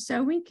goodness.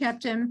 So we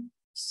kept him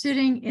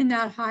sitting in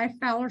that high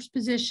Fowler's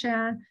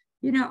position,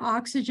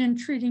 oxygen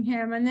treating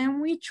him. And then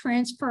we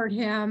transferred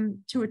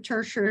him to a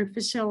tertiary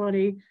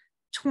facility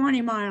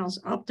 20 miles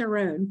up the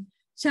road.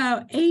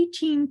 So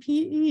 18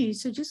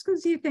 PEs. So just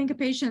because you think a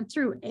patient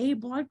through a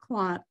blood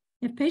clot,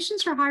 if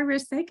patients are high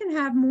risk, they can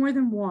have more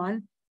than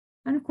 1.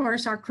 And of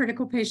course, our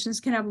critical patients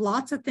can have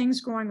lots of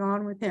things going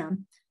on with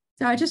them.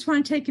 So I just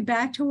want to take you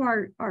back to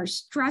our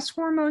stress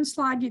hormone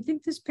slide. Do you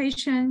think this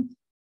patient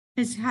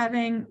is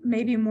having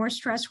maybe more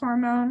stress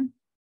hormone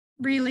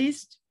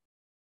released?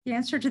 The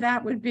answer to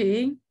that would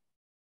be,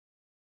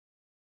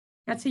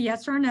 that's a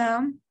yes or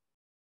no.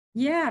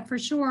 Yeah, for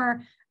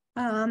sure.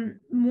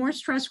 More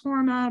stress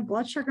hormone,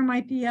 blood sugar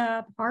might be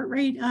up, heart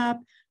rate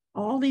up,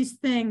 all these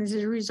things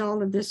as a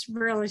result of this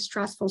really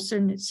stressful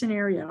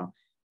scenario.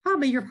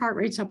 Probably your heart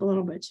rate's up a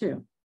little bit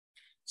too.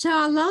 So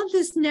I love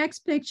this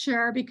next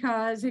picture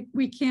because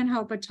we can't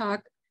help but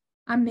talk.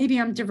 Maybe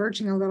I'm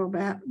diverging a little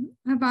bit,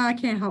 but I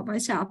can't help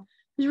myself.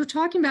 Because we're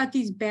talking about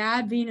these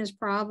bad venous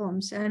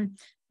problems. And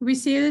we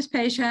see this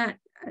patient,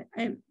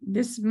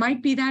 this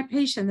might be that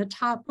patient, the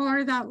top part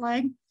of that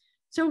leg.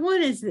 So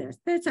what is this?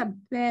 That's a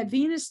bad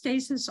venous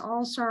stasis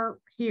ulcer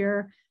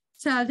here.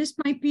 So this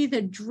might be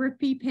the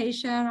drippy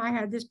patient. I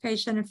had this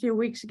patient a few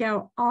weeks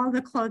ago. All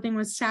the clothing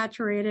was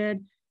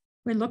saturated.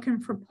 We're looking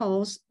for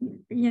pulse,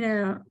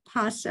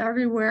 pus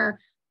everywhere.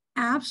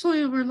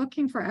 Absolutely, we're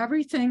looking for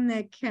everything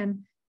that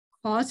can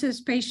cause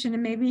this patient to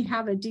maybe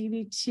have a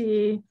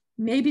DVT,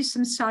 maybe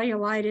some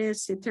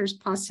cellulitis if there's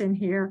pus in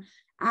here.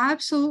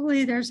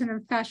 Absolutely, there's an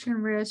infection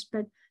risk,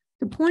 but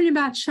the point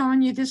about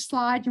showing you this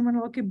slide, you want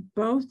to look at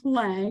both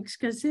legs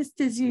because this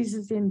disease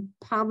is in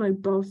probably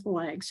both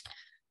legs.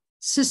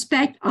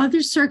 Suspect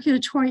other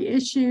circulatory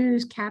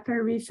issues,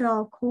 capillary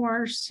refill, of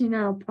course,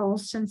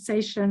 pulse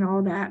sensation,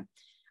 all that.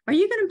 Are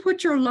you going to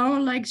put your lower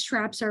leg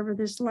straps over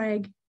this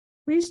leg?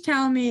 Please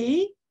tell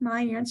me.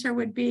 My answer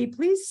would be,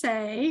 please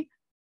say,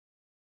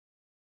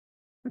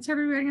 what's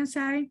everybody going to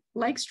say?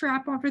 Leg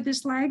strap over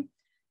this leg?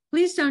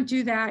 Please don't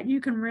do that.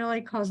 You can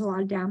really cause a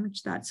lot of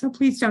damage to that. So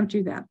please don't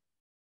do that.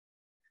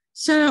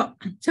 So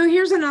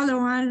here's another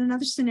one,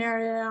 another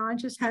scenario. I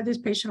just had this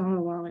patient a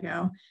little while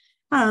ago.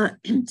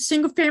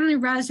 Single family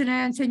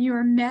residence, and you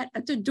were met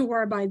at the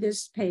door by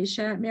this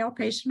patient, male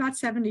patient, about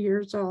 70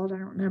 years old, I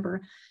don't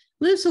remember.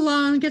 Lives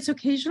alone, gets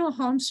occasional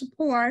home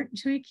support,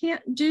 so he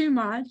can't do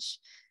much.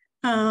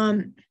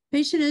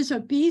 Patient is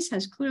obese,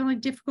 has clearly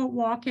difficult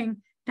walking.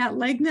 That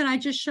leg that I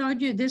just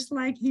showed you, this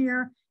leg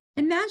here,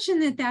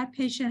 imagine that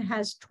patient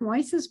has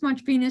twice as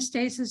much venous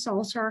stasis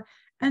ulcer,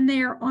 and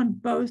they are on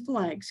both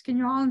legs. Can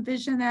you all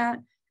envision that?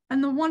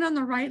 And the one on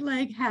the right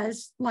leg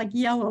has like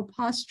yellow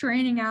pus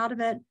draining out of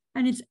it,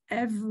 and it's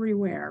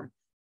everywhere.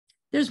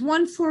 There's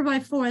one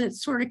 4x4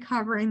 that's sort of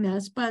covering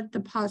this, but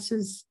the pus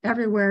is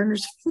everywhere, and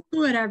there's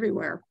fluid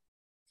everywhere.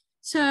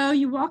 So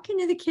you walk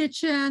into the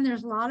kitchen,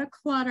 there's a lot of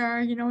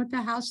clutter. You know what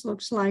the house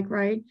looks like,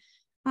 right?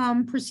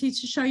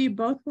 Proceeds to show you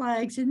both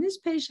legs. And this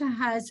patient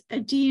has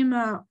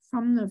edema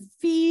from the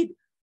feet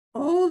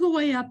all the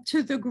way up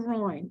to the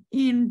groin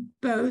in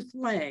both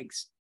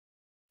legs.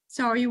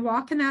 So are you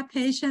walking that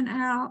patient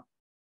out?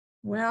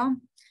 Well,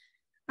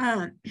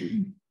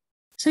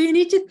 so you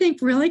need to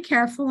think really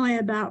carefully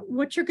about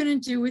what you're going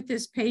to do with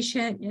this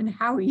patient and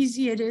how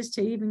easy it is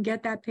to even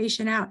get that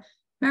patient out.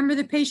 Remember,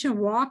 the patient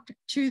walked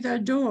to the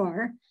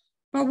door,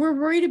 but we're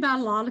worried about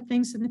a lot of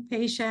things in the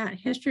patient.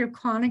 History of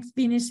chronic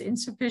venous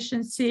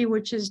insufficiency,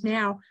 which is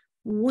now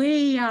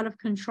way out of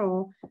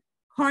control.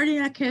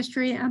 Cardiac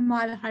history,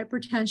 MI,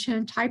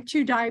 hypertension, type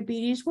 2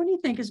 diabetes. What do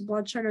you think his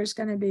blood sugar is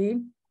going to be?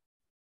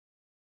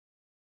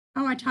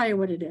 Oh, I tell you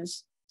what it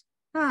is.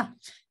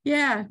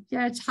 Yeah,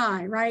 it's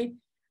high, right?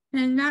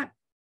 And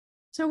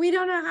so we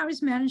don't know how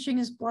he's managing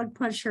his blood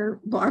pressure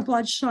or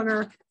blood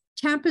sugar.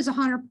 Temp is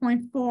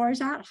 100.4. Is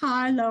that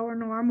high, low, or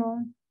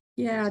normal?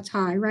 Yeah, it's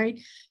high, right?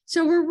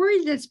 So we're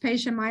worried this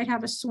patient might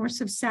have a source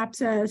of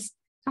sepsis.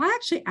 I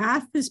actually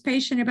asked this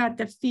patient about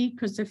the feet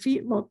because the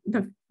feet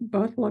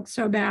both look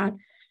so bad.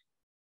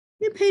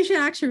 The patient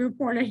actually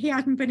reported he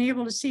hasn't been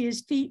able to see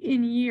his feet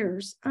in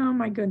years. Oh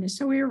my goodness.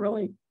 So we were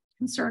really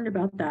concerned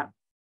about that.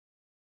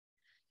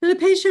 So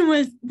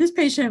this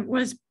patient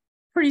was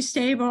pretty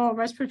stable,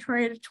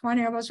 respiratory rate of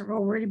 20. I wasn't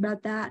real worried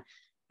about that.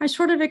 I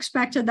sort of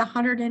expected the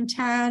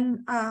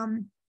 110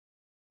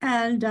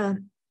 and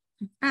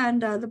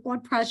the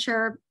blood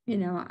pressure,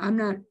 I'm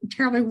not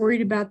terribly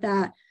worried about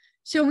that.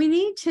 So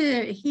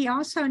he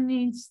also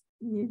needs,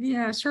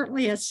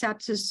 certainly a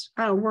sepsis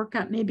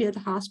workup, maybe at the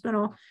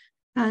hospital.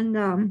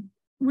 And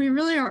we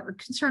really are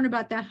concerned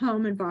about that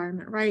home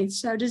environment, right?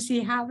 So does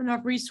he have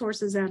enough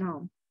resources at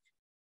home?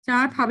 So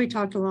I probably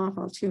talked a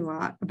lot too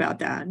lot about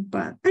that.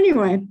 But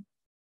anyway,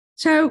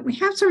 so we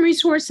have some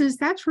resources.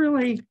 That's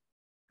really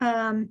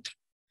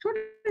sort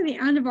of the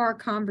end of our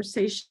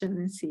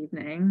conversation this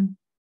evening.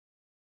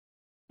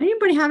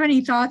 Anybody have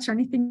any thoughts or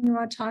anything you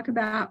want to talk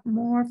about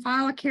more?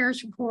 File a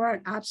CARES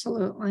report,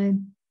 absolutely.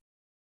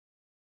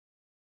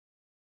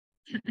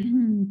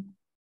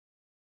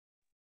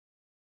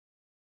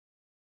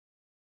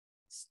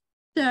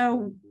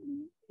 So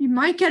you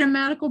might get a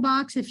medical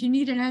box if you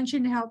need an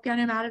engine to help get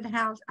him out of the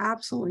house.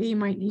 Absolutely, you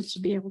might need to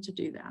be able to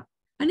do that.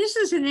 And this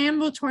is an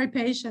ambulatory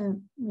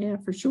patient, yeah,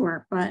 for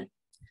sure. But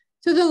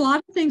so there's a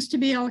lot of things to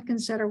be able to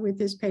consider with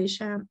this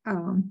patient.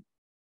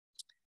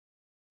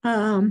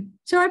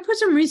 So I put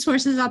some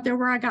resources out there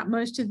where I got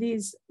most of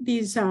these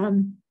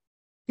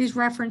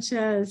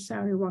references.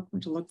 So you're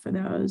welcome to look for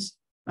those.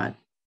 But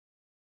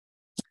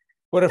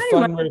what a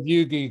fun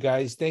review, you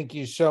guys. Thank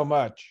you so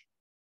much.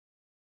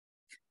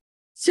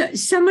 So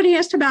somebody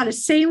asked about a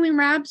saline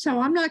wrap.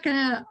 So I'm not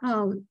gonna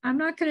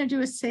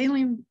do a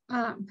saline.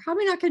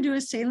 Probably not gonna do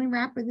a saline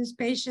wrap with this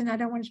patient. I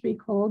don't want it to be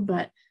cold,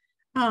 but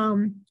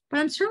I'm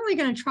certainly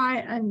gonna try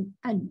and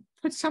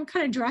put some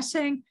kind of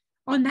dressing.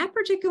 On that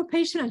particular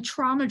patient, a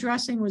trauma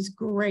dressing was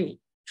great.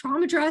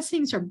 Trauma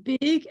dressings are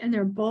big and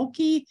they're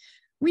bulky.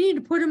 We need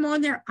to put them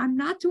on there. I'm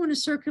not doing a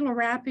circular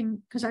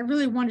wrapping because I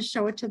really want to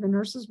show it to the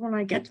nurses when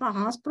I get to the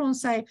hospital and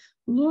say,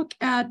 look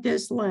at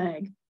this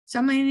leg.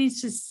 Somebody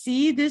needs to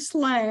see this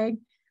leg.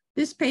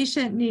 This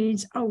patient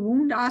needs a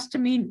wound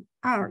ostomy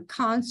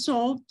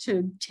consult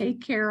to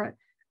take care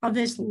of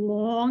this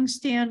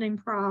long-standing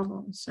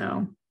problem.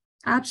 So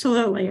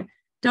absolutely.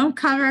 Don't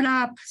cover it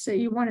up. So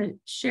you want to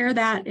share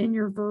that in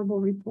your verbal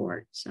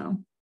report.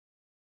 So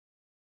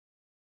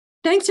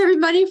Thanks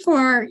everybody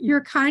for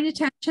your kind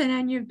attention,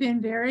 and you've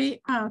been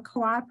very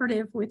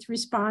cooperative with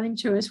responding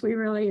to us. We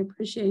really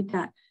appreciate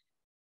that.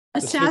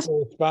 A super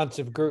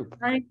responsive group.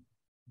 Right.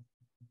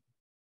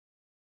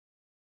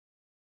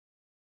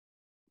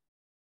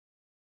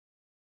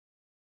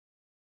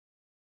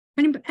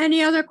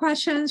 Any other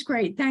questions?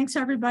 Great. Thanks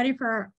everybody for